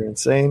 You're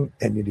insane,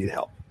 and you need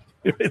help.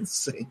 You're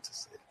insane to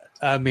say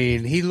that. I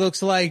mean, he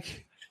looks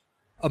like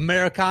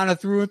Americana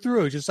through and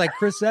through, just like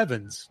Chris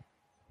Evans.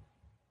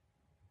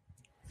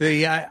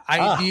 The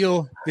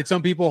ideal that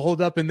some people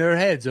hold up in their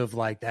heads of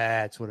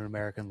that's what an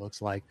American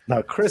looks like.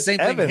 Now, Chris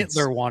Evans. Same thing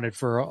Hitler wanted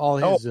for all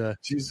his.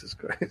 Jesus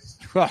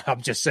Christ!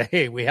 I'm just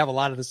saying we have a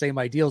lot of the same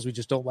ideals. We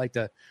just don't like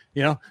to,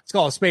 let's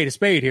call a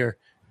spade here.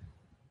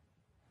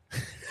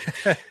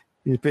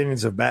 The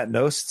opinions of Matt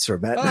Nost or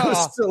Matt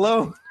Nost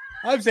alone.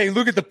 I'm saying,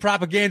 look at the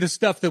propaganda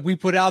stuff that we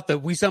put out that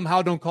we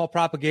somehow don't call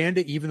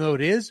propaganda, even though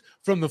it is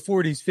from the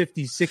 40s,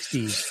 50s,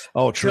 60s.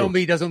 Oh, true. Tell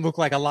me, doesn't look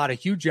like a lot of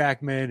Hugh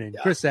Jackman and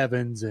Chris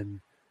Evans and.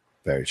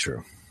 Very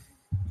true.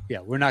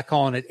 Yeah, we're not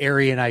calling it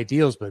Aryan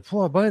ideals, but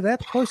boy,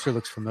 that poster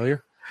looks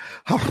familiar.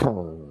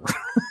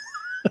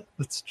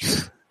 That's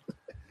true.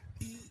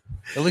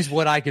 At least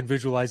what I can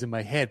visualize in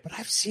my head, but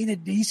I've seen a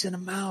decent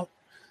amount.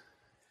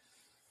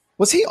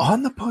 Was he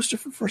on the poster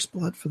for First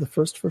Blood for the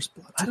First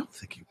Blood? I don't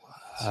think he was.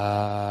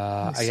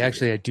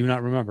 I do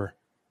not remember.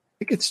 I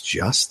think it's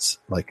just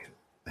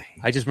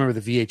I just remember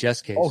the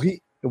VHS case. Oh,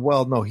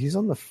 he's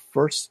on the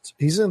first.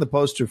 He's in the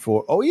poster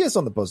for. Oh, he is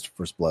on the poster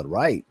for First Blood,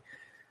 right?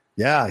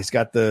 Yeah, he's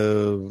got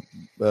the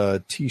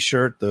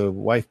T-shirt, the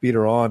wife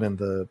beater on, and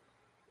the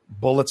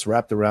bullets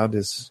wrapped around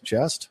his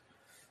chest.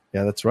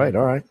 Yeah, that's right.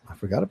 All right. I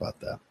forgot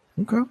about that.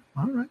 Okay.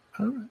 All right.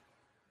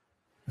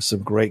 There's some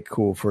great,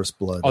 cool First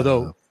Blood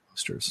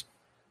posters.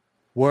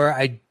 Where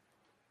I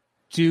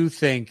do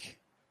think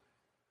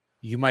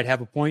you might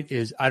have a point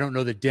is I don't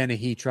know that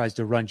Dennehy tries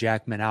to run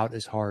Jackman out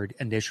as hard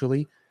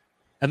initially,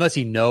 unless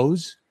he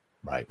knows.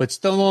 Right. But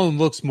Stallone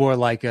looks more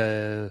like you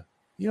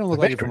don't look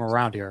like you're from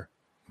around here.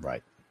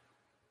 Right.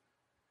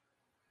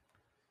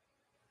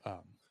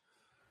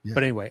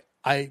 But anyway,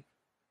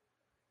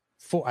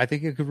 4. I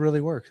think it could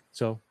really work.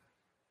 So,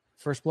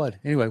 First Blood.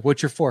 Anyway,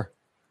 what's your 4?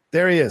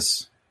 There he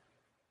is.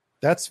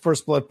 That's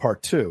First Blood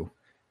Part 2.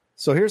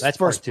 So here's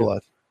First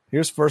Blood.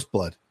 Here's First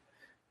Blood.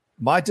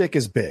 My dick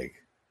is big.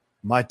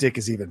 My dick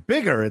is even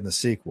bigger in the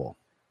sequel.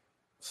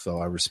 So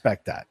I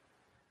respect that.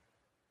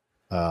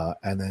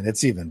 And then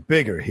it's even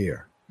bigger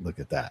here. Look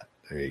at that.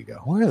 There you go.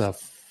 Where the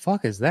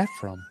fuck is that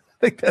from? I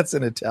think that's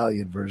an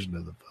Italian version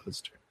of the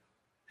poster.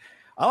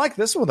 I like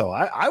this one, though.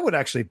 I would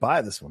actually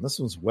buy this one. This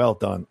one's well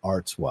done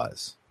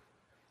arts-wise.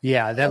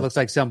 Yeah, that looks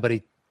like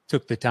somebody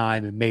took the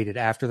time and made it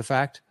after the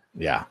fact.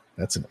 Yeah,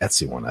 that's an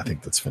Etsy one. I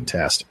think that's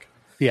fantastic.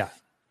 Yeah.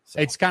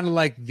 So. It's kind of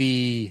like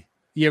you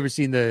ever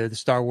seen the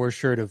Star Wars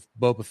shirt of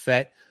Boba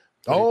Fett?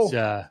 Oh.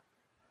 It's,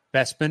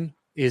 Bespin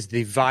is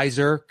the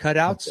visor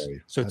cutouts.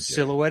 So it's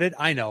silhouetted.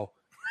 I know.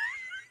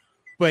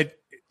 But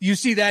you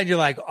see that and you're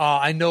like, oh,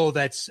 I know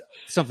that's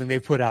something they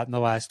put out in the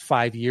last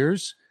 5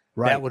 years.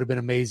 Right. That would have been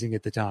amazing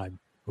at the time.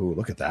 Ooh,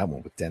 look at that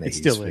one with Dennehy's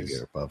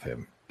figure above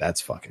him.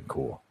 That's fucking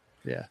cool.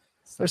 Yeah.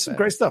 There's some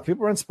great stuff.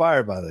 People are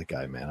inspired by that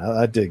guy, man.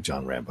 I dig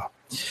John Rambo.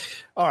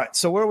 All right,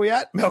 so where are we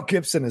at? Mel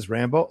Gibson is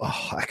Rambo.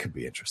 Oh, that could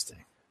be interesting.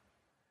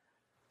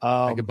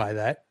 I could buy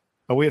that.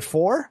 Are we at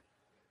 4?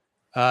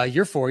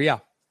 You're 4, yeah.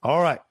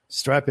 All right,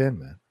 strap in,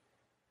 man.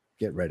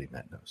 Get ready,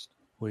 Matt Nost.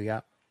 What do you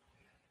got?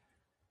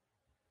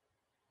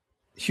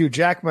 Hugh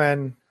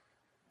Jackman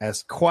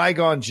as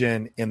Qui-Gon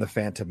Jinn in The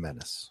Phantom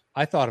Menace.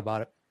 I thought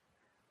about it.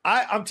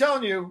 I'm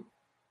telling you,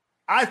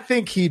 I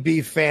think he'd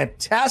be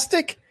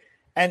fantastic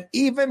and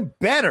even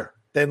better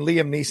than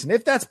Liam Neeson,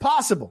 if that's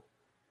possible,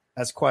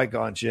 as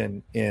Qui-Gon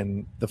Jinn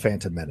in The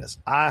Phantom Menace.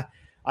 I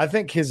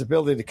think his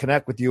ability to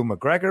connect with Ewan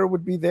McGregor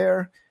would be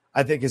there.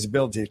 I think his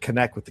ability to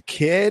connect with the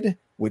kid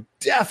would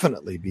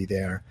definitely be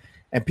there.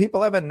 And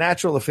people have a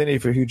natural affinity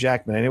for Hugh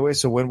Jackman anyway.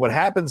 So when what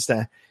happens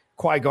to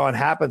Qui-Gon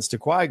happens to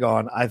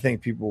Qui-Gon, I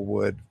think people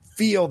would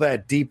feel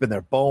that deep in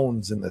their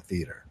bones in the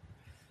theater.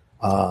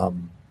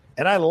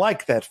 And I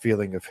like that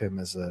feeling of him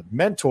as a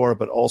mentor,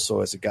 but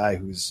also as a guy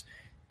who's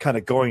kind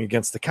of going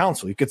against the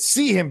council. You could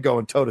see him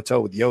going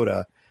toe-to-toe with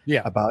Yoda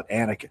about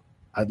Anakin.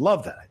 I'd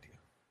love that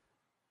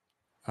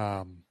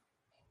idea.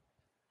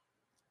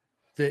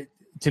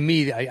 To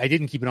me, I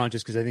didn't keep it on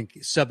just because I think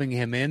subbing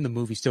him in, the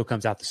movie still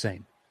comes out the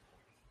same.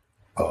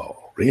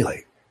 Oh,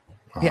 really?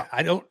 Yeah,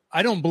 I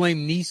don't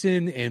blame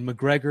Neeson and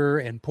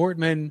McGregor and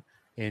Portman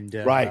and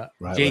right.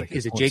 Jake.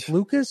 Is it Jake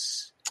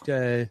Lucas?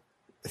 I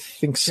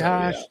think so.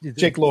 Josh, yeah.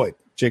 Jake Lloyd.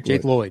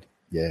 Jake Lloyd.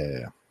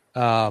 Yeah.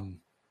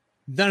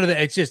 None of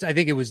that. It's just I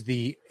think it was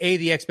the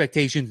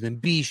expectations, and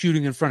B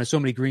shooting in front of so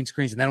many green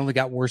screens, and that only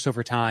got worse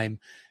over time.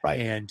 Right.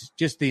 And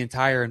just the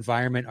entire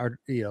environment,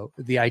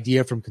 the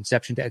idea from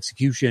conception to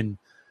execution,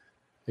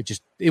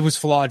 it was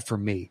flawed for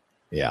me.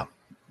 Yeah.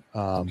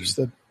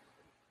 Understood.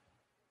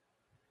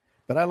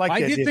 But I like.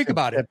 I did think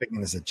about it. Stepping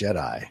in as a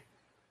Jedi.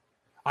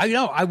 I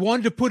know. I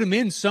wanted to put him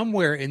in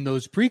somewhere in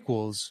those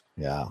prequels.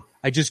 Yeah.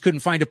 I just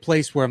couldn't find a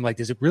place where I'm like,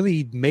 does it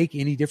really make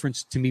any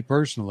difference to me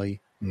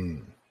personally?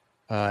 Mm.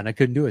 And I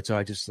couldn't do it. So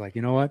I just like,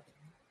 you know what?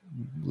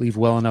 Leave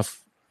well enough,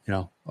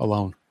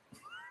 alone.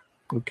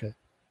 Okay.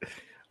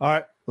 All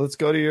right. Let's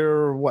go to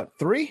your,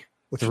 3?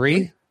 What's 3? Your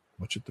 3?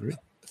 What's your 3?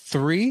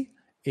 3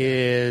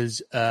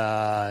 is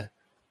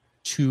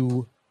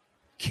To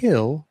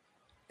Kill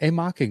a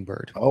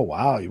Mockingbird. Oh,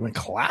 wow. You went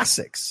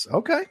classics.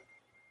 Okay.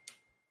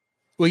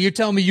 Well, you're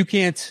telling me you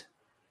can't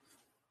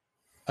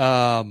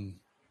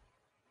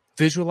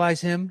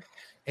visualize him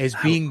as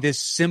being this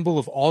symbol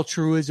of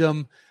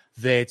altruism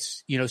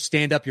that's,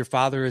 stand up, your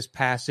father is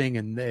passing,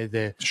 and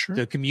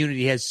the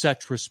community has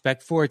such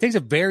respect for. It takes a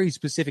very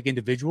specific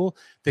individual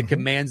that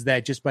commands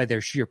that just by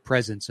their sheer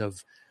presence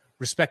of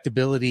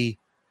respectability,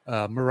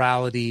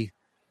 morality.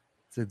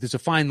 So there's a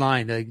fine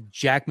line.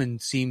 Jackman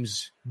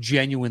seems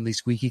genuinely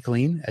squeaky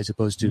clean as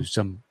opposed to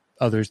some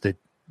others that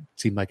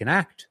seem like an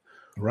act.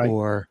 Right.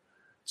 Or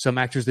some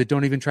actors that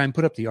don't even try and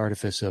put up the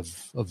artifice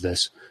of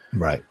this.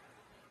 Right.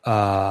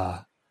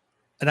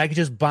 And I could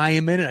just buy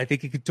him in it. I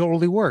think it could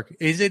totally work.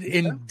 Is it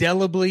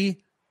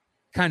indelibly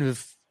kind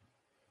of,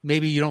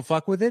 maybe you don't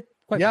fuck with it?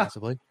 Quite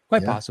possibly.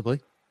 Quite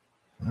possibly.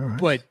 All right.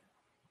 But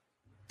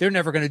they're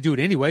never going to do it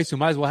anyway, so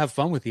might as well have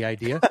fun with the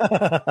idea.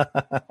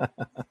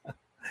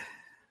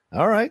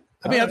 All right.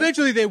 I mean,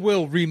 eventually they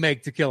will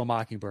remake To Kill a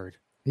Mockingbird.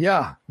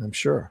 Yeah, I'm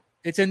sure.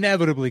 It's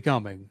inevitably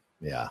coming.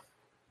 Yeah.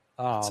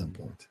 At some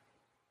point.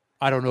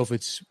 I don't know if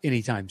it's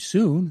anytime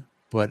soon,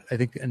 but I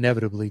think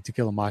inevitably To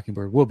Kill a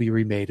Mockingbird will be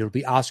remade. It'll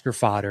be Oscar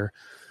fodder.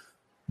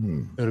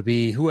 It'll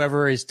be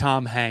whoever is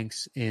Tom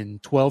Hanks in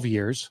 12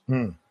 years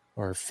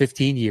or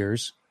 15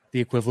 years,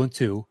 the equivalent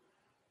to.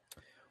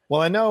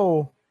 Well, I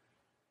know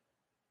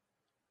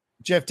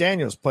Jeff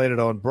Daniels played it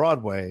on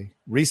Broadway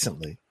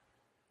recently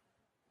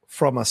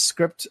from a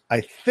script,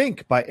 I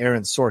think, by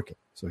Aaron Sorkin.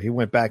 So he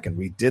went back and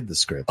redid the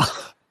script.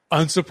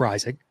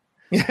 Unsurprising.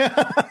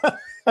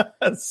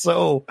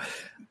 So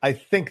I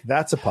think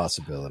that's a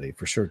possibility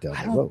for sure down the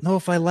road. I don't know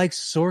if I like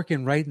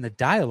Sorkin writing the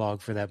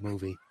dialogue for that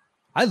movie.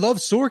 I love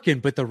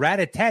Sorkin, but the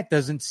rat-a-tat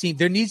doesn't seem.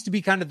 There needs to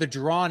be kind of the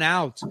drawn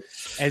out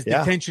as the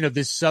tension of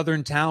this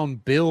southern town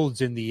builds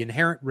and the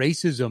inherent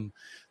racism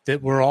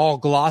that we're all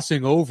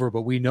glossing over,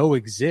 but we know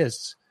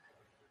exists.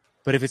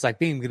 But if it's like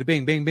bing, bing,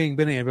 bing, bing,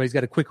 bing, everybody's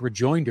got a quick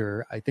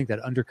rejoinder, I think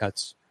that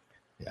undercuts.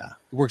 Yeah,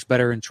 it works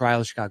better in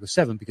Trial of Chicago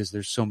 7 because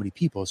there's so many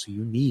people, so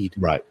you need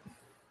This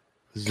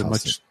is a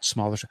much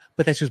smaller show.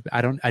 But that's just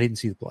I didn't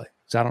see the play,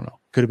 so I don't know.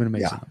 Could have been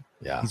amazing.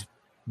 Yeah, he's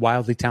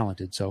wildly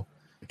talented. So.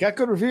 It got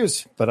good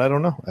reviews, but I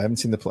don't know. I haven't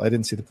seen the play. I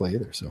didn't see the play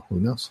either, so who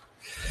knows?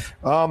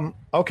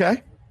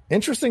 Okay,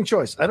 interesting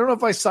choice. I don't know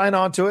if I sign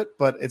on to it,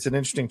 but it's an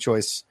interesting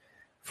choice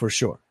for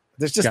sure.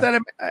 There's just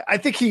that I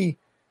think he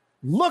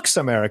looks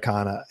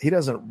Americana. He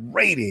doesn't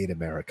radiate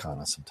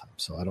Americana sometimes,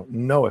 so I don't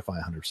know if I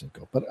 100%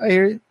 go. But I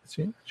hear you. It's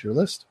your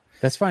list.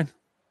 That's fine.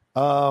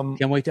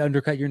 Can't wait to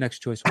undercut your next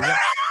choice.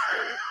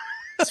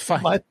 That's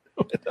fine.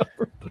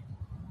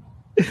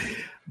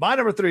 My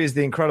number 3 is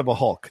The Incredible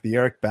Hulk, the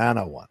Eric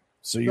Bana one.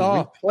 So you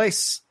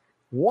replace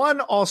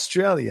one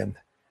Australian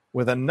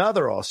with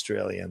another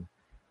Australian,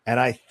 and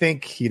I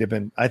think he'd have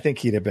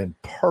been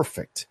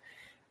perfect.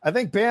 I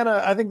think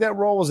that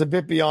role was a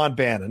bit beyond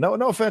Bana. No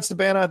offense to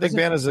Bana. I think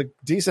Bana's a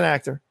decent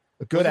actor,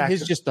 a good actor.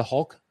 He's just the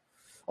Hulk.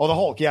 Oh, the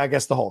Hulk. Yeah, I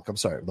guess the Hulk. I'm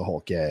sorry, the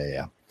Hulk.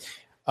 Yeah.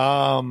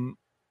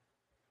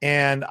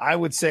 And I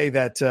would say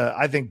that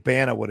I think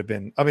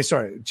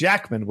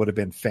Jackman would have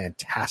been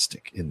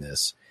fantastic in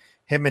this.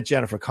 Him and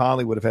Jennifer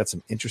Connelly would have had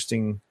some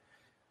interesting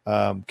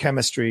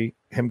chemistry.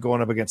 Him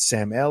going up against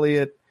Sam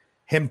Elliott,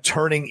 him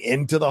turning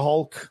into the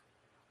Hulk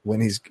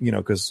when he's,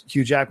 because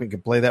Hugh Jackman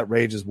can play that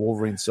rage as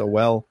Wolverine so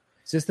well.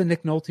 Is this the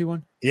Nick Nolte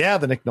one? Yeah,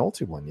 the Nick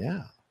Nolte one.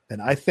 Yeah.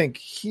 And I think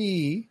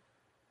he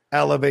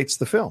elevates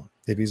the film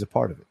if he's a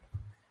part of it.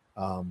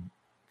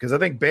 Because I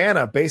think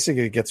Bana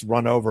basically gets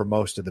run over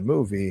most of the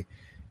movie.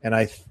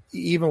 And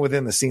even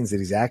within the scenes that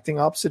he's acting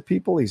opposite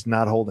people, he's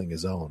not holding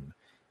his own.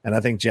 And I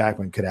think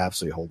Jackman could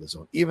absolutely hold his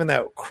own. Even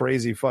that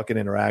crazy fucking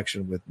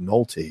interaction with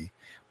Nolte,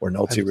 where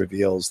Nolte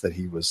reveals that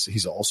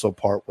he's also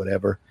part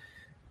whatever.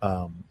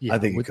 I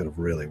think it could have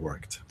really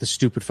worked. The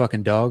stupid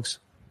fucking dogs.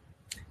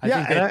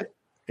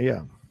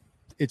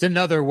 It's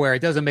another where it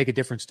doesn't make a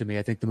difference to me.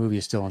 I think the movie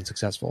is still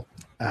unsuccessful.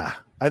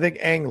 I think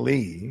Ang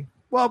Lee.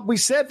 Well, we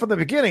said from the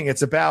beginning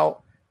it's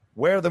about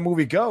where the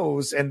movie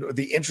goes and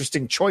the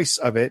interesting choice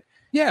of it.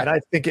 Yeah, and I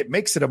think it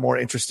makes it a more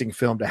interesting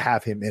film to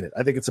have him in it.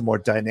 I think it's a more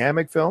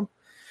dynamic film.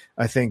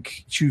 I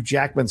think Hugh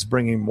Jackman's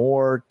bringing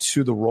more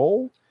to the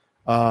role,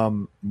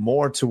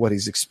 more to what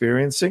he's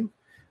experiencing,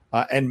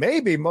 and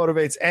maybe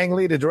motivates Ang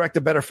Lee to direct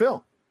a better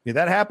film. Yeah,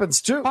 that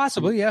happens too.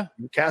 Possibly, yeah.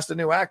 You cast a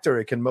new actor,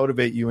 it can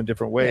motivate you in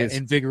different ways. Yeah,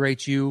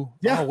 invigorate you.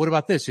 Yeah. Oh, what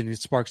about this? And it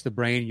sparks the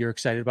brain. You're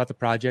excited about the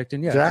project.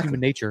 And exactly. Human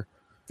nature.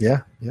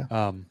 Yeah.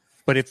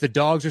 But if the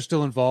dogs are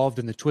still involved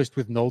in the twist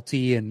with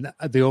Nolte and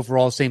the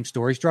overall same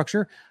story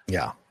structure,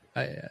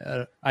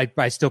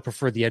 I still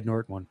prefer the Ed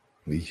Norton one.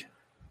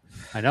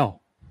 I know.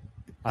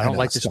 I don't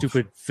like the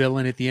stupid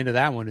villain at the end of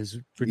that one. Is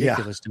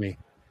ridiculous to me.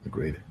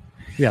 Agreed.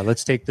 Yeah,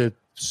 let's take the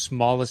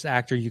smallest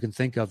actor you can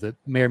think of that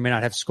may or may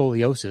not have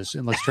scoliosis,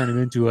 and let's turn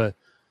him into a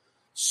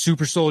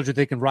super soldier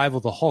that can rival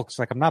the Hulk. It's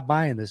like, I'm not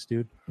buying this,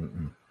 dude.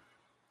 Mm-mm.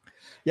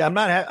 Yeah, I'm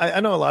not. I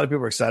know a lot of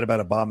people are excited about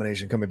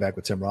Abomination coming back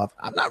with Tim Roth.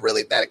 I'm not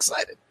really that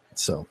excited.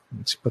 So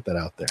let's put that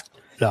out there.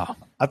 No,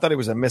 I thought it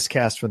was a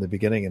miscast from the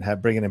beginning,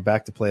 and bringing him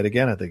back to play it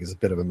again, I think is a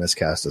bit of a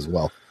miscast as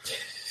well.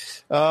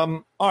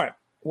 All right,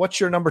 what's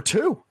your number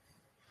 2?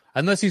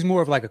 Unless he's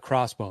more of like a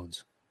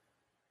Crossbones.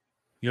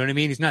 You know what I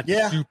mean? He's not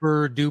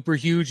super duper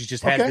huge. He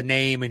just has the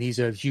name and he's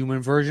a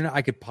human version.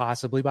 I could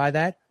possibly buy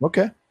that.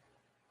 Okay.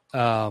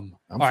 I'm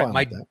fine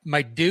with that.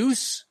 My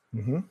deuce,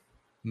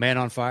 Man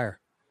on Fire.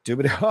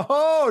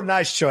 Oh,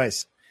 nice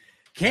choice.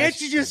 Can't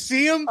you just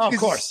see him? Oh, of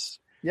course.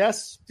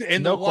 Yes.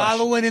 And the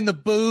wallowing in the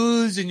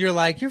booze, and you're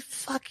like, you're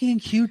fucking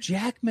Hugh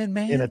Jackman,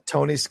 man. In a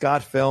Tony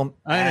Scott film.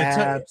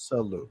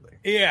 Absolutely.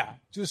 Yeah.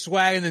 Just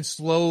swag, and then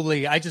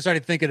slowly. I just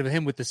started thinking of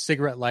him with the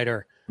cigarette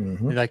lighter.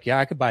 And like,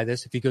 I could buy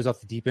this if he goes off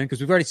the deep end.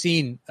 Because we've already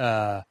seen,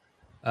 was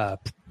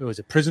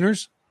it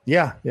Prisoners?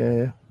 Yeah.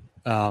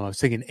 I was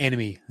thinking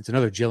Enemy. It's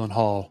another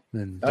Gyllenhaal.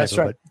 That's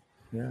right.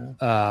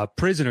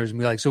 Prisoners, and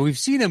be like, so we've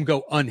seen him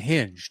go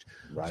unhinged.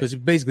 Right. So it's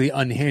basically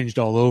unhinged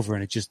all over,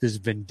 and it's just this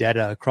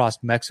vendetta across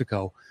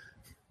Mexico.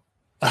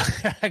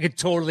 I could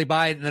totally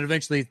buy it, and then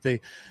eventually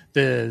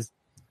the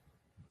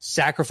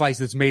sacrifice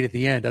that's made at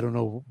the end. I don't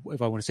know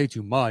if I want to say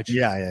too much.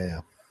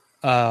 Yeah.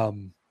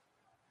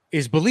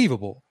 Is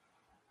believable.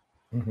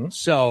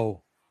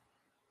 So,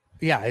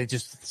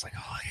 it's like,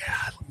 oh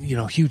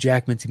yeah, Hugh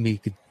Jackman to me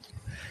could,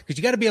 because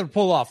you got to be able to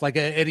pull off. Like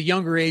at a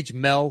younger age,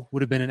 Mel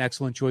would have been an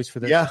excellent choice for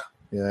this. Yeah.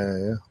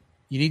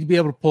 You need to be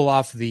able to pull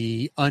off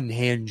the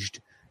unhinged,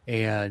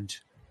 and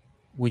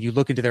when you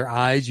look into their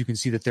eyes, you can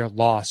see that they're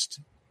lost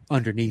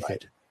underneath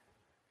it.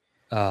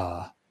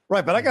 Right,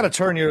 but I got to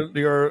turn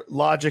your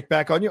logic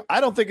back on you. I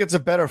don't think it's a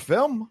better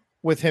film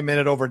with him in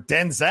it over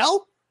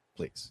Denzel.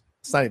 Please,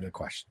 it's not even a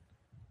question.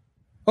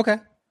 Okay,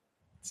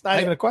 it's not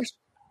even a question.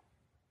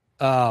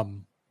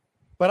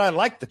 But But I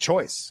like the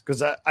choice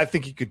because I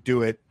think he could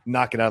do it,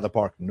 knock it out of the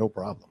park, no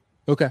problem.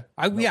 Okay.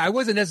 I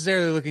wasn't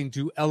necessarily looking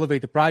to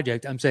elevate the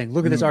project. I'm saying,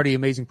 look at this already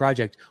amazing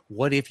project.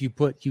 What if you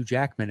put Hugh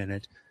Jackman in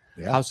it?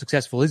 Yeah. How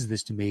successful is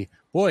this to me?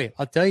 Boy,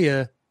 I'll tell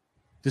you,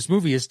 this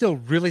movie is still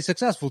really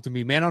successful to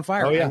me. Man on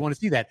Fire. Oh, yeah. I want to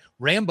see that.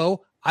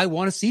 Rambo. I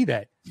want to see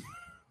that.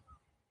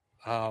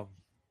 I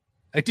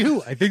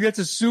do. I think that's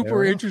a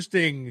super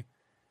interesting.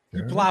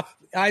 You plop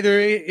either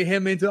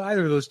him into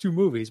either of those two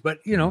movies,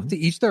 but to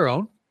each their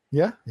own.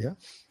 Yeah.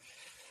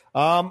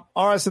 All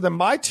right. So then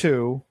my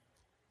two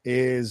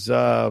is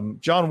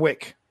John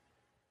Wick,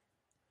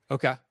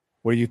 Okay.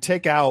 where you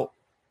take out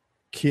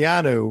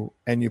Keanu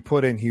and you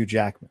put in Hugh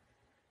Jackman.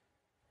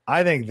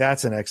 I think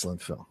that's an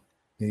excellent film.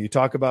 You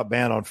talk about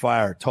Man on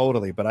Fire,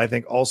 totally, but I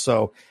think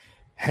also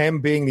him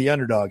being the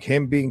underdog,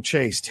 him being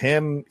chased,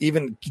 him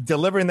even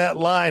delivering that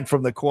line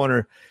from the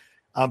corner,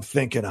 I'm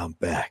thinking I'm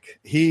back.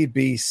 He'd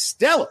be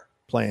stellar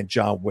playing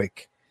John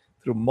Wick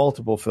through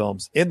multiple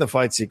films, in the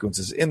fight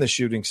sequences, in the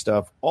shooting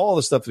stuff, all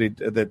the stuff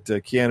that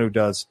Keanu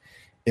does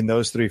in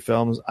those three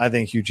films. I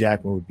think Hugh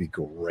Jackman would be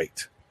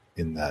great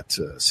in that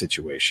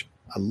situation.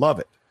 I love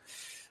it.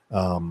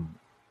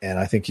 And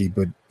I think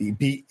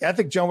I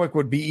think John Wick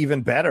would be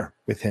even better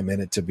with him in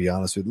it, to be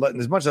honest with you.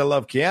 As much as I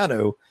love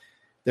Keanu,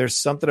 there's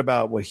something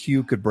about what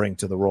Hugh could bring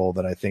to the role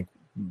that I think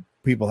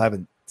people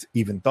haven't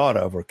even thought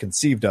of or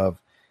conceived of.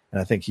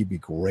 And I think he'd be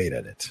great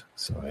at it.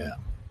 So, yeah,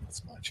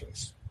 that's my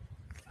choice.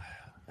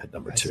 At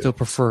number two. I still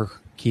prefer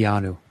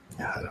Keanu.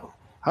 Yeah, I don't.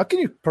 How can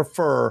you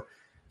prefer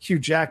Hugh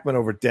Jackman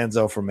over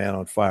Denzel for Man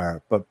on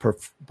Fire, but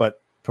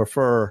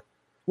prefer?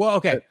 Well,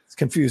 okay. It's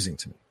confusing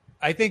to me.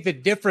 I think the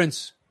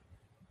difference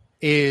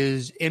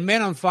is in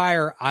Man on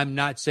Fire, I'm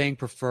not saying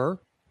prefer.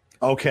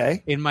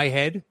 Okay. In my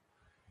head.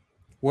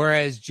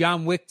 Whereas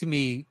John Wick, to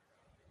me,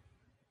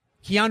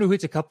 Keanu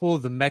hits a couple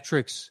of the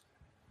metrics,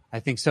 I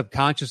think,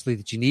 subconsciously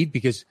that you need,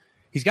 because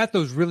he's got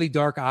those really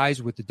dark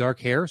eyes with the dark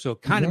hair. So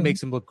it kind of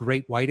makes him look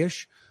great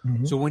whitish.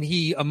 Mm-hmm. So when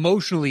he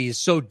emotionally is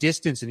so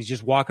distanced and he's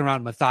just walking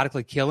around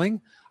methodically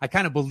killing, I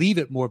kind of believe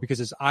it more because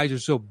his eyes are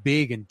so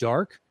big and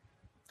dark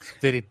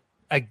that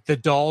the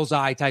doll's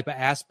eye type of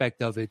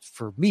aspect of it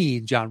for me,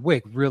 John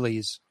Wick, really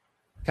is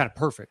kind of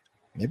perfect.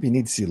 Maybe you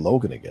need to see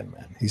Logan again,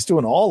 man. He's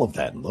doing all of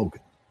that in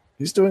Logan.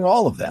 Just throwing it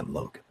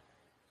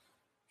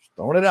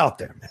out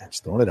there, man.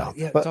 Just throwing it out.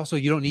 Yeah, but it's also,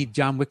 you don't need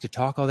John Wick to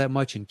talk all that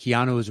much, and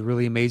Keanu is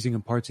really amazing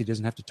in parts he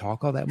doesn't have to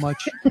talk all that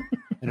much.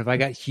 And if I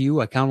got Hugh,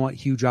 I kind of want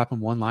Hugh dropping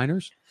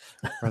one-liners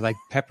or like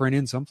peppering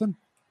in something.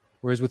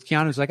 Whereas with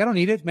Keanu, it's like, I don't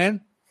need it,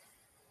 man.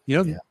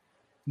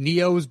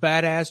 Neo is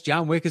badass.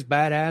 John Wick is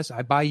badass.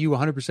 I buy you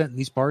 100% in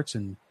these parts,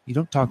 and you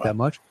don't talk that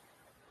much.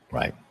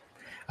 Right.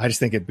 I just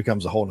think it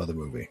becomes a whole nother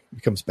movie. It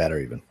becomes better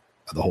even.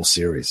 The whole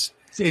series.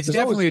 It's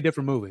definitely a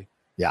different movie.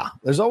 Yeah.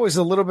 There's always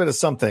a little bit of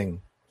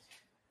something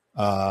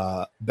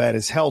that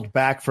is held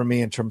back for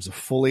me in terms of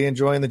fully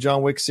enjoying the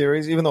John Wick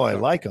series, even though I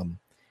like them.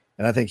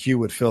 And I think Hugh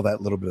would fill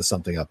that little bit of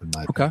something up in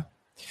my opinion.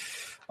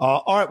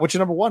 All right. What's your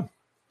number one?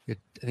 I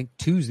think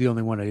 2's the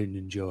only one I didn't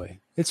enjoy.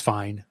 It's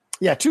fine.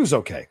 Yeah, 2's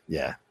okay.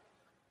 Yeah.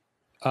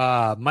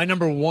 My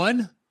number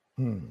one.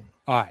 All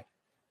right.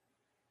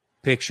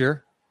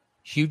 Picture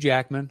Hugh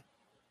Jackman,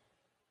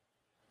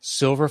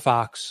 Silver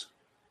Fox.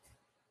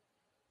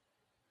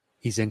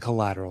 He's in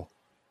Collateral.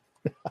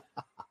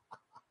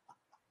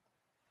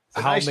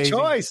 Nice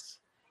choice.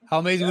 How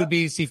amazing would it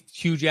be to see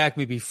Hugh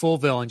Jackman be full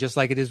villain, just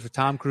like it is for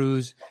Tom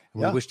Cruise.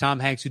 We wish Tom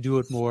Hanks would do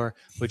it more,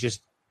 but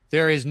just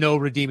there is no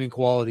redeeming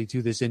quality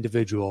to this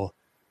individual.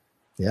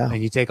 Yeah.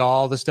 And you take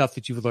all the stuff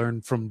that you've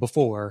learned from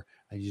before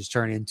and you just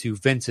turn into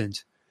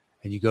Vincent,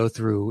 and you go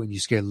through and you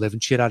scare the living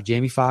shit out of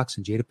Jamie Foxx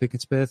and Jada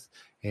Pinkett Smith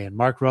and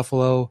Mark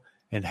Ruffalo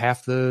and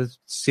half the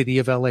city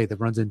of LA that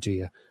runs into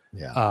you.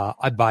 Yeah.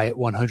 I'd buy it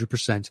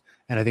 100%.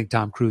 And I think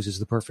Tom Cruise is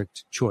the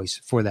perfect choice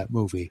for that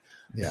movie.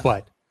 Yeah.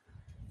 But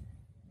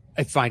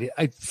I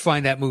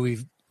find that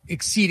movie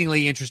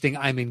exceedingly interesting.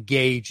 I'm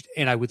engaged,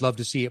 and I would love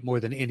to see it more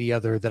than any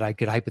other that I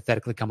could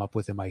hypothetically come up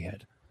with in my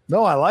head.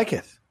 No, I like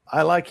it.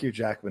 I like Hugh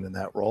Jackman in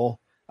that role.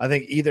 I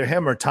think either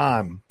him or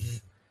Tom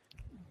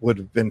would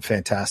have been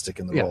fantastic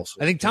in the role.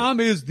 I think Tom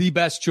is the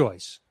best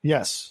choice.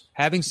 Yes.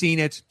 Having seen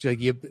it,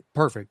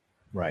 perfect.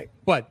 Right.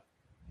 But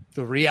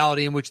the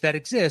reality in which that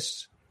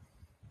exists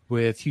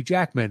with Hugh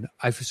Jackman,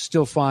 I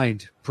still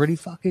find pretty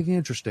fucking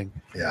interesting.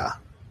 Yeah.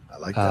 I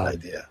like that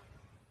idea.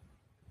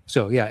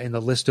 So, yeah, in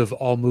the list of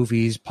all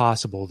movies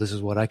possible, this is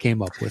what I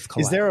came up with.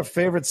 Is there a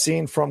favorite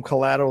scene from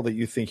Collateral that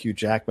you think Hugh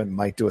Jackman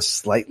might do a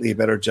slightly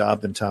better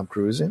job than Tom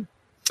Cruise in?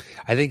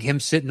 I think him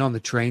sitting on the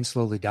train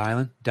slowly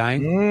dying.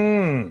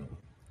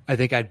 I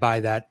think I'd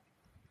buy that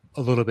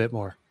a little bit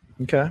more.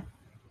 Okay.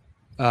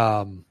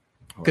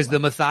 Because the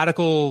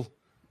methodical,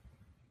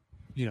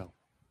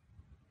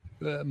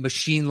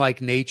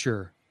 machine-like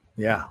nature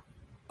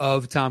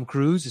of Tom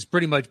Cruise is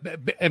pretty much,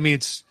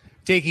 it's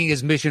taking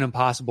his Mission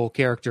Impossible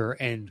character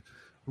and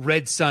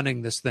red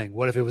sunning this thing.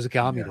 What if it was a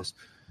communist?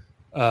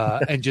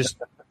 And just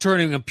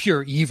turning him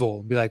pure evil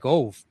and be like,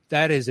 oh,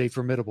 that is a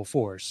formidable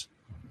force.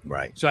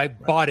 Right. So I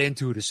bought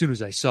into it as soon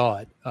as I saw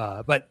it.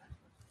 But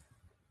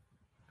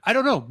I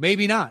don't know.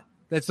 Maybe not.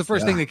 That's the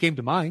first thing that came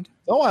to mind.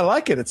 Oh, I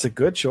like it. It's a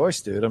good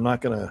choice, dude. I'm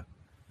not going to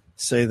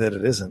say that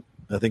it isn't.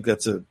 I think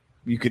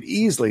you could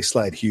easily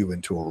slide Hugh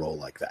into a role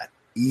like that.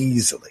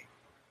 Easily.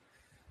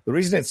 The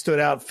reason it stood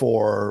out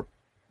for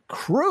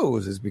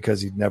Cruise is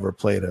because he'd never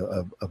played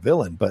a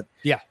villain, but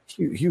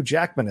Hugh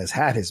Jackman has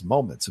had his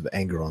moments of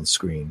anger on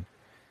screen.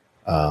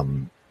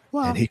 And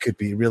he could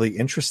be really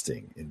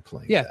interesting in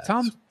playing. Yeah,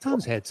 that.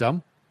 Tom's had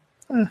some.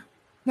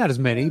 Not as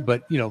many,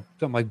 but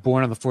something like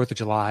Born on the 4th of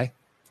July.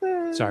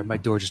 Sorry, my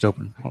door just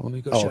opened. Hold on, let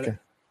me go shut it.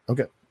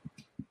 Okay.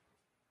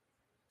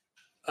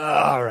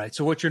 All right.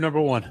 So what's your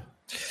number one?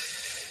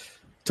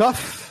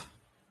 Tough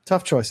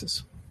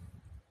choices.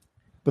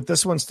 But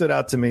this one stood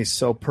out to me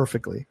so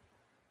perfectly.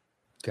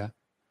 Okay.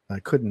 I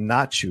could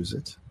not choose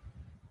it.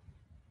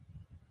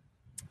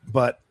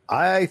 But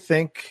I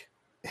think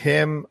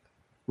him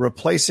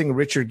replacing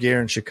Richard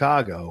Gere in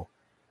Chicago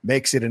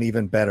makes it an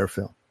even better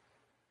film.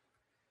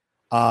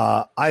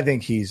 I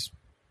think he'd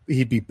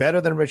be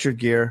better than Richard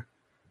Gere.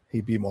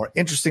 He'd be more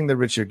interesting than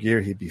Richard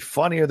Gere. He'd be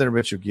funnier than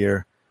Richard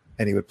Gere.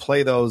 And he would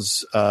play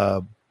those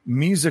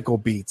musical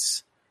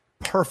beats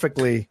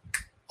perfectly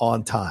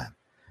on time.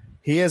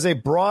 He is a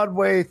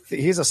Broadway.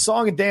 He's a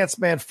song and dance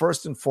man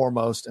first and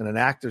foremost, and an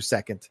actor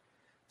second.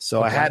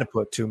 So I had to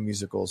put 2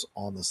 musicals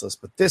on this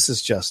list. But this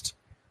is just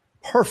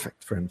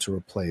perfect for him to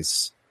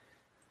replace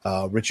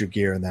Richard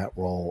Gere in that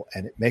role,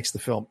 and it makes the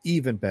film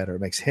even better.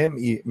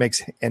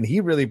 And he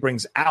really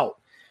brings out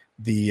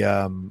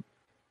the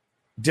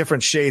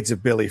different shades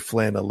of Billy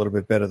Flynn a little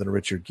bit better than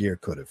Richard Gere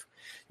could have.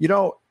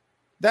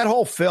 That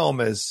whole film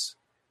is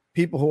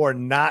people who are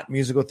not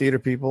musical theater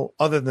people,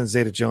 other than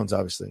Zeta Jones,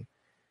 obviously,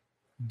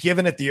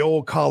 giving it the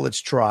old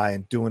college try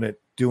and doing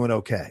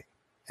okay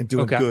and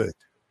doing good.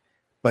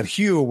 But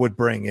Hugh would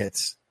bring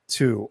it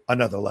to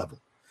another level.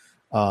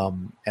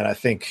 And I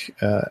think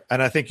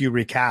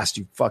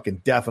you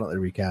fucking definitely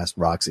recast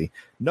Roxy.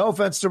 No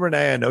offense to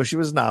Renee. I know she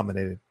was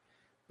nominated,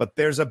 but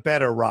there's a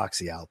better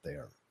Roxy out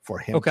there for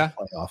him to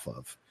play off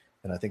of.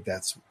 And I think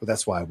that's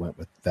why I went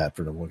with that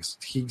for the one.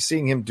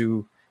 Seeing him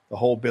do the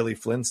whole Billy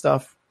Flynn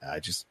stuff,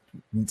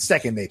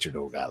 second nature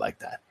to a guy like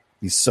that.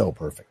 He's so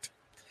perfect.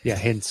 Yeah.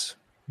 Hence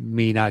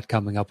me not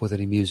coming up with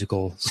any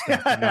musical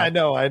stuff. I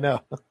know.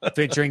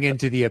 Venturing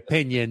into the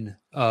opinion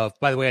of,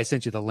 by the way, I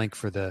sent you the link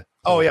for the.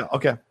 Oh yeah.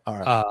 Okay. All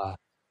right.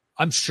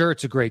 I'm sure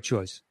it's a great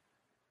choice.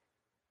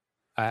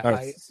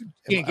 I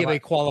can't give a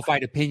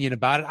qualified opinion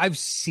about it. I've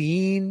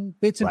seen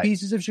bits and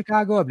pieces of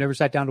Chicago. I've never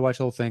sat down to watch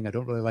the whole thing. I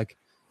don't really like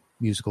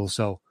musicals,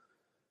 so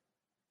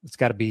it's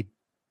got to be,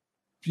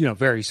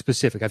 very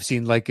specific. I've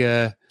seen like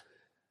Les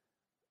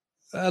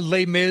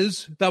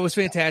Mis. That was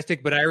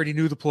fantastic, but I already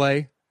knew the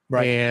play,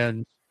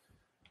 and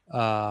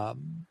a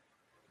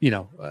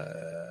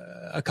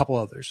couple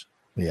others.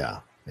 Yeah.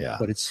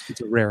 But it's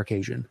a rare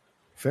occasion.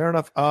 Fair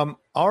enough. All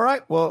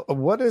right. Well,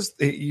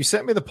 you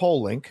sent me the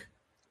poll link.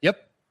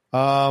 Yep.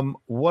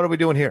 What are we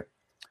doing here?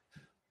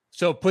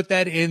 So put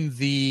that in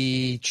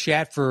the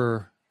chat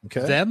for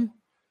them.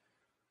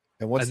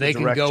 And they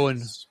can go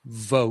and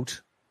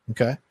vote.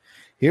 Okay.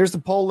 Here's the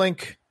poll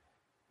link.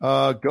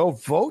 Go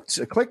vote.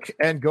 Click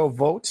and go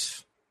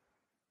vote.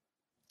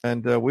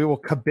 And we will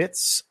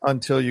kibitz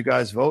until you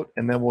guys vote,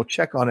 and then we'll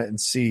check on it and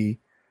see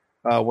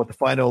what the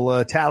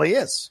final tally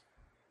is.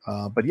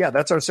 But yeah,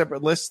 that's our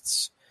separate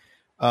lists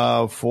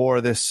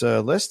for this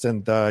list,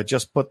 and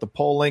just put the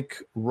poll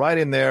link right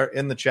in there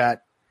in the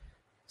chat.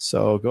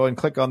 So go and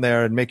click on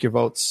there and make your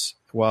votes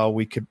while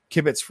we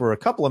kibitz for a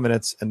couple of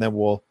minutes, and then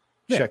we'll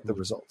check the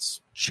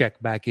results.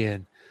 Check back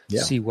in,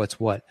 see what's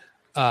what.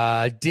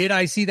 Did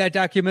I see that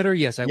documentary?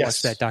 Yes, I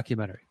watched that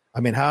documentary. I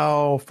mean,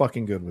 how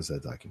fucking good was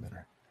that documentary?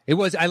 It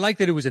was. I like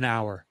that it was an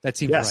hour. That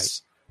seemed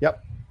right.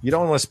 Yep. You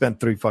don't want to spend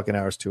 3 fucking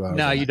hours, 2 hours.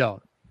 No, you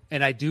don't.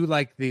 And I do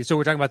like so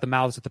we're talking about The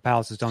Malice at the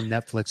Palace. It's on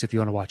Netflix if you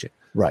want to watch it.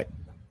 Right.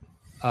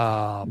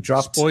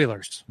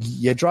 Spoilers.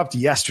 Yeah, it dropped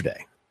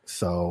yesterday.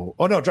 So,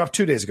 it dropped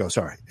 2 days ago.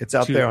 Sorry. It's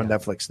out there on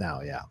Netflix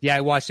now. Yeah. Yeah,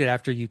 I watched it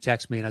after you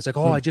text me, and I was like,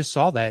 I just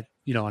saw that,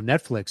 on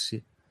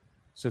Netflix.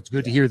 So it's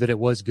good to hear that it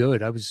was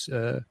good. I was,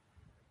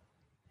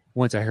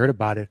 once I heard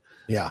about it.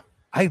 Yeah.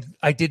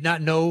 I did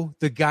not know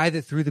the guy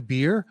that threw the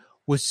beer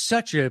was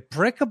such a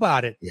prick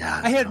about it.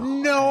 Yeah. I had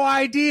no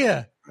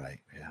idea. Right.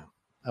 Yeah.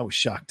 I was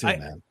shocked too,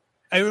 man.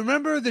 I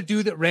remember the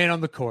dude that ran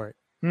on the court.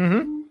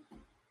 Mm-hmm.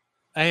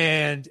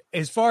 And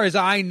as far as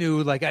I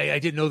knew, like I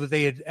didn't know that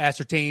they had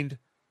ascertained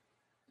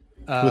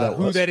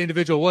who that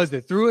individual was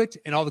that threw it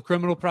and all the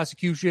criminal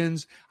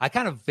prosecutions. I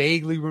kind of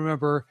vaguely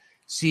remember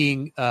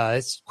seeing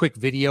this quick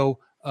video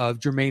of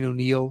Jermaine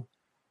O'Neal.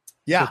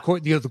 Yeah.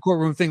 The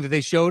courtroom thing that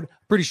they showed.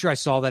 Pretty sure I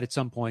saw that at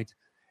some point.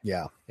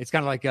 Yeah. It's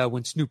kind of like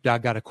when Snoop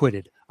Dogg got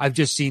acquitted. I've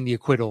just seen the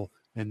acquittal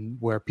and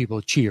where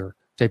people cheer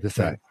type of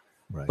thing.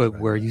 Right.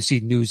 Where you see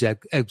news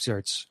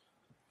excerpts,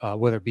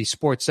 whether it be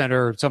Sports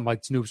Center or something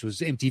like Snoop's was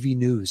MTV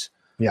News.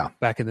 Yeah.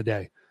 Back in the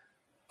day.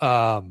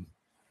 So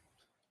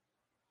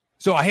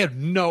I had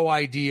no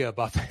idea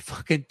about that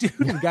fucking dude.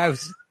 The guy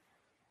was.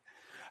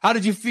 How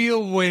did you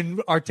feel when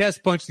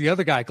Artest punched the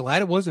other guy?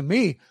 Glad it wasn't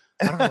me.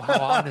 I don't know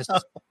how honest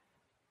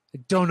I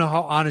don't know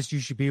how honest you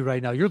should be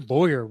right now. Your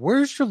lawyer,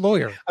 where's your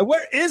lawyer?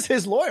 Where is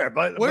his lawyer?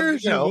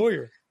 Where's your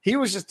lawyer? He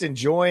was just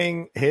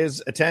enjoying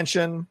his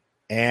attention,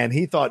 and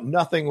he thought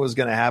nothing was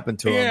going to happen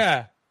to him.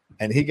 Yeah.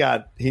 And he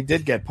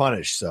did get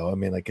punished. So I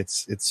mean, like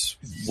it's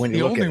when you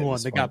the look only at it,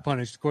 one that got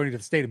punished according to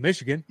the state of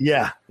Michigan.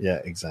 Yeah,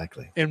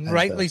 exactly. And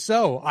rightly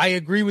so. I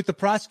agree with the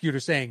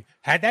prosecutor saying,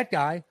 had that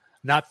guy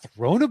not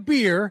thrown a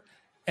beer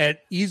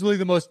at easily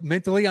the most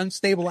mentally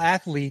unstable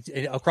athlete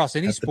across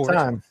any sport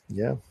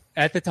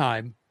at the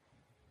time,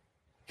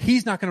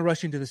 he's not going to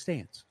rush into the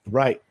stands.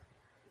 Right.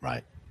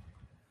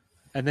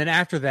 And then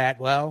after that,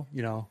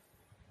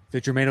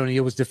 that Jermaine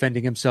O'Neal was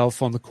defending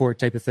himself on the court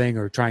type of thing,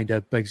 or trying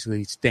to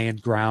basically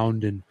stand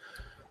ground. And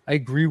I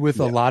agree with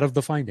a lot of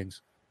the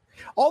findings.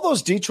 All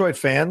those Detroit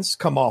fans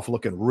come off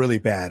looking really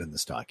bad in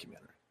this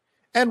documentary,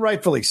 and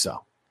rightfully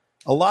so.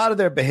 A lot of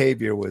their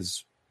behavior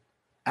was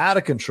out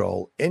of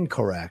control,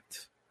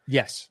 incorrect.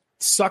 Yes.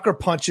 Sucker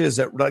punches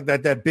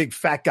that big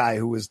fat guy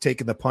who was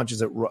taking the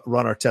punches at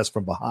Ron Artest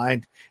from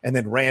behind and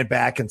then ran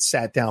back and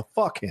sat down.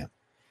 Fuck him.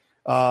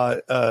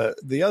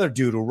 The other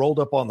dude who rolled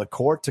up on the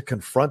court to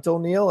confront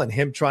O'Neal, and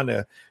him trying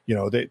to,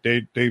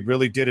 they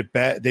really did it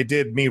bad. They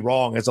did me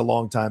wrong as a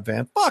longtime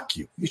fan. Fuck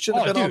you. You should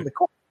have been on the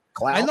court.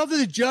 Clown. I love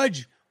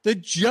that the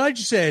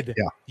judge said,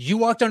 you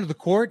walked onto the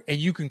court and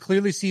you can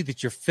clearly see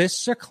that your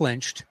fists are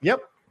clenched.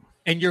 Yep.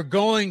 And you're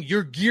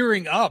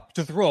gearing up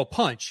to throw a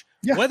punch.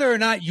 Yeah. Whether or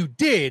not you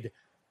did,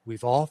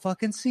 we've all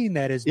fucking seen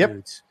that as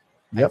dudes.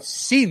 I've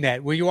seen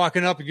that where you're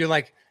walking up and you're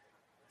like,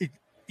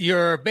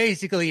 you're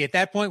basically at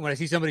that point when I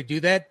see somebody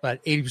do that,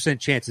 but 80%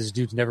 chance this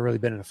dude's never really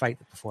been in a fight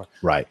before.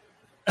 Right.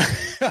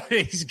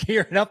 He's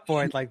gearing up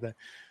for it like that.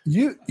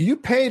 You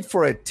paid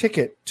for a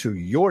ticket to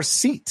your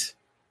seat.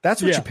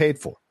 That's what you paid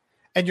for.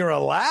 And you're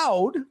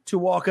allowed to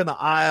walk in the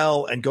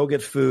aisle and go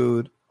get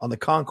food on the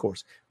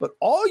concourse. But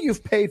all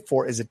you've paid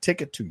for is a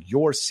ticket to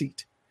your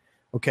seat.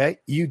 Okay?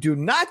 You do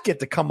not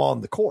get to come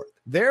on the court.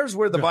 There's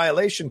where the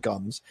violation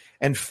comes.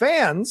 And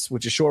fans,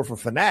 which is short for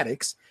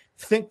fanatics,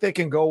 think they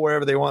can go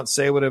wherever they want,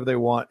 say whatever they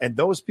want. And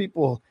those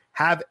people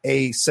have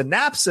a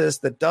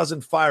synapses that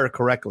doesn't fire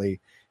correctly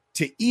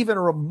to even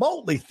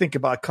remotely think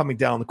about coming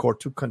down the court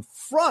to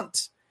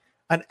confront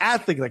an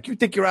athlete. Like, you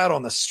think you're out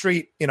on the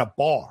street in a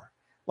bar.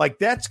 Like,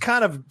 that's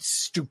kind of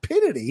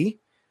stupidity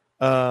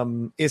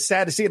is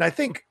sad to see. And I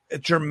think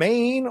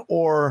Jermaine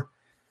or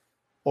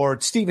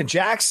Steven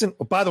Jackson.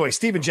 Oh, by the way,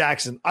 Steven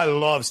Jackson, I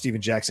love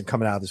Steven Jackson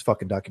coming out of this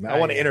fucking document. I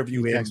want to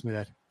interview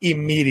him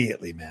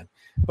immediately, man.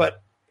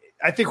 But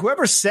I think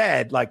whoever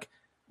said, like,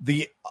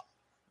 the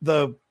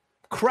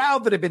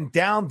crowd that had been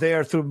down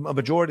there through a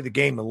majority of the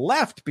game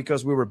left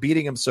because we were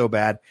beating them so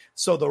bad.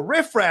 So the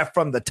riffraff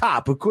from the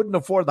top who couldn't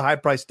afford the high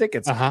price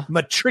tickets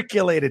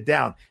matriculated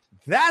down.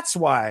 That's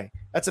why.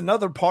 That's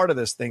another part of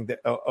this thing,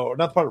 or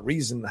another part of the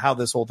reason how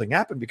this whole thing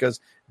happened, because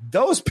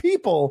those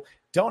people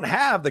don't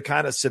have the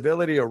kind of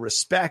civility or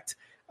respect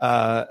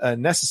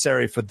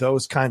necessary for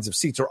those kinds of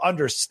seats, or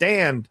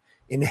understand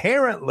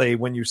inherently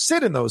when you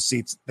sit in those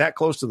seats that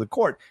close to the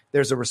court,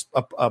 there's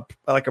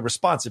a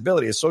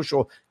responsibility, a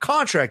social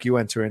contract you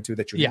enter into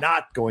that you're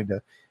not going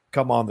to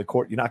come on the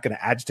court. You're not going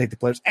to agitate the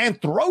players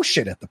and throw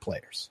shit at the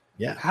players.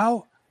 Yeah.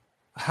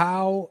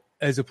 How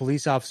as a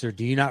police officer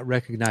do you not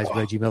recognize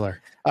Reggie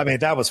Miller? I mean,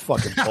 that was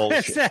fucking bullshit.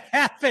 How does that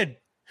happen?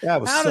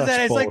 That was how does that?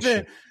 It's bullshit.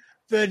 like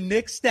the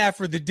Knicks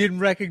staffer that didn't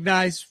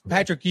recognize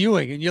Patrick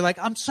Ewing, and you're like,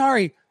 I'm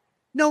sorry.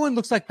 No one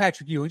looks like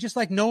Patrick Ewing, just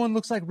like no one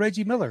looks like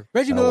Reggie Miller.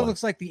 Reggie Miller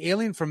looks like the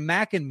alien from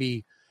Mac and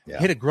Me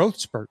hit a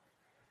growth spurt.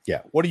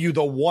 Yeah. What are you,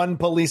 the one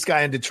police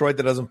guy in Detroit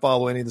that doesn't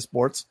follow any of the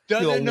sports?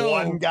 Doesn't know.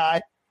 One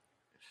guy?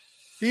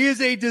 He is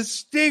a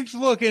distinct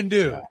looking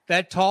dude,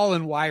 that tall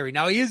and wiry.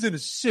 Now, he is in a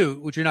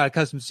suit, which you're not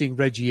accustomed to seeing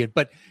Reggie in,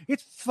 but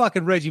it's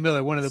fucking Reggie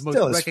Miller, one of the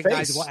most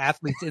recognizable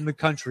athletes in the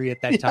country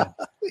at that time.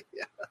 I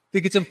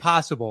think it's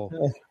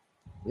impossible.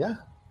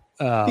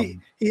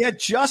 He had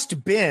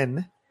just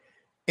been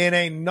in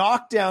a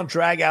knockdown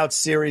drag-out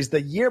series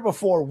the year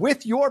before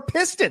with your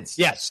Pistons.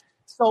 Yes.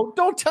 So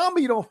don't tell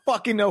me you don't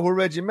fucking know who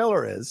Reggie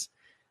Miller is.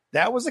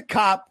 That was a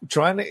cop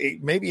trying to,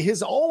 maybe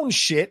his own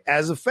shit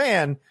as a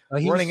fan,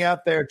 running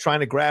out there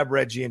trying to grab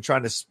Reggie and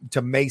trying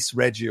to mace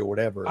Reggie or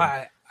whatever.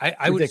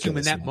 I would assume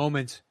in that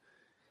moment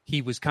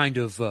he was kind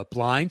of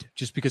blind,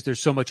 just because there's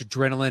so much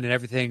adrenaline and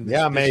everything.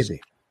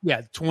 Maybe.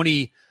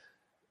 20.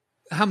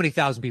 How many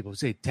thousand people?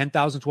 Say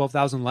 10,000,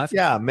 12,000 left?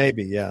 Yeah,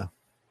 maybe, yeah.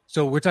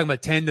 So we're talking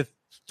about 10 to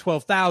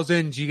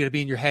 12,000. You're going to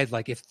be in your head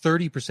like, if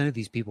 30% of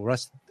these people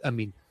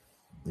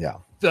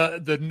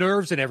the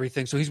nerves and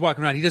everything. So he's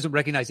walking around. He doesn't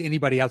recognize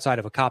anybody outside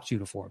of a cop's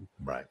uniform,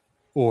 right?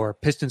 Or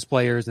Pistons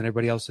players and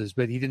everybody else's.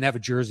 But he didn't have a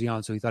jersey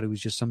on, so he thought he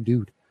was just some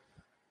dude.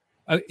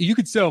 You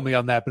could sell me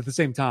on that, but at the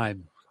same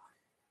time,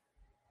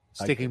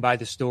 sticking by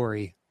the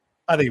story,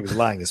 I think he was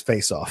lying his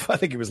face off. I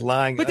think he was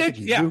lying. But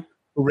he knew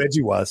who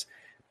Reggie was.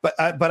 But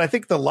I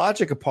think the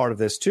logic of part of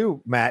this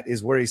too, Matt,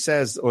 is where he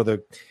says, or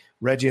the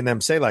Reggie and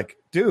them say, like,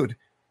 dude,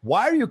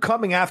 why are you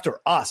coming after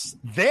us?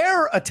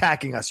 They're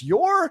attacking us.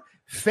 Your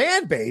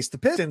fan base, the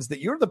Pistons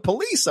that you're the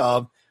police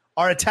of,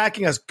 are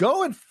attacking us.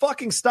 Go and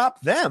fucking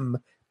stop them.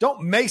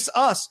 Don't mace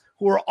us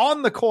who are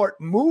on the court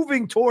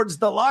moving towards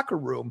the locker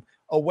room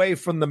away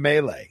from the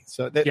melee.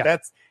 So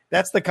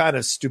that's the kind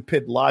of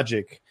stupid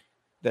logic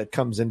that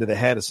comes into the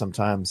head of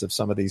sometimes of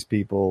some of these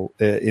people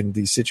in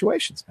these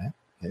situations, man.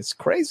 It's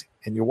crazy.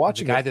 And you're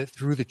watching the guy that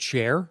threw the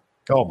chair.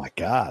 Oh my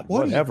God.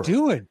 Whatever. Are you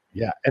doing?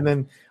 Yeah. And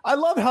then I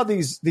love how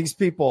these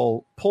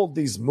people pulled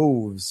these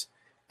moves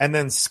and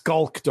then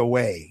skulked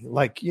away.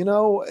 Like,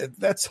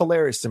 that's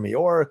hilarious to me.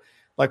 Or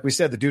like we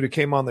said, the dude who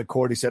came on the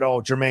court, he said,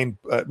 oh, Jermaine,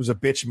 it was a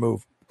bitch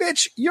move.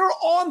 Bitch, you're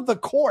on the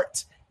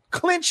court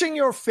clenching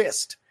your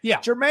fist. Yeah.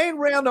 Jermaine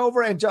ran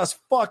over and just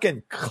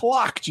fucking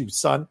clocked you,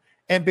 son.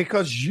 And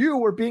because you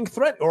were being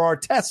threatened, or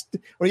Artest,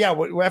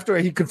 after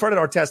he confronted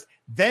Artest,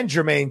 then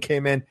Jermaine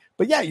came in.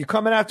 But yeah, you're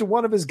coming after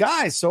one of his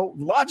guys. So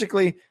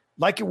logically,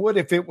 like you would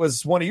if it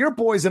was one of your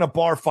boys in a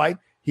bar fight,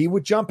 he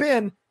would jump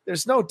in.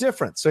 There's no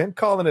difference. So him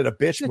calling it a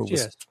bitch move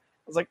I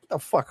was like, the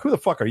fuck? Who the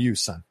fuck are you,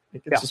 son?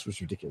 It just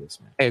was ridiculous,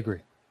 man. I agree.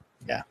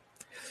 Yeah.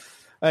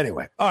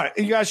 Anyway, all right,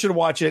 you guys should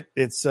watch it.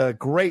 It's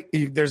great.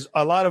 There's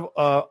a lot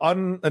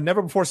of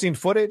never before seen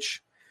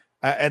footage,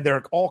 and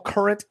they're all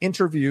current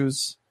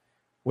interviews,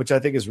 which I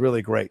think is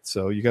really great.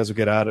 So you guys will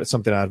get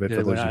something out of it.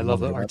 Dude, I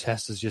love that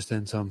Artest is just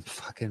in some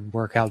fucking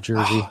workout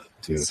jersey.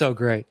 Dude. So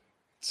great.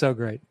 So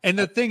great. And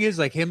the thing is,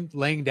 like, him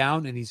laying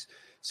down and he's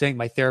saying,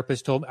 my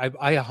therapist told me,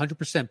 I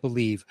 100%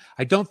 believe.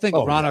 I don't think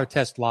Ron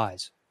Artest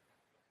lies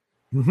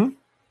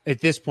at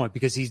this point,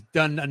 because he's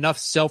done enough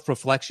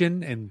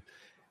self-reflection and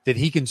that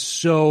he can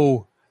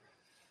so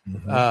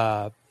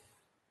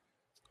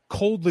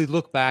coldly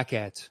look back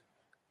at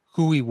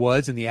who he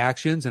was and the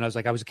actions. And I was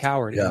like, I was a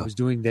coward. And I was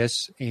doing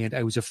this and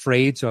I was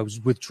afraid. So I was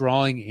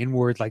withdrawing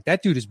inward. Like,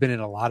 that dude has been in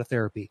a lot of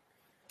therapy.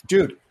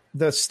 Dude,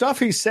 the stuff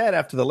he said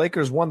after the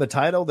Lakers won the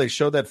title, they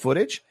showed that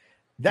footage.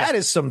 That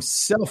is some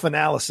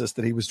self-analysis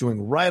that he was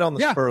doing right on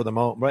the spur of the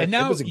moment. Right? And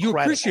now you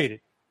appreciate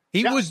it.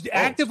 He was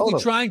actively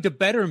trying to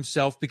better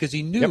himself because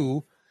he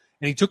knew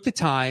and he took the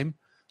time.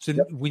 So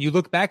when you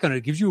look back on it,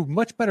 it gives you a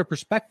much better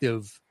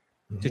perspective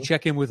to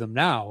check in with him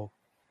now.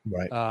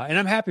 Right. And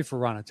I'm happy for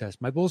Ron Artest.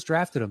 My Bulls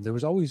drafted him. There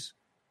was always,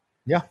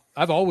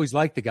 I've always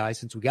liked the guy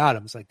since we got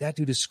him. It's like, that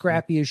dude is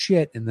scrappy as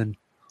shit. And then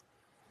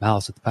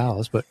Malice at the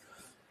Palace. But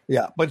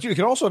but you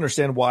can also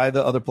understand why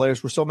the other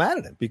players were so mad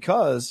at him,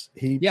 because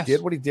he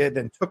did what he did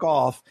and took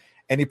off,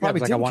 and he probably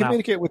didn't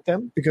communicate with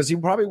them because he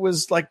probably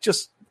was like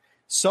just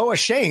so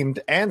ashamed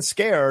and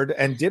scared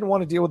and didn't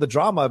want to deal with the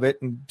drama of it,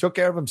 and took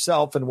care of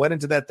himself and went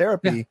into that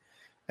therapy.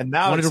 And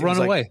now wanted to run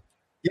away.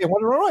 Yeah,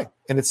 wanted to run away.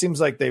 And it seems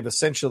like they've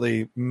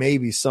essentially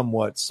maybe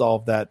somewhat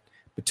solved that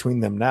between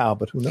them now,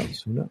 but who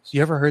knows? Who knows?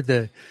 You ever heard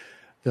the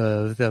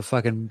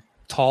fucking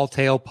tall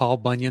tale Paul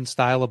Bunyan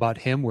style about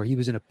him, where he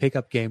was in a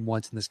pickup game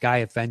once and this guy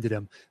offended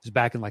him? It was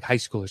back in like high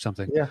school or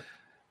something.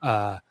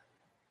 Yeah.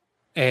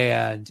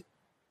 And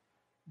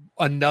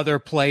another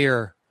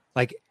player,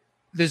 like,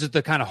 this is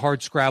the kind of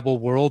hard scrabble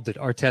world that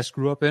Artest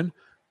grew up in.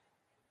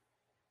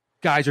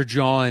 Guys are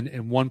jawing,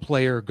 and one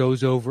player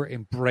goes over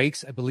and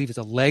breaks, I believe it's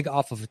a leg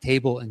off of a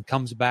table, and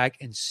comes back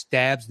and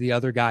stabs the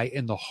other guy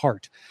in the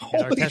heart.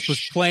 And Artest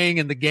was playing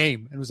in the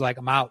game and was like,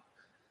 I'm out.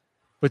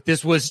 But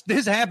this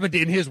happened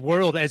in his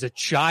world as a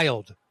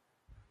child.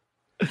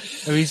 I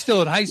mean, he's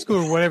still in high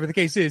school or whatever the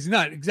case is. He's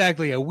not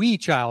exactly a wee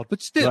child,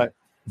 but still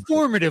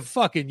formative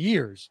fucking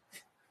years.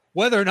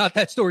 Whether or not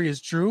that story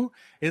is true,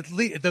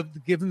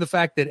 given the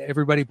fact that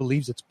everybody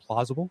believes it's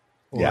plausible,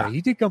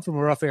 he did come from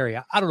a rough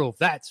area. I don't know if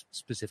that's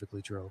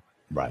specifically true.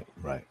 Right.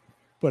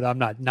 But I'm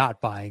not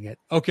buying it.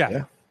 Okay.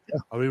 Yeah.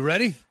 Are we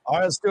ready? All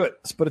right, let's do it.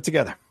 Let's put it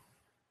together.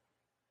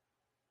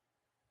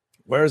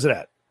 Where is it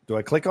at? Do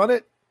I click on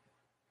it?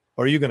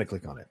 Or are you going to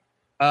click on it?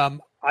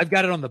 I've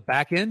got it on the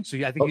back end, so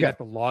I think you have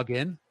to log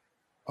in.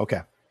 Okay.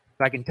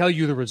 If I can tell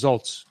you the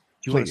results.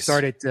 Do you want to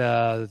start at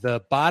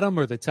the bottom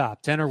or the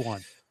top, 10 or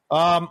 1?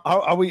 How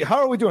are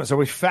we doing this? Are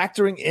we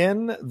factoring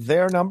in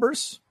their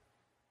numbers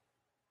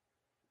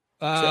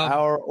to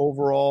our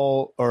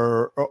overall,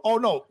 or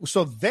no?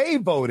 So they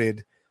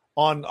voted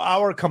on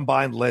our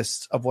combined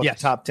list of what the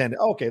top 10.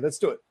 Okay, let's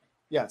do it.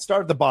 Yeah,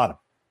 start at the bottom.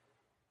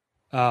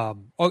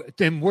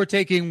 And we're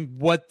taking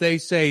what they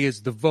say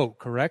is the vote,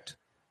 correct?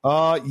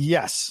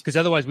 Yes. Because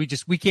otherwise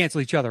we cancel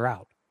each other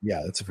out.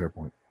 Yeah, that's a fair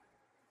point.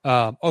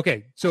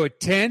 Okay, so at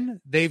 10,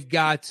 they've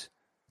got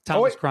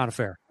Thomas Crown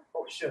Affair.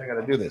 Oh shit, I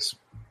got to do this.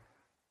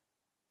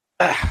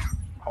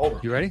 Hold on.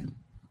 You ready?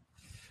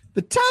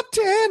 The top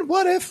 10.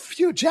 What if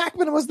Hugh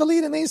Jackman was the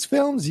lead in these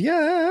films?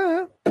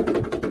 Yeah.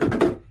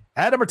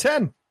 At number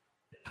 10,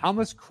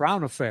 Thomas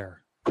Crown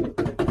Affair.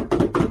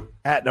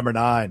 At number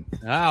 9.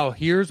 Now,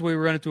 here's where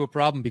we run into a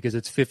problem because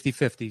it's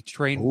 50-50.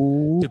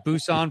 Train to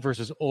Busan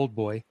versus Old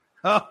Boy.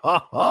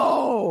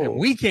 And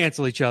we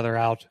cancel each other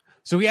out.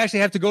 So we actually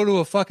have to go to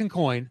a fucking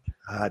coin,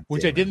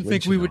 which I didn't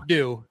think we would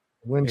do.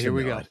 Here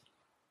we go.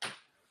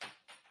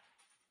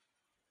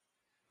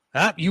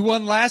 You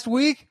won last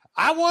week.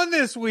 I won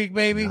this week,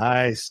 baby.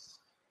 Nice.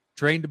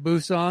 Train to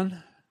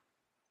Busan.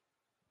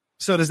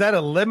 So does that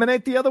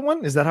eliminate the other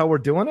one? Is that how we're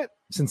doing it?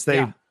 Since they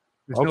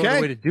There's no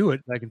other way to do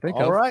it I can think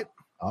of.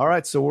 All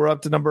right. So we're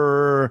up to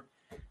number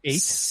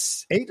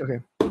 8. 8, okay.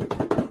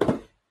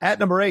 At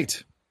number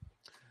 8.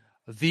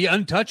 The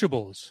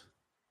Untouchables.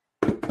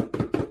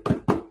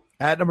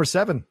 At number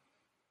 7.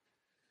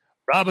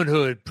 Robin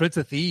Hood, Prince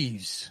of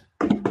Thieves.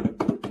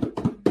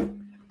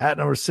 At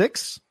number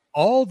 6.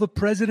 All the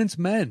President's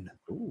Men.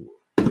 Ooh.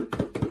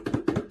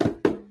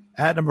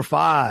 At number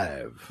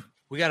 5.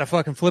 We got to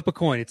fucking flip a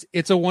coin.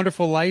 It's a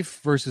Wonderful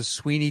Life versus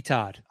Sweeney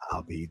Todd.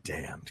 I'll be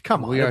damned.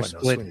 Come on. We are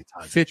split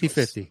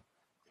 50-50.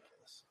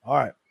 All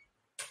right.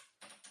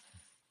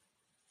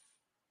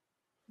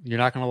 You're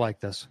not going to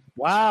like this.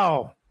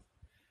 Wow.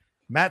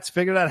 Matt's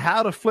figured out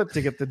how to flip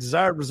to get the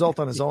desired result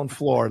on his own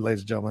floor,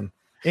 ladies and gentlemen.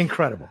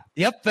 Incredible.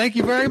 Yep. Thank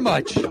you very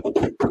much.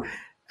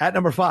 At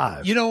number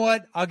 5. You know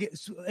what? I'll get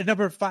at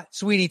number 5,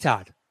 Sweeney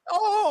Todd.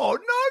 Oh,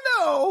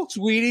 no.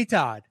 Sweeney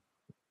Todd.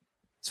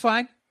 It's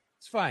fine.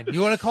 It's fine. You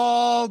want to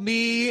call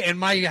me and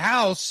my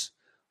house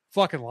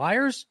fucking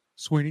liars?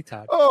 Sweeney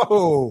Todd.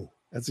 Oh,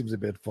 that seems a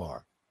bit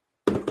far.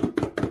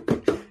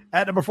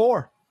 At number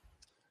 4.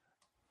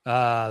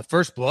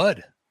 First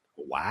Blood.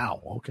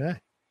 Wow. Okay.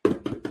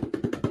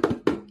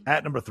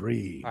 At number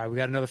 3. All right, we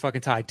got another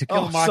fucking tie. To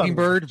Kill a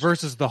Mockingbird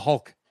versus the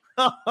Hulk.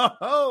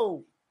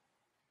 Oh.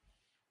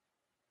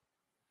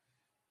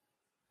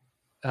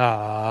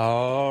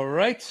 All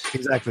right.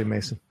 Exactly,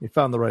 Mason. You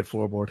found the right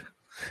floorboard.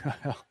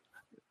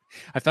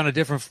 I found a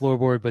different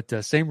floorboard,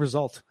 but same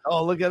result.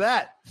 Oh, look at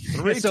that.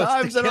 3 So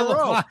times in a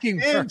row.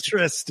 Mockingbird.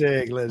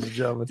 Interesting, ladies and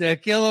gentlemen. To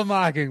Kill a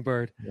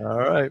Mockingbird. All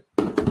right.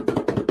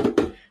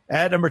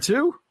 At number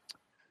 2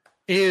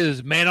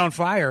 is Man on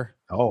Fire.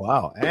 Oh,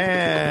 wow.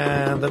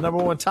 And the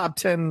number 1 top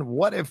 10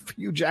 what if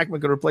Hugh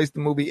Jackman could replace the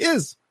movie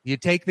is? You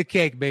take the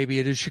cake, baby.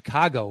 It is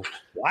Chicago.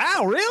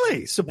 Wow,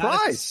 really? Surprise.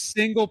 Not a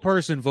single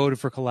person voted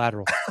for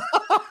Collateral.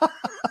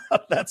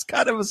 That's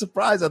kind of a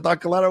surprise. I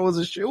thought Collateral was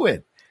a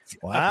shoo-in.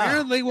 Wow.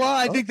 Apparently, well,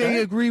 I think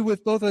they agree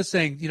with both of us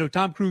saying,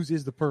 Tom Cruise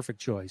is the perfect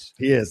choice.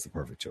 He is the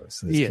perfect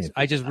choice. He is.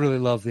 I just really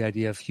love the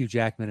idea of Hugh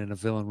Jackman in a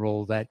villain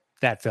role that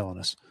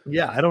villainous.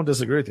 Yeah, I don't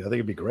disagree with you. I think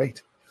it'd be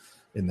great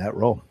in that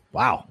role.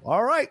 Wow.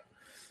 All right.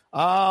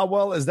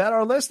 Well, is that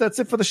our list? That's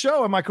it for the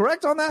show. Am I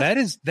correct on that?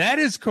 That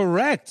is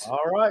correct.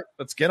 All right.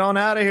 Let's get on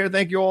out of here.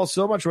 Thank you all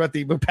so much. We're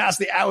past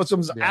the hour. It's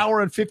almost an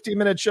hour and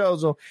 15-minute show.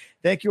 So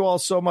thank you all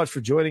so much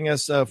for joining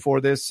us for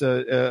this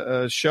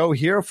show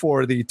here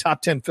for the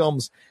top 10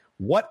 films.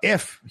 What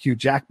if Hugh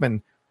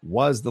Jackman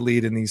was the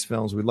lead in these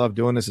films? We love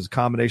doing this. It's a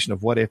combination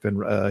of What If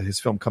and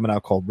his film coming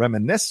out called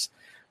Reminisce.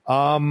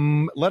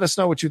 Let us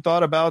know what you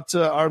thought about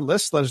our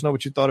list. Let us know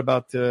what you thought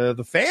about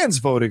the fans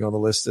voting on the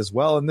list as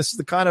well. And this is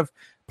the kind of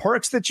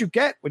perks that you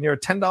get when you're a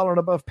 $10 and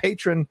above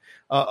patron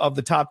of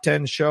the Top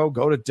 10 show.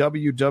 Go to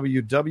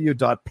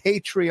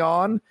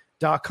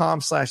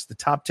www.patreon.com/the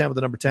top 10 with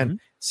the number 10. Mm-hmm.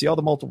 See all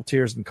the multiple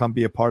tiers and come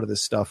be a part of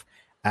this stuff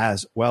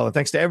as well. And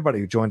thanks to everybody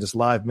who joined us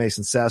live.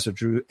 Mason Sasser,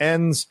 Drew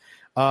Enns,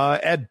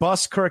 Ed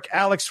Buskirk,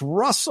 Alex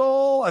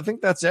Russell. I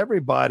think that's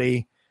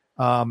everybody.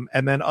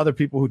 And then other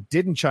people who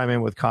didn't chime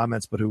in with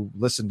comments, but who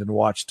listened and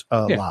watched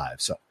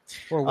live. So,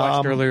 or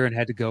watched earlier and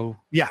had to go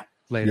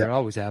later. Yeah. It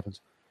always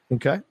happens.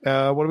 Okay.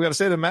 What do we got to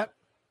say to Matt?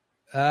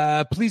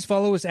 Please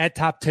follow us at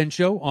Top 10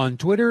 Show on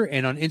Twitter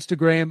and on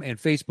Instagram and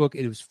Facebook.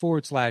 It is /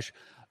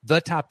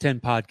 the Top 10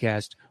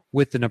 Podcast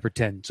with the number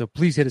 10. So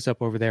please hit us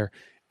up over there.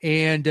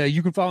 And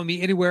you can follow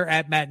me anywhere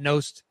at Matt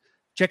Nost.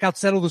 Check out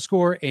Settle the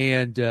Score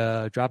and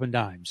Dropping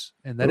Dimes.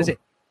 And that is it.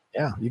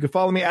 Yeah, you can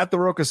follow me at The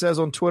Rocha Says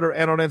on Twitter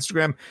and on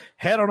Instagram.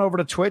 Head on over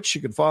to Twitch. You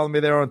can follow me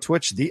there on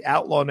Twitch, The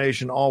Outlaw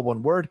Nation, all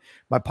one word.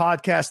 My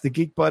podcast, The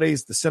Geek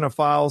Buddies, The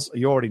Cinephiles.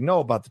 You already know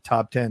about the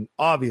top 10,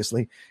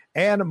 obviously.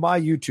 And my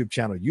YouTube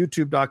channel,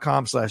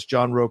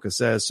 youtube.com/John Rocha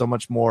Says. So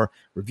much more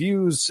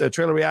reviews,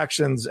 trailer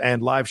reactions,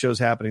 and live shows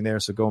happening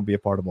there. So go and be a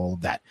part of all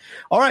of that.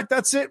 All right,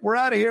 that's it. We're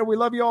out of here. We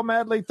love you all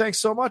madly. Thanks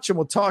so much. And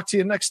we'll talk to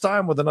you next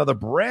time with another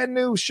brand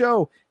new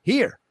show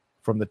here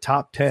from the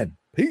Top 10.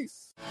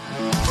 Peace.